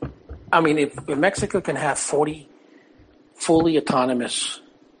 I mean, if Mexico can have 40 fully autonomous,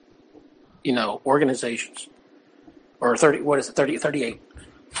 organizations, or 38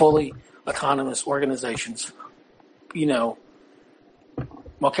 fully autonomous organizations.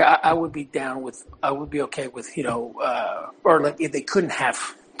 Okay, I would be okay with, or like if they couldn't have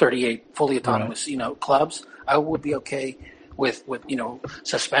 38 fully autonomous, clubs, I would be okay with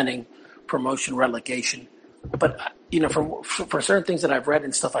suspending promotion relegation. But, for certain things that I've read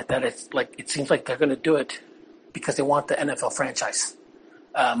and stuff like that, it's like, it seems like they're going to do it because they want the NFL franchise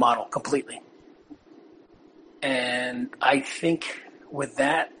model completely. And I think with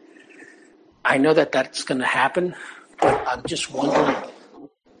that, I know that that's going to happen. But I'm just wondering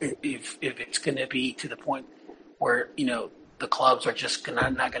if it's going to be to the point where the clubs are just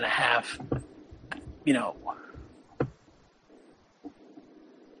not going to have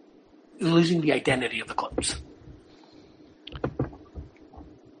losing the identity of the clubs.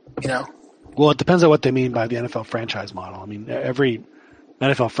 Well, it depends on what they mean by the NFL franchise model. I mean, every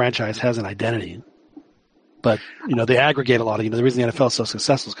NFL franchise has an identity, but they aggregate a lot of. The reason the NFL is so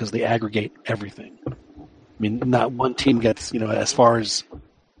successful is because they aggregate everything. I mean, not one team gets, as far as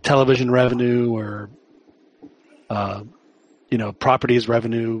television revenue or, properties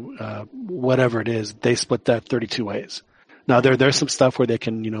revenue, whatever it is, they split that 32 ways. Now there's some stuff where they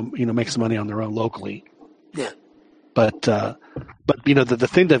can, make some money on their own locally. Yeah. But the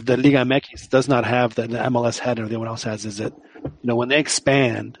thing that the Liga MX does not have that the MLS had or anyone else has is that, when they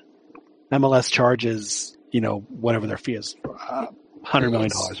expand, MLS charges, whatever their fee is, $100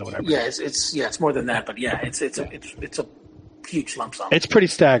 million or whatever. Yeah, it's more than that, but yeah, it's a huge lump sum. It's pretty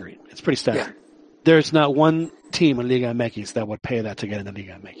staggering. Yeah. There's not one team in Liga MX that would pay that to get into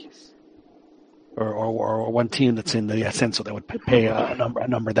Liga MX, or one team that's in the Ascenso that would pay a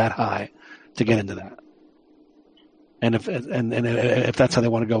number that high to get into that. And if that's how they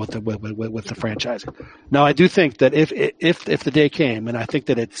want to go with the franchising. Now, I do think that if the day came, and I think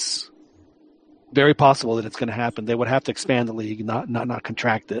that it's very possible that it's going to happen, they would have to expand the league, not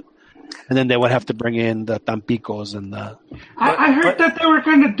contract it, and then they would have to bring in the Tampicos and the. I heard that they were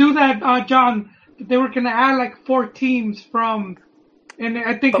going to do that, John. They were going to add like 4 teams from, and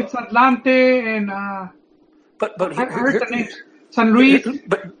I think it's Atlante and. But I heard the names. San Luis.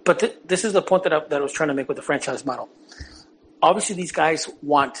 But this is the point that I was trying to make with the franchise model. Obviously, these guys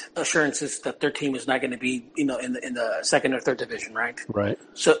want assurances that their team is not going to be, in the second or third division, right? Right.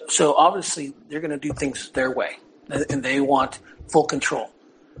 So obviously, they're going to do things their way, and they want full control.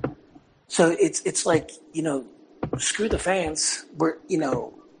 So it's like, screw the fans. We're,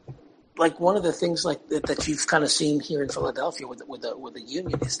 like one of the things like that you've kind of seen here in Philadelphia with the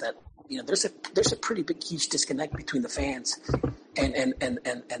union is that there's a pretty big huge disconnect between the fans and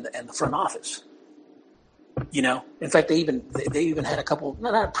the front office. In fact, they even had a couple,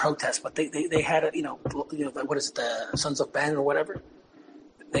 not a protest, but they had what is it, the Sons of Ben or whatever.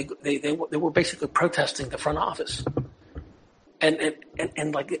 They were basically protesting the front office, and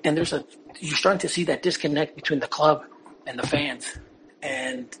you're starting to see that disconnect between the club and the fans,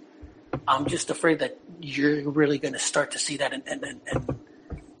 and I'm just afraid that you're really going to start to see that in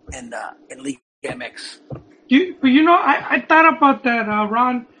League MX. I thought about that,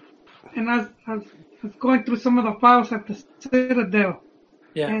 Ron, and I was going through some of the files at the Citadel.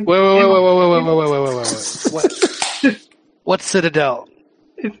 Yeah. And, wait. What's Citadel?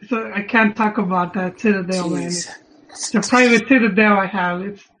 I can't talk about that Citadel, man. It's a private Citadel I have.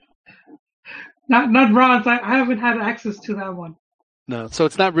 It's not Ron's. I haven't had access to that one. No, so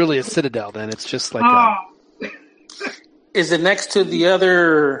it's not really a Citadel then. It's just like Is it next to the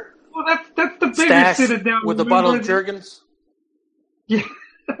other? Well, that's the bigger Citadel with the bottle of Jergens. Yeah.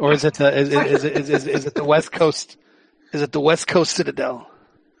 Or is it is it the West Coast? Is it the West Coast Citadel?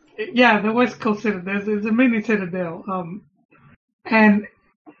 Yeah, the West Coast Citadel. There's a mini Citadel. And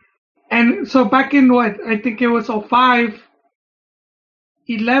so back in I think it was 2005,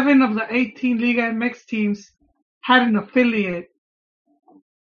 11 of the 18 Liga MX teams had an affiliate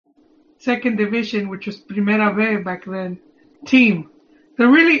second division, which was Primera B back then, team.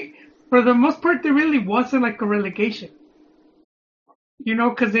 For the most part, there really wasn't like a relegation.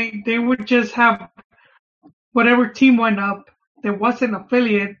 Because they would just have whatever team went up that wasn't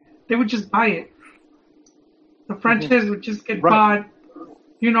affiliate, they would just buy it. The franchise would just get bought,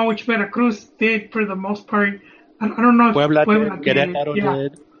 which Veracruz did for the most part. I don't know if Puebla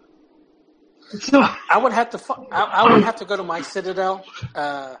did. So I would have to go to my Citadel,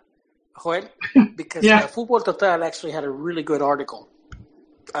 Joel, because Fútbol Total actually had a really good article,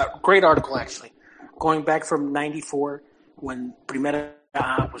 great article actually, going back from '94 when Primera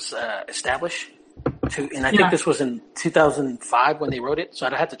A was established and I think this was in 2005 when they wrote it. So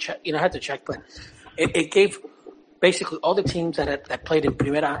I had to check, but it gave basically all the teams that played in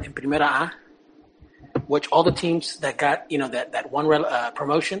Primera A, which all the teams that got that won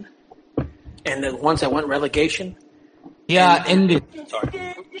promotion, and the ones that went relegation. Yeah, ended.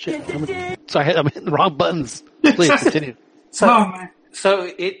 Sorry, I'm hitting the wrong buttons. Please continue. So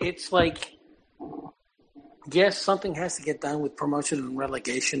it's like, yes, something has to get done with promotion and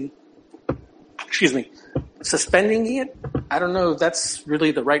relegation. Excuse me. Suspending it, I don't know if that's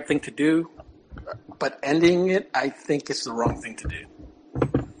really the right thing to do, but ending it, I think it's the wrong thing to do.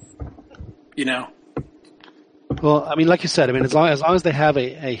 Well, I mean, like you said, I mean, as long as they have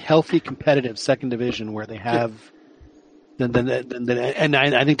a healthy, competitive second division where they have, then and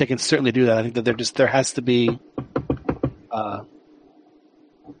I think they can certainly do that. I think that there has to be,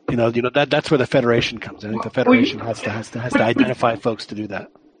 that's where the federation comes in. I think the federation has to identify folks to do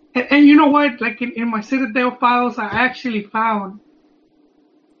that. And you know what? Like in my Citadel files, I actually found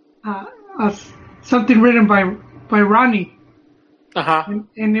something written by Ronnie.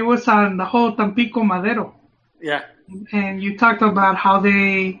 And it was on the whole Tampico Madero. Yeah. And you talked about how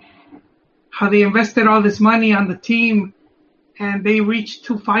they invested all this money on the team, and they reached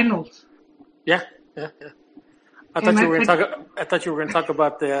 2 finals. Yeah. I thought you were going to talk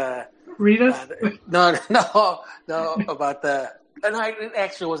about the Ritas. No, about the. No, it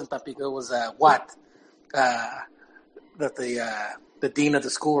actually wasn't Tampico. It was that the dean of the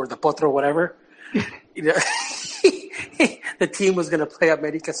school or the potro, whatever. the team was going to play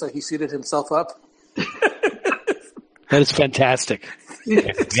America, so he suited himself up. That is fantastic. We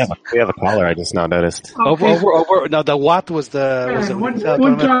have a caller. I just now noticed. Okay. Over. Now the what was the Los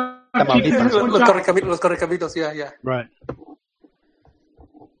Correcaminos, yeah. Right.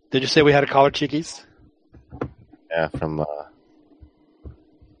 Did you say we had a caller, Chiquis? Yeah, from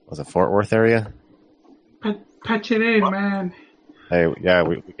was it Fort Worth area? Patch it in, man. Hey, yeah,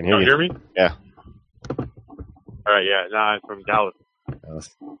 we can hear you. Hear me? Yeah. All right, yeah. No, I'm from Dallas.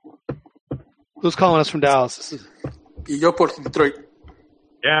 Who's calling us from Dallas? Y yo por Detroit.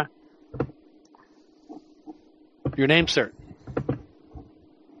 Yeah. Your name, sir?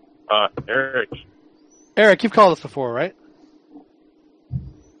 Eric. Eric, you've called us before, right?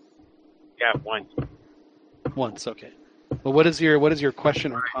 Yeah, once. Once, okay. Well, what is your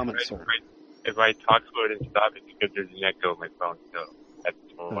question or comment, sir? If I talk slow and stop, it's because there's an echo on my phone, so that's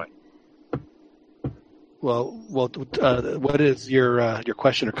why. Well, what is your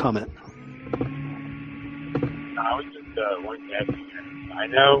question or comment? I was just wanting to ask you. I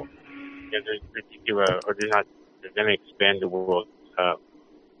know there's they're going to expand the World Cup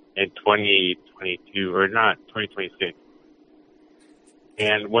in 2022 or not 2026.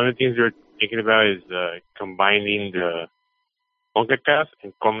 And one of the things we're thinking about is combining the CONCACAF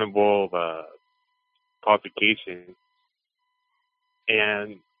and CONMEBOL qualification.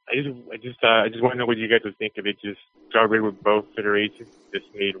 And I just want to know what you guys would think of it. Just got rid with both federations, just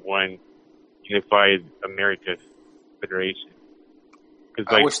made one unified Americas federation.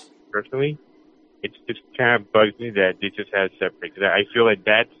 Because, personally, it just kind of bugs me that they just had separate. Because I feel like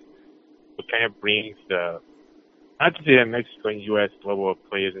that's what kind of brings the, not to say that Mexico and U.S. level of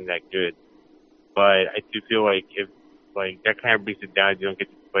play isn't that good, but I do feel like if, like, that kind of brings it down, you don't get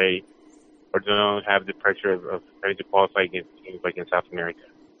to play or don't have the pressure of having to qualify against teams like in South America.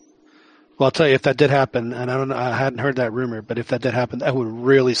 Well, I'll tell you, if that did happen, and I hadn't heard that rumor, but if that did happen, that would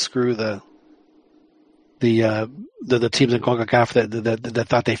really screw the teams in CONCACAF that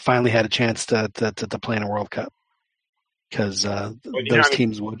thought they finally had a chance to play in a World Cup, because those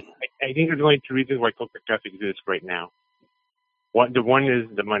teams would. I think there's only two reasons why CONCACAF exists right now. One is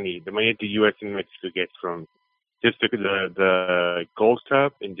the money that the U.S. and Mexico gets from just the Gold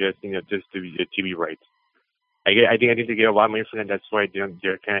Cup and just the TV rights. I think they get a lot of money from that. That's why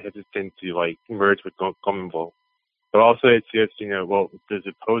they're kind of hesitant to like merge with CONMEBOL. But also it's just the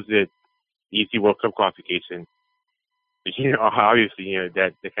supposed EC World Cup qualification. Obviously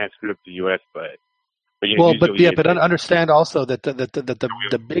that they kind of screwed up the U.S. But understand also that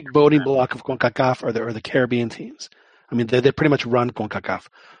the big voting block of CONCACAF are the Caribbean teams. I mean, they pretty much run CONCACAF.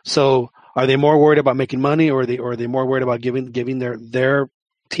 So are they more worried about making money, or are they more worried about giving their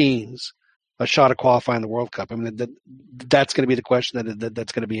teams a shot at qualifying the World Cup? I mean, that's going to be the question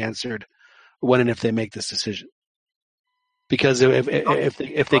that's going to be answered when and if they make this decision. Because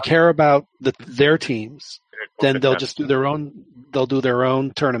if they care about their teams, then they'll just do their own. They'll do their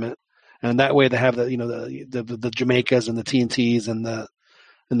own tournament, and that way they have the Jamaicas and the TNTs and the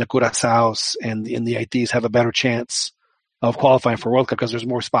Curaçaos and the Haitis have a better chance of qualifying for World Cup because there's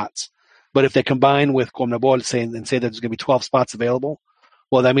more spots. But if they combine with CONMEBOL say that there's going to be 12 spots available,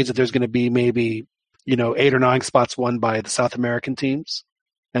 well, that means that there's going to be maybe 8 or 9 spots won by the South American teams,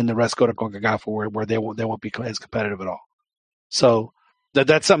 and the rest go to CONCACAF where they won't be as competitive at all. So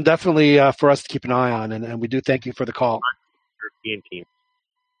that's something definitely for us to keep an eye on, and we do thank you for the call. European team.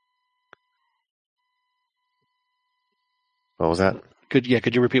 What was that? Could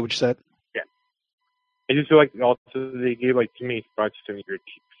you repeat what you said? Yeah. I just feel like also they gave like too many spots to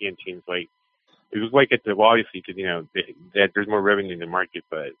European teams. Like it was like obviously because that there's more revenue in the market,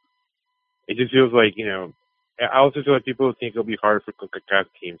 but it just feels like I also feel like people think it'll be hard for CONCACAF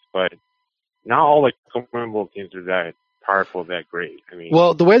teams, but not all like CONMEBOL teams are that powerful, that great. I mean,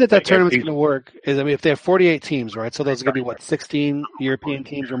 well, the way that tournament's going to work is, if they have 48 teams, right? So those are going to be 16 European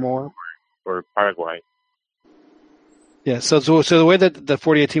teams or more, or Paraguay. Yeah. So the way that the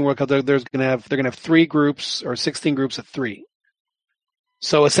 48 team World Cup, they're going to have 3 groups or 16 groups of 3.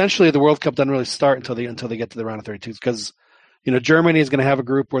 So essentially, the World Cup doesn't really start until they get to the round of 32, because Germany is going to have a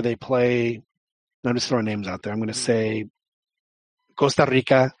group where they play. I'm just throwing names out there. I'm going to say Costa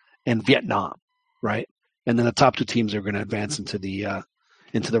Rica and Vietnam, right? And then the top 2 teams are going to advance into the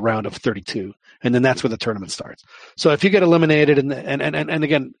round of 32, and then that's where the tournament starts. So if you get eliminated, and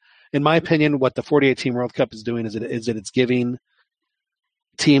again, in my opinion, what the 48 team World Cup is doing is that it's giving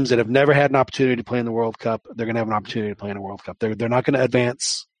teams that have never had an opportunity to play in the World Cup, they're going to have an opportunity to play in a World Cup. They're not going to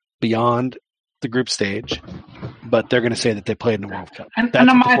advance beyond the group stage, but they're going to say that they played in the World Cup. And that's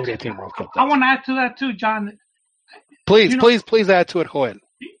what the 48 team World Cup does. I want to add to that too, John. Please add to it, Joel.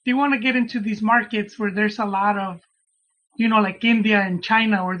 Do you want to get into these markets where there's a lot of like India and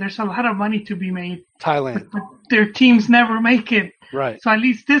China, where there's a lot of money to be made. Thailand. But their teams never make it. Right. So at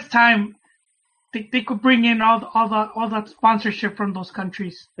least this time, they could bring in all that sponsorship from those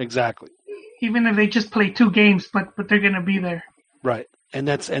countries. Exactly. Even if they just play 2 games, but they're going to be there. Right. And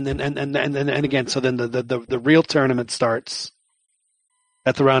again, so then the real tournament starts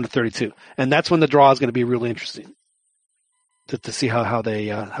at the round of 32, and that's when the draw is going to be really interesting to see how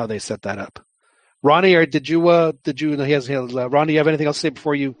they set that up. Ronnie, or did you Ronnie, you have anything else to say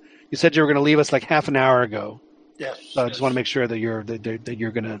before you said you were going to leave us like half an hour ago? Yes. So I just want to make sure that you're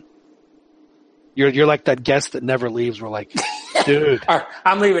gonna you're like that guest that never leaves. We're like, dude, all right,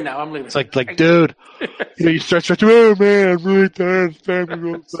 I'm leaving now. It's like dude, you stretch. Oh man, I'm really tired. It's time to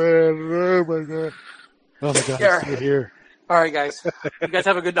go to bed. Oh my god. Oh my god, Yeah. I'm here. All right, guys. You guys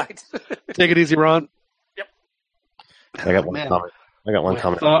have a good night. Take it easy, Ron. Yep. I got one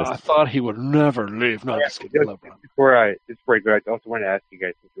comment. I thought he would never leave. No, before I go, I also want to ask you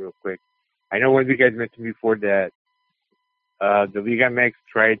guys something real quick. I know one of you guys mentioned before that the Liga MX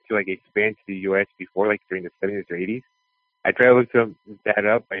tried to expand to the U.S. before, during the 70s or 80s. I tried to look that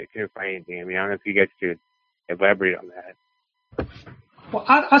up, but I couldn't find anything. I mean, I don't know if you guys could elaborate on that. Well,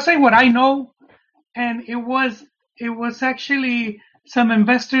 I'll say what I know, and it was actually some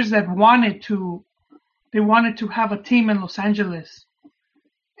investors that wanted to have a team in Los Angeles,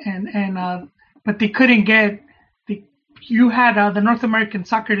 but they couldn't get. You had the North American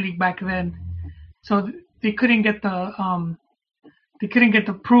Soccer League back then, so they couldn't get the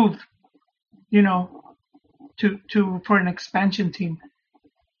approved, for an expansion team.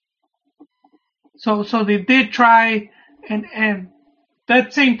 So they did try, and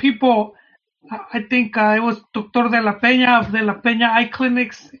that same people, I think it was Dr. De La Peña of De La Peña Eye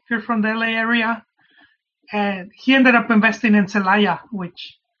Clinics, if you're from the LA area, and he ended up investing in Celaya,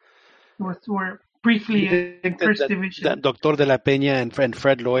 which were briefly in first division. That Dr. De La Peña and Fred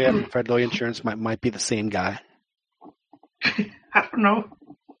Loya, Fred Loya Insurance might be the same guy. I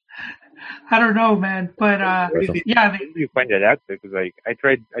don't know, man. But yeah, you find that out there? Because I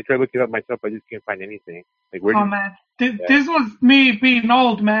tried looking it up myself, I just can't find anything. Man, this was me being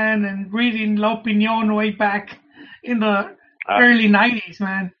old, man, and reading La Opinión way back in the early '90s,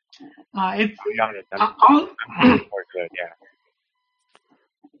 man.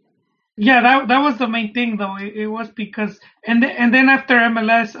 Yeah, that was the main thing, though. It was because, and then after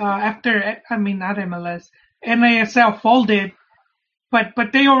MLS, not MLS, NASL folded,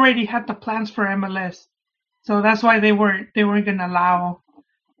 but they already had the plans for MLS, so that's why they weren't going to allow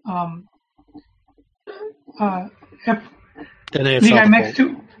Liga MX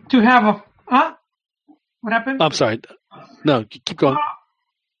to have a What happened? I'm sorry. No, keep going.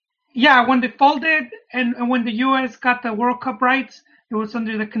 Yeah, when they folded and when the U.S. got the World Cup rights, it was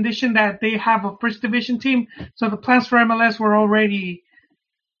under the condition that they have a first division team. So the plans for MLS were already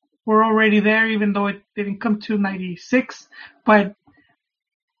there, even though it didn't come to 96. But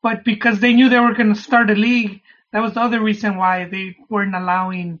because they knew they were going to start a league, that was the other reason why they weren't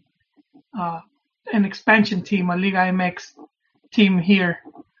allowing an expansion team, a Liga MX team here.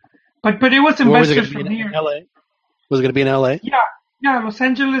 But it was investors from here. LA? Was it going to be in LA? Yeah, Los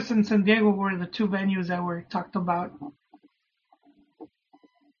Angeles and San Diego were the two venues that were talked about.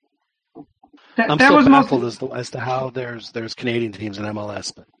 I'm still baffled as to how there's Canadian teams in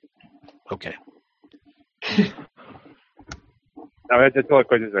MLS, but okay. No, that's all the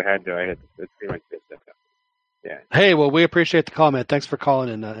questions I had, though. That's pretty much it. Yeah. Hey, well, we appreciate the comment. Thanks for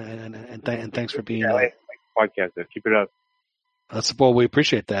calling and thanks for being. Like podcast. Keep it up. Well, we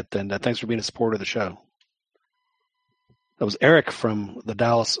appreciate that, and thanks for being a supporter of the show. That was Eric from the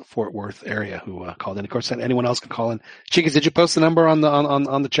Dallas-Fort Worth area who called in. Of course, anyone else can call in. Chicas, did you post the number on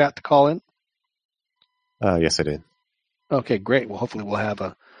the chat to call in? Yes, I did. Okay, great. Well, hopefully we'll have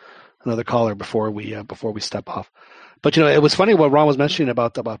another caller before we step off. But it was funny what Ron was mentioning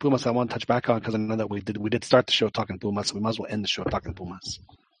about Pumas. I want to touch back on because I know that we did start the show talking Pumas, so we might as well end the show talking Pumas,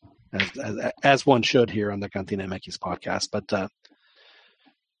 as one should here on the Cantina MX podcast. But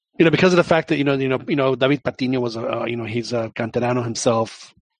because of the fact that David Patiño was he's a Canterano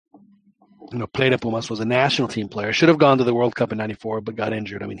himself. Played at Pumas, was a national team player. Should have gone to the World Cup in '94, but got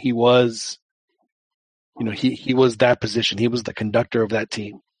injured. I mean, he was. He was that position. He was the conductor of that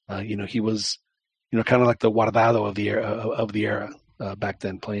team. He was, kind of like the Guardado of the era back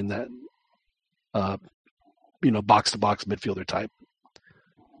then, playing that, box to box midfielder type,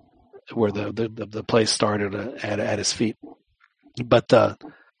 where the play started at his feet. But I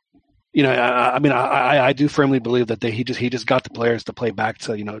do firmly believe that he just got the players to play back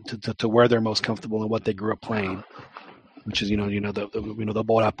to where they're most comfortable and what they grew up playing, which is the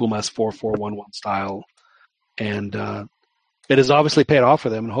Bora Pumas 4-4-1-1 style. And it has obviously paid off for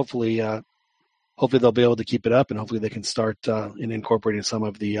them, and hopefully they'll be able to keep it up, and hopefully they can start in incorporating some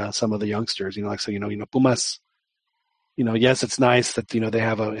of the youngsters. Like so, Pumas. Yes, it's nice that they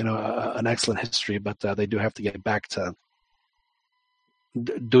have an excellent history, but they do have to get back to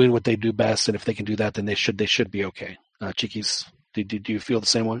doing what they do best, and if they can do that, then they should be okay. Chiquis, do you feel the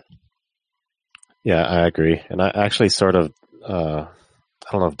same way? Yeah, I agree, and I actually sort of I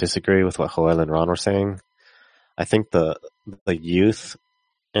don't know if disagree with what Joel and Ron were saying. I think the youth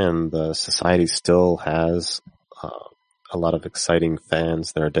and the society still has a lot of exciting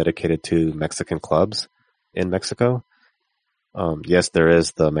fans that are dedicated to Mexican clubs in Mexico. Yes, there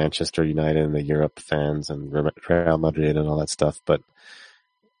is the Manchester United and the Europe fans and Real Madrid and all that stuff, but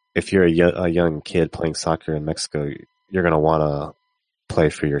if you're a young kid playing soccer in Mexico, you're going to want to play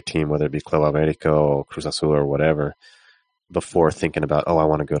for your team, whether it be Club America or Cruz Azul or whatever, before thinking about, I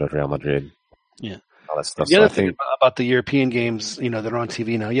want to go to Real Madrid. Yeah. All that stuff. The other thing about the European games, that are on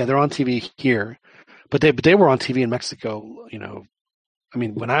TV now, yeah, they're on TV here, but they were on TV in Mexico,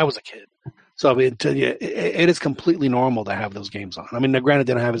 when I was a kid. So it is completely normal to have those games on. Granted,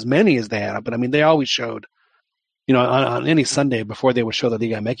 they don't have as many as they had, but they always showed, on any Sunday before they would show the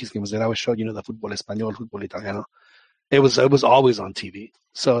Liga MX games, they always showed, the Fútbol Español, Fútbol Italiano. It was always on TV.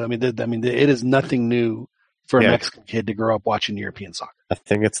 So it is nothing new for a Mexican kid to grow up watching European soccer. I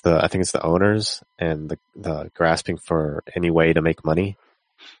think it's the owners and the grasping for any way to make money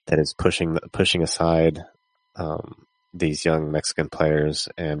that is pushing aside these young Mexican players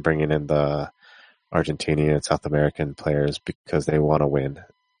and bringing in the Argentinian and South American players because they want to win.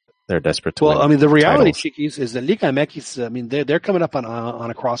 They're desperate to win. Well, the reality, Chiquis, is that Liga MX, they're coming up on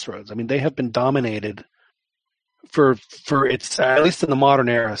a crossroads. They have been dominated for it's at least in the modern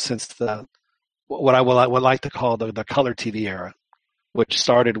era since what I would like to call the color TV era, which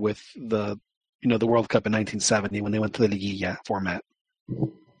started with the World Cup in 1970 when they went to the Liguilla format.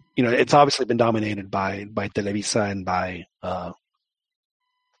 It's obviously been dominated by Televisa and by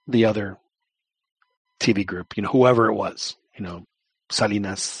the other TV group, whoever it was,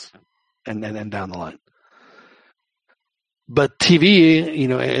 Salinas and down the line. But TV,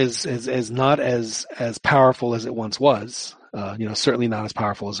 is not as powerful as it once was. Certainly not as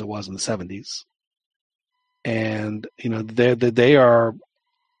powerful as it was in the 70s. And they are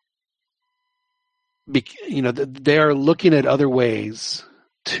looking at other ways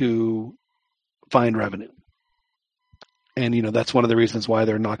to find revenue, and that's one of the reasons why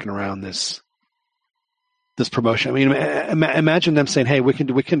they're knocking around this promotion. Imagine them saying, "Hey, we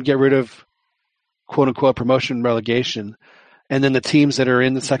can get rid of quote unquote promotion relegation, and then the teams that are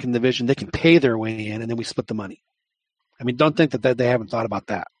in the second division, they can pay their way in, and then we split the money." Don't think that they haven't thought about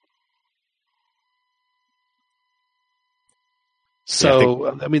that.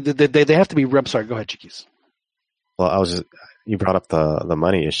 So, they have to be. I'm sorry. Go ahead, Chiquis. Well, you brought up the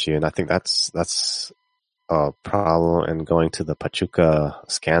money issue, and I think that's a problem. And going to the Pachuca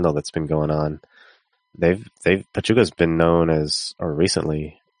scandal that's been going on, Pachuca's been known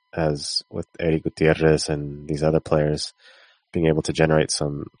recently as with Eric Gutierrez and these other players being able to generate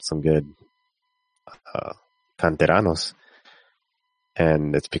some good canteranos,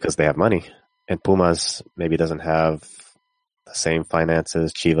 and it's because they have money. And Pumas maybe doesn't have the same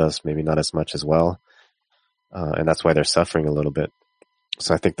finances. Chivas maybe not as much as well, and that's why they're suffering a little bit.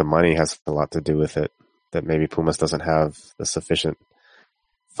 So I think the money has a lot to do with it. That maybe Pumas doesn't have the sufficient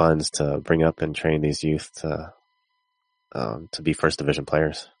funds to bring up and train these youth to be first division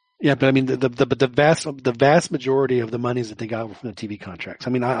players. Yeah, but the vast majority of the monies that they got from the TV contracts.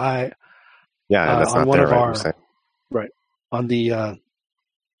 That's not there, right on the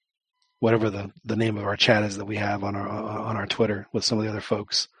whatever the name of our chat is that we have on our Twitter with some of the other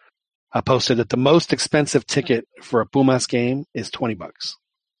folks. I posted that the most expensive ticket for a Pumas game is $20.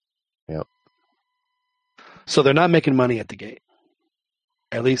 Yep. So they're not making money at the gate.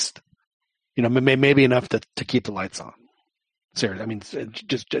 At least, maybe enough to keep the lights on. Seriously,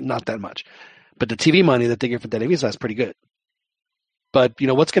 just not that much. But the TV money that they get from Televisa is pretty good. But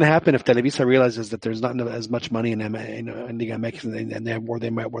what's going to happen if Televisa realizes that there's not as much money in Liga MX and they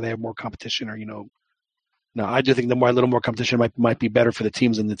have more competition, or no, I do think a little more competition might be better for the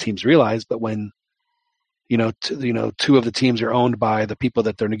teams than the teams realize. But when two of the teams are owned by the people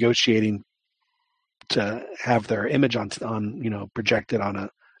that they're negotiating to have their image on projected on a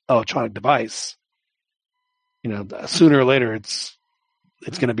electronic device, sooner or later it's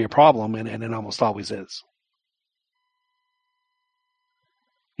going to be a problem, and it almost always is.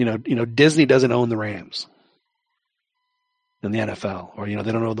 Disney doesn't own the Rams in the NFL, or they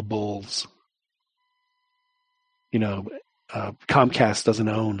don't own the Bulls. Comcast doesn't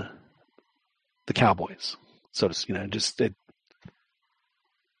own the Cowboys. So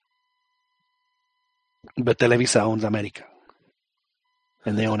But Televisa owns America.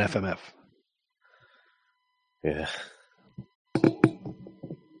 And they own FMF. Yeah.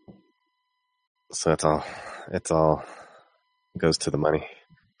 So it's all goes to the money.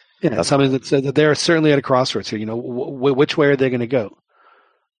 Yeah, that's something that said that they're certainly at a crossroads here. Which way are they going to go?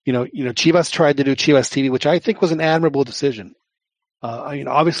 Chivas tried to do Chivas TV, which I think was an admirable decision.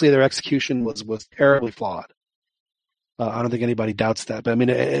 Obviously their execution was terribly flawed. I don't think anybody doubts that. But I mean,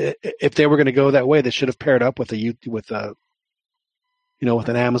 if they were going to go that way, they should have paired up with with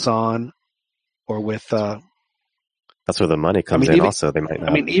an Amazon or with. That's where the money comes in. Also, they might not.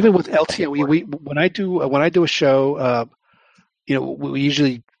 I mean, even with LTN, when I do a show,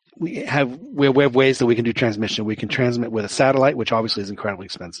 we have ways that we can do transmission. We can transmit with a satellite, which obviously is incredibly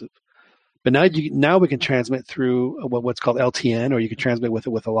expensive. But now we can transmit through what's called LTN, or you can transmit with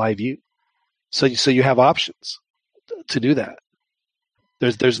a live view. So you have options to do that.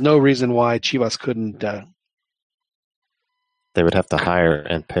 There's no reason why Chivas couldn't. They would have to hire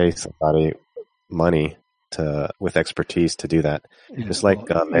and pay somebody money with expertise to do that. Just like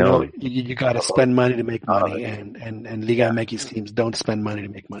you got to spend money to make money, and Liga MX teams don't spend money to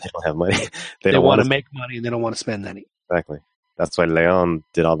make money. They don't have money. They want to make money, and they don't want to spend any. Exactly. That's why Leon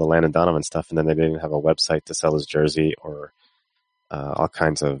did all the Landon Donovan stuff, and then they didn't have a website to sell his jersey, or all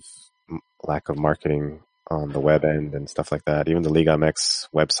kinds of lack of marketing on the web end and stuff like that. Even the Liga MX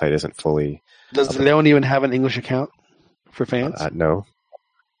website isn't fully. Does Leon even have an English account for fans? No.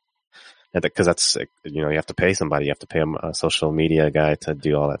 Because that's, you have to pay somebody. You have to pay a social media guy to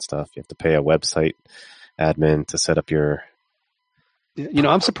do all that stuff. You have to pay a website admin to set up your.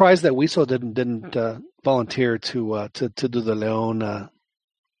 I'm surprised that Wiso didn't volunteer to do the Leon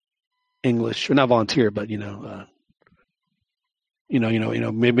English, or not volunteer, but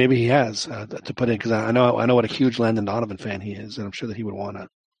maybe he has to put in, because I know what a huge Landon Donovan fan he is, and I'm sure that he would want to.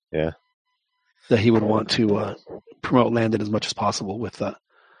 Yeah. That he would want to promote Landon as much as possible with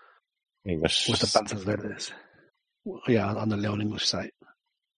English. With the Panzas Verdes. Yeah, on the Leon English site.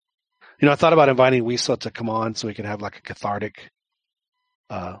 I thought about inviting Wiso to come on so we could have like a cathartic,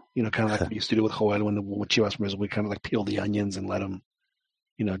 kind of like we used to do with Joel when Chivas was, we kind of like peel the onions and let him,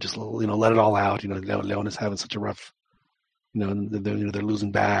 just let it all out. Leon is having such a rough, they're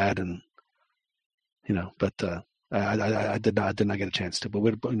losing bad, and but I did not get a chance to. But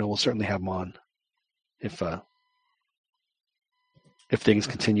we'll certainly have him on if things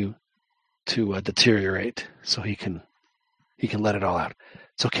continue to deteriorate, so he can let it all out.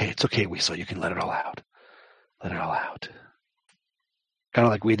 It's okay, Wiso, you can let it all out. Let it all out. Kind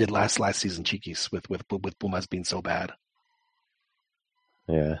of like we did last season, Chiquis, with Pumas being so bad.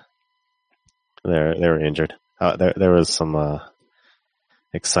 Yeah, they were injured. There was some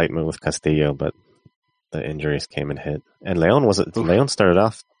excitement with Castillo, but the injuries came and hit. And Leon started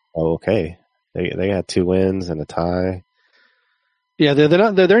off okay. They had 2 wins and a tie. Yeah, they're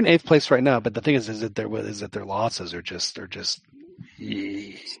in 8th place right now. But the thing is that their losses are just.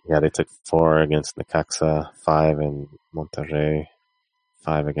 Yeah, they took 4 against Necaxa, 5 in Monterrey,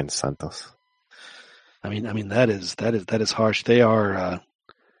 5 against Santos. I mean that is harsh. They are.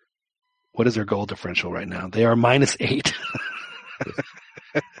 What is their goal differential right now? They are -8.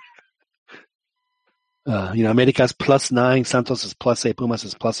 America's +9, Santos is +8, Pumas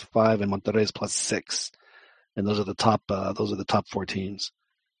is +5, and Monterrey is +6. And those are the top 4 teams.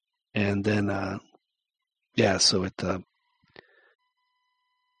 And then, so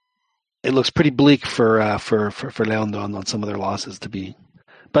it looks pretty bleak for León on some of their losses to be,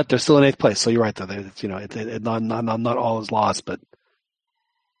 but they're still in 8th place. So you're right, though. Not all is lost, but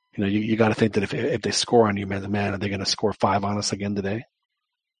you got to think that if they score on you, man, are they going to score 5 on us again today?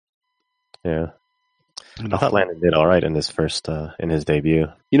 Yeah. I thought Landon did all right in his first in his debut.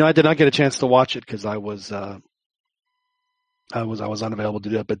 I did not get a chance to watch it because I was unavailable to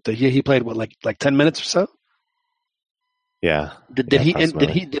do it. But he played like 10 minutes or so. Yeah. Did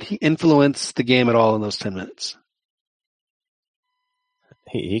he influence the game at all in those 10 minutes?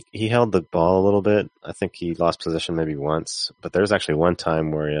 He held the ball a little bit. I think he lost possession maybe once, but there was actually one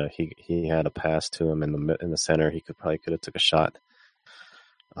time where he had a pass to him in the center. He could have took a shot.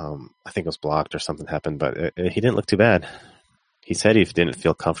 I think it was blocked or something happened, but he didn't look too bad. He said he didn't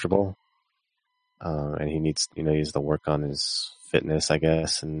feel comfortable, and he needs to work on his fitness, I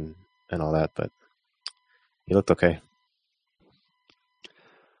guess, and all that. But he looked okay.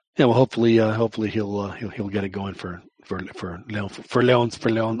 Yeah, well, hopefully he'll get it going for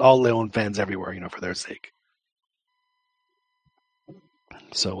Leon, all Leon fans everywhere, for their sake.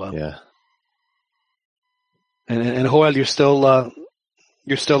 So yeah. And Joel, you're still on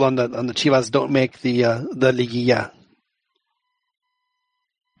the Chivas don't make the Liguilla.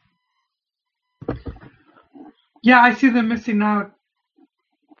 Yeah, I see them missing out.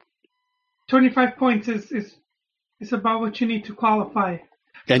 25 points is about what you need to qualify.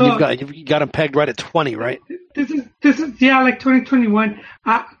 And so, you've got them pegged right at 20, right? This is like 2021.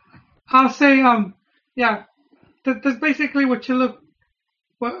 I'll say that's basically what you look.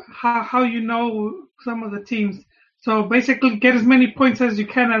 How you know some of the teams. So basically, get as many points as you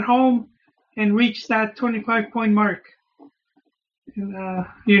can at home, and reach that 25-point mark. And,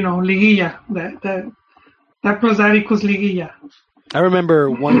 liguilla. That plus that equals liguilla. I remember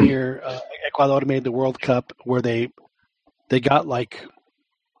one year Ecuador made the World Cup where they got like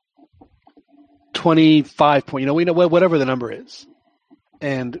 25 points. We know whatever the number is,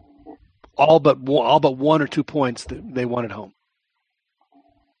 and all but 1 or 2 points that they won at home.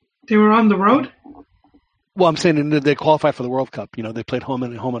 They were on the road? Well, I'm saying they qualified for the World Cup. They played home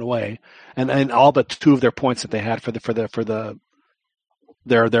and away, and all but 2 of their points that they had for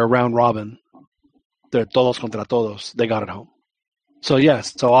their round robin, their todos contra todos, they got at home. So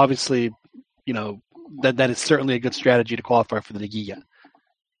yes, so obviously, that is certainly a good strategy to qualify for the liguilla.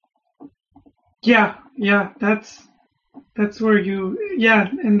 Yeah, that's where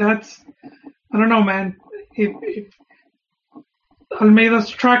and that's, I don't know, man. If Almeida's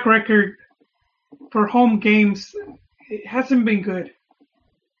track record for home games, it hasn't been good.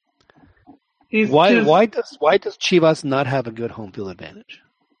 Why does Chivas not have a good home field advantage?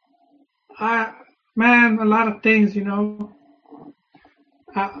 Man, a lot of things,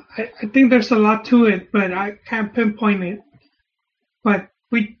 I think there's a lot to it, but I can't pinpoint it. But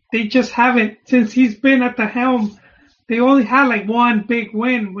they just haven't, since he's been at the helm. They only had like one big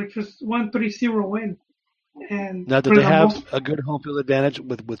win, which was 1-3-0 win. And now, do they have a good home field advantage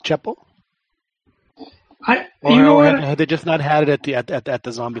with Chepo? Have they just not had it at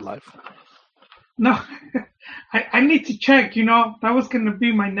the Zombie Life? No, I need to check. That was going to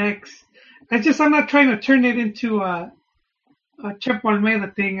be my next. I'm not trying to turn it into a Chepo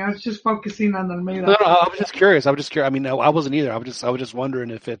Almeida thing. I was just focusing on Almeida. No, I was just curious. I mean, I wasn't either. I was just wondering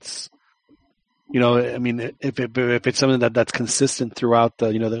if it's, if it's something that's consistent throughout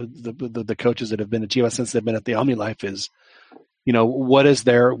the coaches that have been at Chivas since they've been at the Omni Life is, what is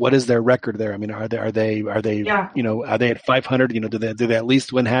their record there? I mean, are they are they at 500? Do they at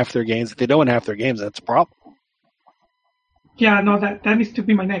least win half their games? If they don't win half their games, that's a problem. Yeah, no, that needs to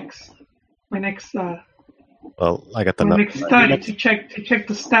be my next. Well, I got the next study to check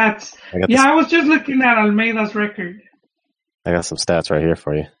the stats. I was just looking at Almeida's record. I got some stats right here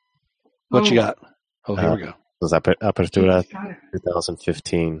for you. What you got? Oh, here we go. Was Apertura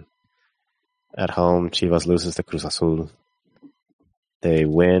 2015 at home? Chivas loses to Cruz Azul. They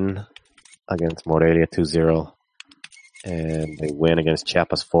win against Morelia 2-0, and they win against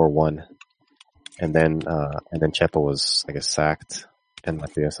Chiapas 4-1. And then Chepo was, I guess, sacked, and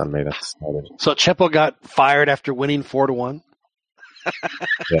Matias Almeida started. So Chepo got fired after winning 4-1.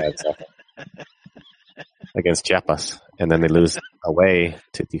 Yeah, exactly. Against Chiapas, and then they lose away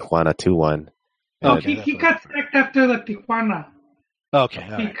to Tijuana 2-1. Okay, he got sacked after the Tijuana.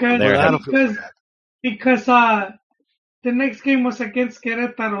 Okay, because the next game was against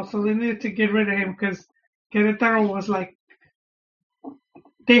Querétaro, so they needed to get rid of him because Querétaro was like,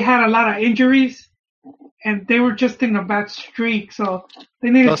 they had a lot of injuries and they were just in a bad streak, so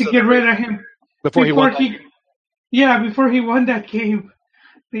they needed to get rid of him before he won that game.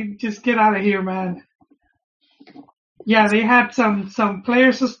 They just get out of here, man. Yeah, they had some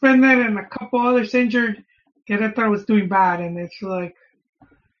players suspended and a couple others injured. Querétaro was doing bad, and it's like,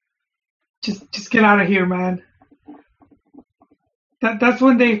 just get out of here, man. That's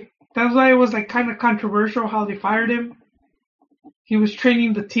why it was like kind of controversial how they fired him. He was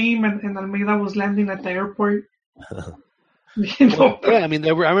training the team, and Almeida was landing at the airport. Yeah, I mean, I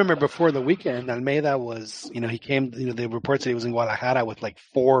remember before the weekend, Almeida was, he came. The reports that he was in Guadalajara with like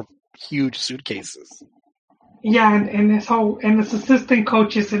 4 huge suitcases. Yeah, and his assistant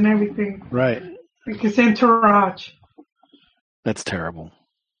coaches and everything. Right. Like his entourage. That's terrible.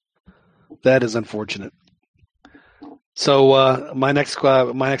 That is unfortunate. So my next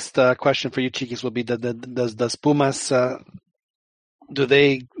question for you, Chiquis, will be: Does Pumas do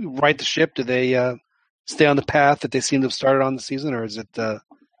they right the ship? Do they stay on the path that they seem to have started on the season, or is it the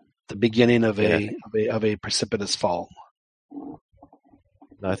beginning of a precipitous fall?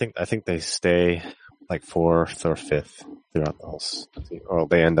 No, I think they stay like 4th or 5th throughout the whole season, or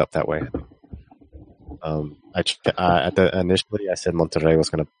they end up that way. Initially I said Monterrey was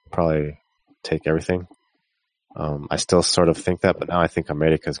going to probably take everything. I still sort of think that, but now I think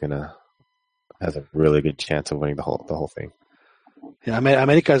America has a really good chance of winning the whole thing. Yeah,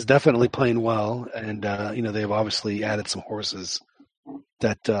 America is definitely playing well, and they've obviously added some horses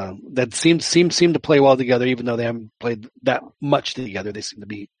that seem to play well together, even though they haven't played that much together. They seem to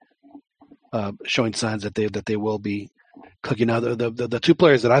be showing signs that they will be cooking. Now, the two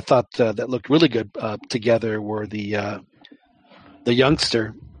players that I thought that looked really good together were the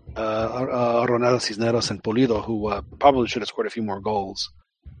youngster Ronaldo Cisneros and Pulido, who probably should have scored a few more goals.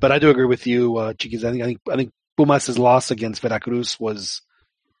 But I do agree with you, Chiquis. I think Pumas' loss against Veracruz was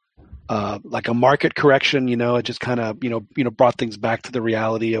like a market correction. It just kind of brought things back to the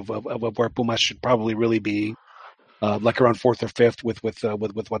reality of where Pumas should probably really be, like around fourth or fifth with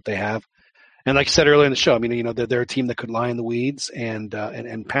what they have. And like you said earlier in the show, they're a team that could lie in the weeds and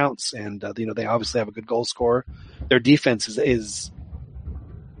pounce, and they obviously have a good goal scorer. Their defense is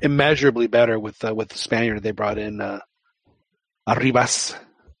immeasurably better with the Spaniard they brought in, Arribas.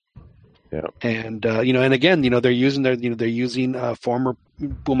 Yeah. And and again, they're using former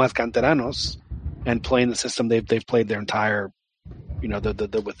Pumas canteranos and playing the system they've played their entire, with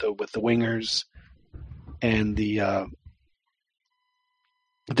the wingers and the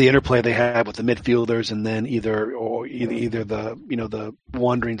interplay they have with the midfielders, and then either the the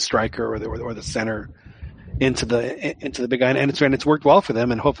wandering striker or the center into the big guy, and it's worked well for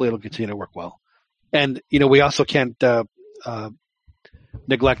them, and hopefully it'll continue to work well. And we also can't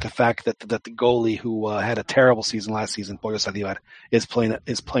neglect the fact that the goalie who had a terrible season last season, Pollo Saldívar, is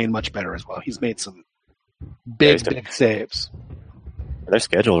playing much better as well. He's made some big saves. Their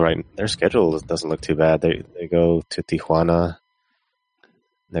schedule doesn't look too bad. They go to Tijuana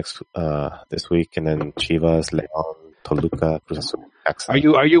next this week, and then Chivas, León, Toluca, Cruz Azul.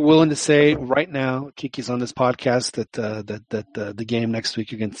 Are you willing to say right now, Chiquis, on this podcast that the game next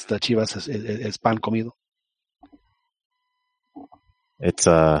week against the Chivas is pan comido? It's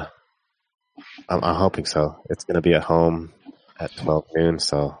I'm hoping so. It's going to be at home at 12 noon,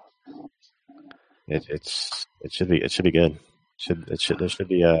 so it should be good. There should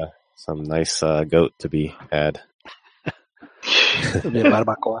be some nice goat to be had. It'll be a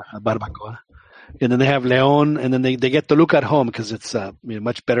barbacoa. And then they have León, and then they get Toluca at home, because it's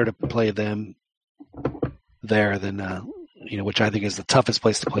much better to play them there than which I think is the toughest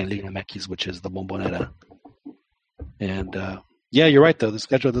place to play in Liga MX, which is the Bombonera. And yeah, you're right though. The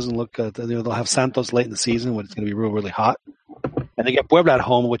schedule doesn't look. They'll have Santos late in the season when it's going to be really hot, and they get Puebla at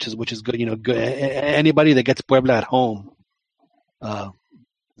home, which is good. Good. Anybody that gets Puebla at home,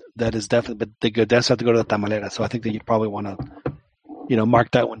 that is definitely. But they have to go to the Tamalera, so I think that you probably want to,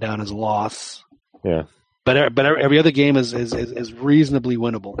 mark that one down as a loss. Yeah. But every other game is reasonably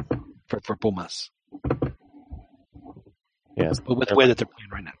winnable for Pumas. Yes. But with the way that they're playing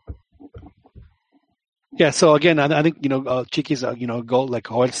right now. Yeah, so again, I think Chiquis, goal, like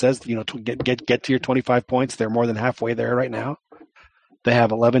Joel says, to get to your 25 points. They're more than halfway there right now. They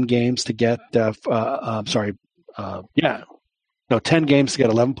have 11 games to get. 10 games to get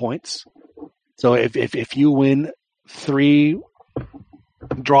 11 points. So if you win 3,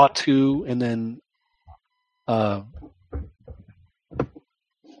 draw 2, and then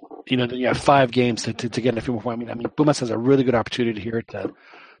then you have 5 games to get a few more points. I mean, Pumas has a really good opportunity here to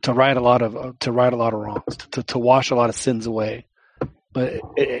right a lot of wrongs, to wash a lot of sins away. But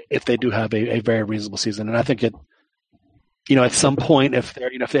if they do have a very reasonable season, and I think at some point, if they're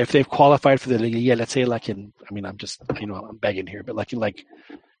if they've qualified for the Liga, let's say I'm begging here, but like in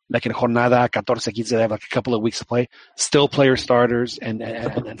Jornada 14-15, they have like a couple of weeks to play, still player starters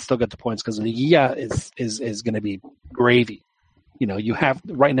and still get the points, because the Liga is going to be gravy. You have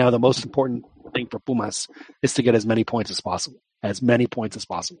right now, the most important thing for Pumas is to get as many points as possible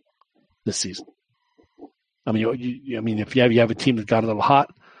this season. I mean, if you have a team that got a little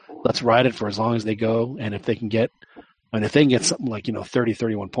hot, let's ride it for as long as they go. And if they can get something like 30,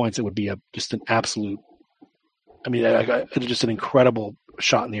 31 points, it would be just an absolute. I mean, just an incredible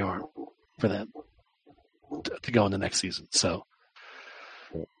shot in the arm for them to go in the next season. So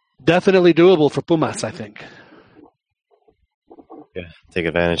definitely doable for Pumas, I think. Yeah, take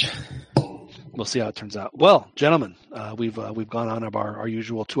advantage. We'll see how it turns out. Well, gentlemen, we've gone on of our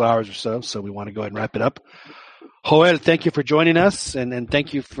usual 2 hours or so we want to go ahead and wrap it up. Joel, thank you for joining us, and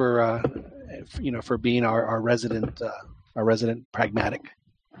thank you for for being our resident pragmatic.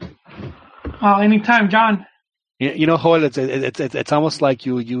 Anytime, John. Joel, it's almost like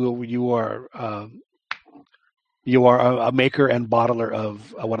you are a maker and bottler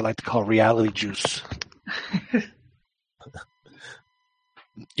of what I like to call reality juice.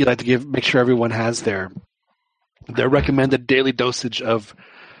 You like to make sure everyone has their recommended daily dosage of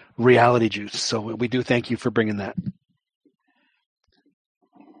reality juice. So we do thank you for bringing that.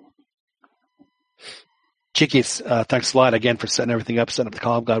 Chiquis, thanks a lot again for setting everything up, setting up the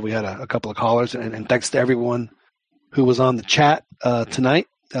call. I'm glad we had a couple of callers, and thanks to everyone who was on the chat tonight.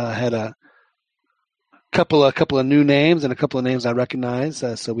 Had a couple of new names and a couple of names I recognize,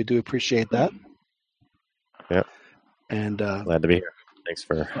 so we do appreciate that. Yep. And glad to be here. Thanks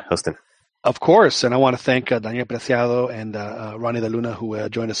for hosting. Of course, and I want to thank Daniel Preciado and Ronnie De Luna, who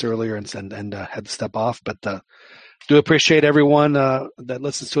joined us earlier and had to step off. But do appreciate everyone that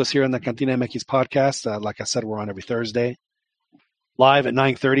listens to us here on the Cantina MX podcast. Like I said, we're on every Thursday, live at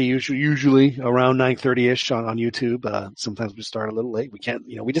 9:30, usually around 9:30ish on YouTube. Sometimes we start a little late. We can't,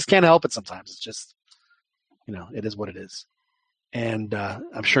 we just can't help it. Sometimes it's just, it is what it is, and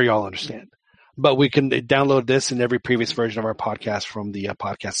I'm sure you all understand. But we can download this and every previous version of our podcast from the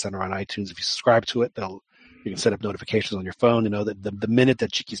Podcast Center on iTunes. If you subscribe to it, you can set up notifications on your phone. That the minute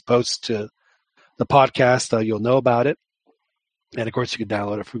that Chiquis posts to the podcast, you'll know about it. And of course, you can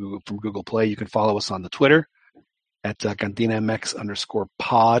download it from Google Play. You can follow us on the Twitter at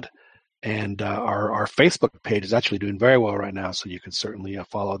CantinaMX_pod. And our Facebook page is actually doing very well right now, so you can certainly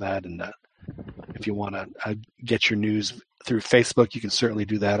follow that. And if you want to get your news through Facebook, you can certainly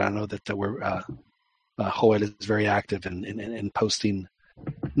do that. I know that Joel is very active in posting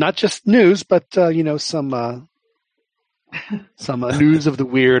not just news, but some news of the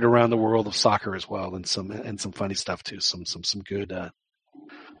weird around the world of soccer as well, and some funny stuff too. Some good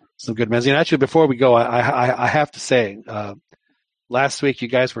magazine. Actually, before we go, I have to say, last week you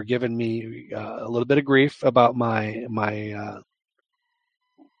guys were giving me a little bit of grief about the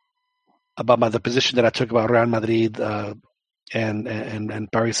position that I took about Real Madrid and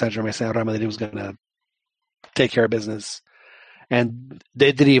Paris Saint-Germain. Saying Real Madrid was going to take care of business, and they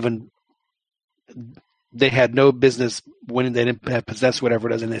had no business winning. They didn't possess whatever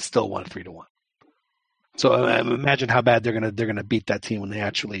it is, and they still won 3-1. So imagine how bad they're gonna beat that team when they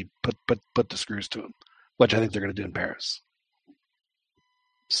actually put the screws to them, which I think they're gonna do in Paris.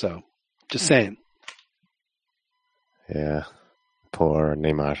 So, just saying. Yeah, poor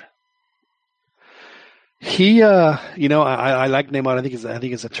Neymar. He, I like Neymar. I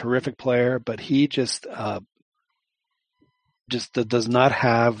think he's a terrific player, but he just does not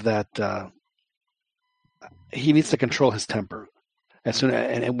have that. He needs to control his temper.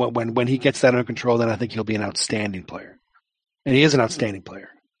 And when he gets that under control, then I think he'll be an outstanding player. And he is an outstanding player,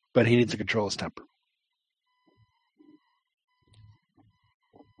 but he needs to control his temper.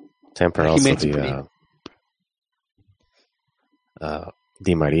 Temper also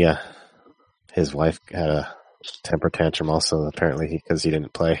Di Maria, his wife had a temper tantrum also, apparently, because he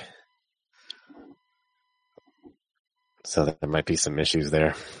didn't play. So there might be some issues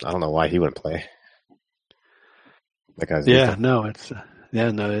there. I don't know why he wouldn't play. That guy's well,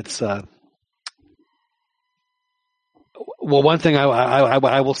 one thing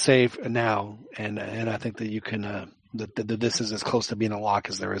I will say now, and I think that you can that this is as close to being a lock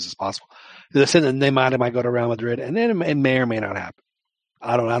as there is as possible. They're saying that Neymar might go to Real Madrid, and then it may or may not happen.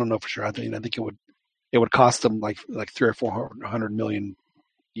 I don't know for sure. I think it would cost them like 300 or 400 million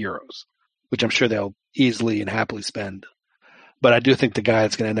euros, which I'm sure they'll easily and happily spend. But I do think the guy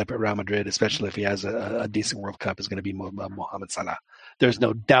that's going to end up at Real Madrid, especially if he has a decent World Cup, is going to be Mohamed Salah. There's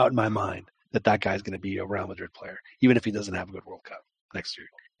no doubt in my mind that guy is going to be a Real Madrid player, even if he doesn't have a good World Cup next year.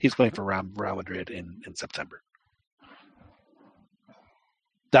 He's playing for Real Madrid in September.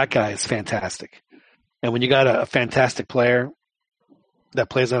 That guy is fantastic. And when you got a fantastic player that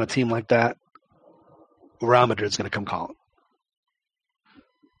plays on a team like that, Real Madrid's going to come calling.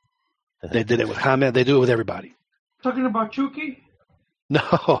 They did it with Hamed. They do it with everybody. Talking about Chucky?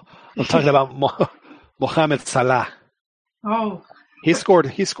 No, I'm talking about Mohamed Salah. Oh. He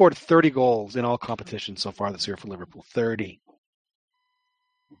scored 30 goals in all competitions so far this year for Liverpool. 30.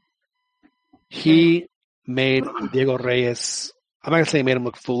 He made Diego Reyes, I'm not going to say he made him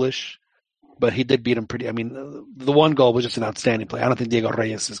look foolish, but he did beat him pretty. I mean, the one goal was just an outstanding play. I don't think Diego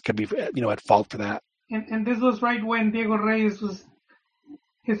Reyes could be, at fault for that. And this was right when Diego Reyes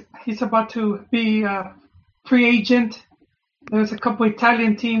he's about to be free agent. There's a couple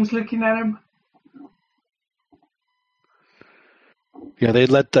Italian teams looking at him. Yeah, they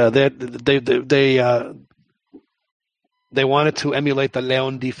wanted to emulate the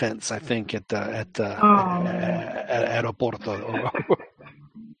Leon defense, I think, at Oporto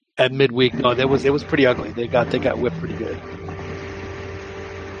at midweek. No, it was pretty ugly. They got whipped pretty good.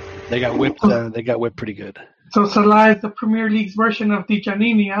 They got whipped pretty good. So Salah is the Premier League's version of Di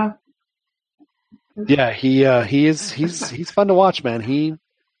Giannini, huh? Yeah, he's fun to watch, man.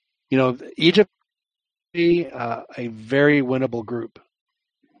 Egypt a very winnable group.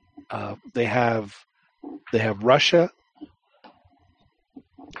 They have Russia.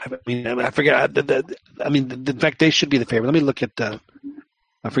 I forget. In fact, they should be the favorite. Let me look at.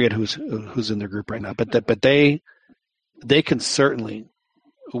 I forget who's in their group right now, but they they can certainly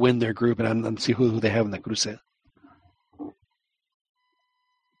win their group and see who they have in the cruce.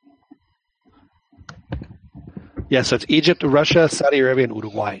 Yeah, so it's Egypt, Russia, Saudi Arabia, and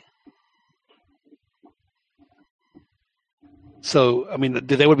Uruguay. So, I mean,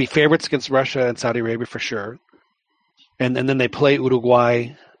 they would be favorites against Russia and Saudi Arabia for sure. And then they play Uruguay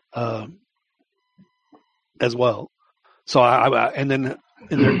as well. So, and then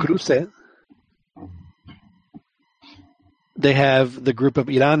in their cruce, they have the group of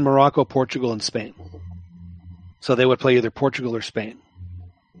Iran, Morocco, Portugal, and Spain. So they would play either Portugal or Spain.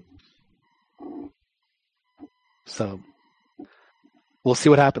 So we'll see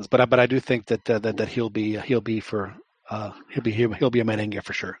what happens, but I do think that he'll be a merengue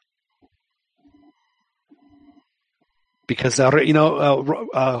for sure. Because Joel,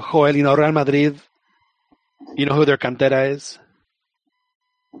 Real Madrid, you know who their cantera is?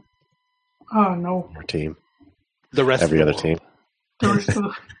 Oh no, our team. The rest every of other team. The rest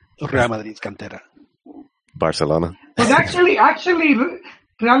of Real Madrid's cantera. Barcelona. But actually,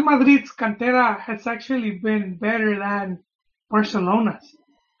 Real Madrid's cantera has actually been better than Barcelona's.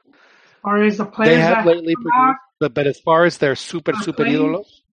 Or is the players they have that lately produced, but as far as their super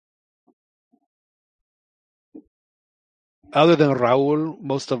ídolos, other than Raúl,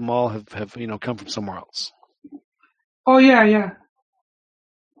 most of them all have come from somewhere else. Oh yeah.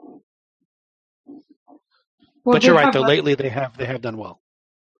 Well, but you're right. Though lately they have done well.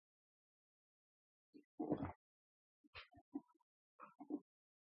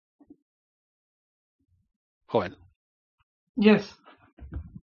 Joel. Yes.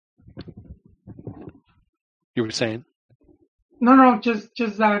 You were saying? No, just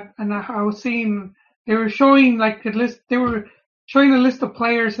that. And I was seeing they were showing like a list. They were showing a list of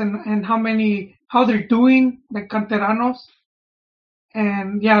players and how they're doing, the canteranos.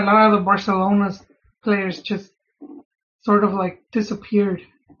 And yeah, a lot of the Barcelona's players just sort of like disappeared.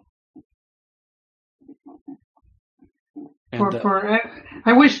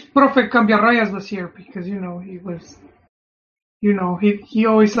 I wish Profe Cambiarrayas was here because he was, he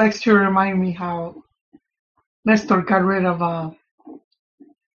always likes to remind me how Nestor got rid of I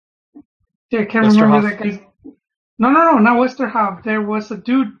can't remember that guy's. No, not Westerhoff. There was a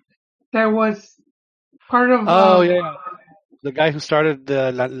dude that was part of. Yeah, the guy who started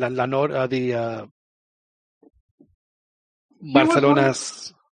the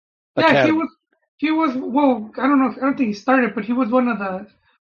Barcelona's. Academy. He was. Well, I don't think he started, but he was one of the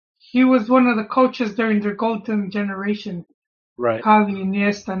coaches during their golden generation. Right. Javi,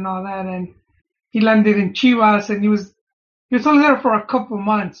 Iniesta, and all that, and he landed in Chivas, and he was only there for a couple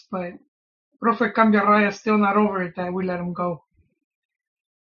months, but Profe Cambiarrayas still not over it that we let him go.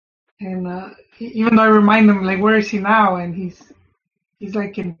 And even though I remind him, like, where is he now? And he's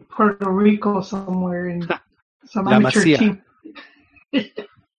like in Puerto Rico somewhere in some amateur team.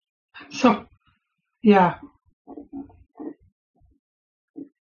 So, yeah.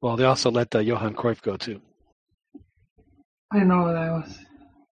 Well, they also let Johan Cruyff go too. I know that was.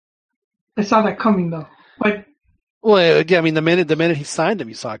 I saw that coming though, but. Well, yeah, I mean, the minute he signed him,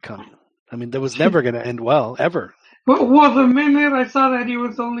 you saw it coming. I mean, that was never going to end well, ever. Well, the minute I saw that he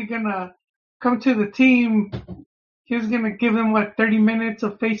was only going to come to the team, he was going to give him 30 minutes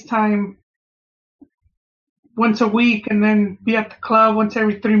of FaceTime once a week, and then be at the club once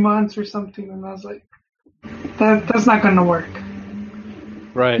every 3 months or something. And I was like, that's not going to work.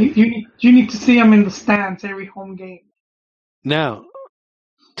 Right. You need to see him in the stands every home game. Now,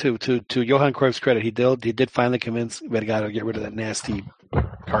 to Johan Cruyff's credit, he did finally convince Vergara to get rid of that nasty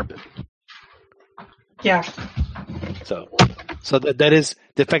carpet. Yeah. So that is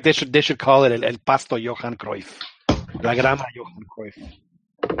the fact they should call it El Pasto Johan Cruyff, La Grama Johan Cruyff,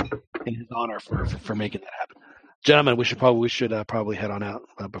 in his honor for making that happen. Gentlemen, we should probably head on out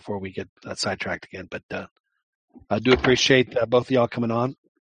before we get sidetracked again. But I do appreciate both of y'all coming on,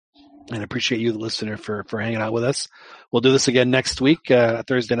 and appreciate you, the listener, for hanging out with us. We'll do this again next week,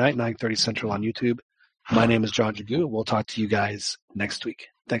 Thursday night, 9:30 Central on YouTube. My name is John Jagu. We'll talk to you guys next week.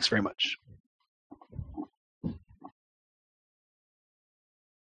 Thanks very much.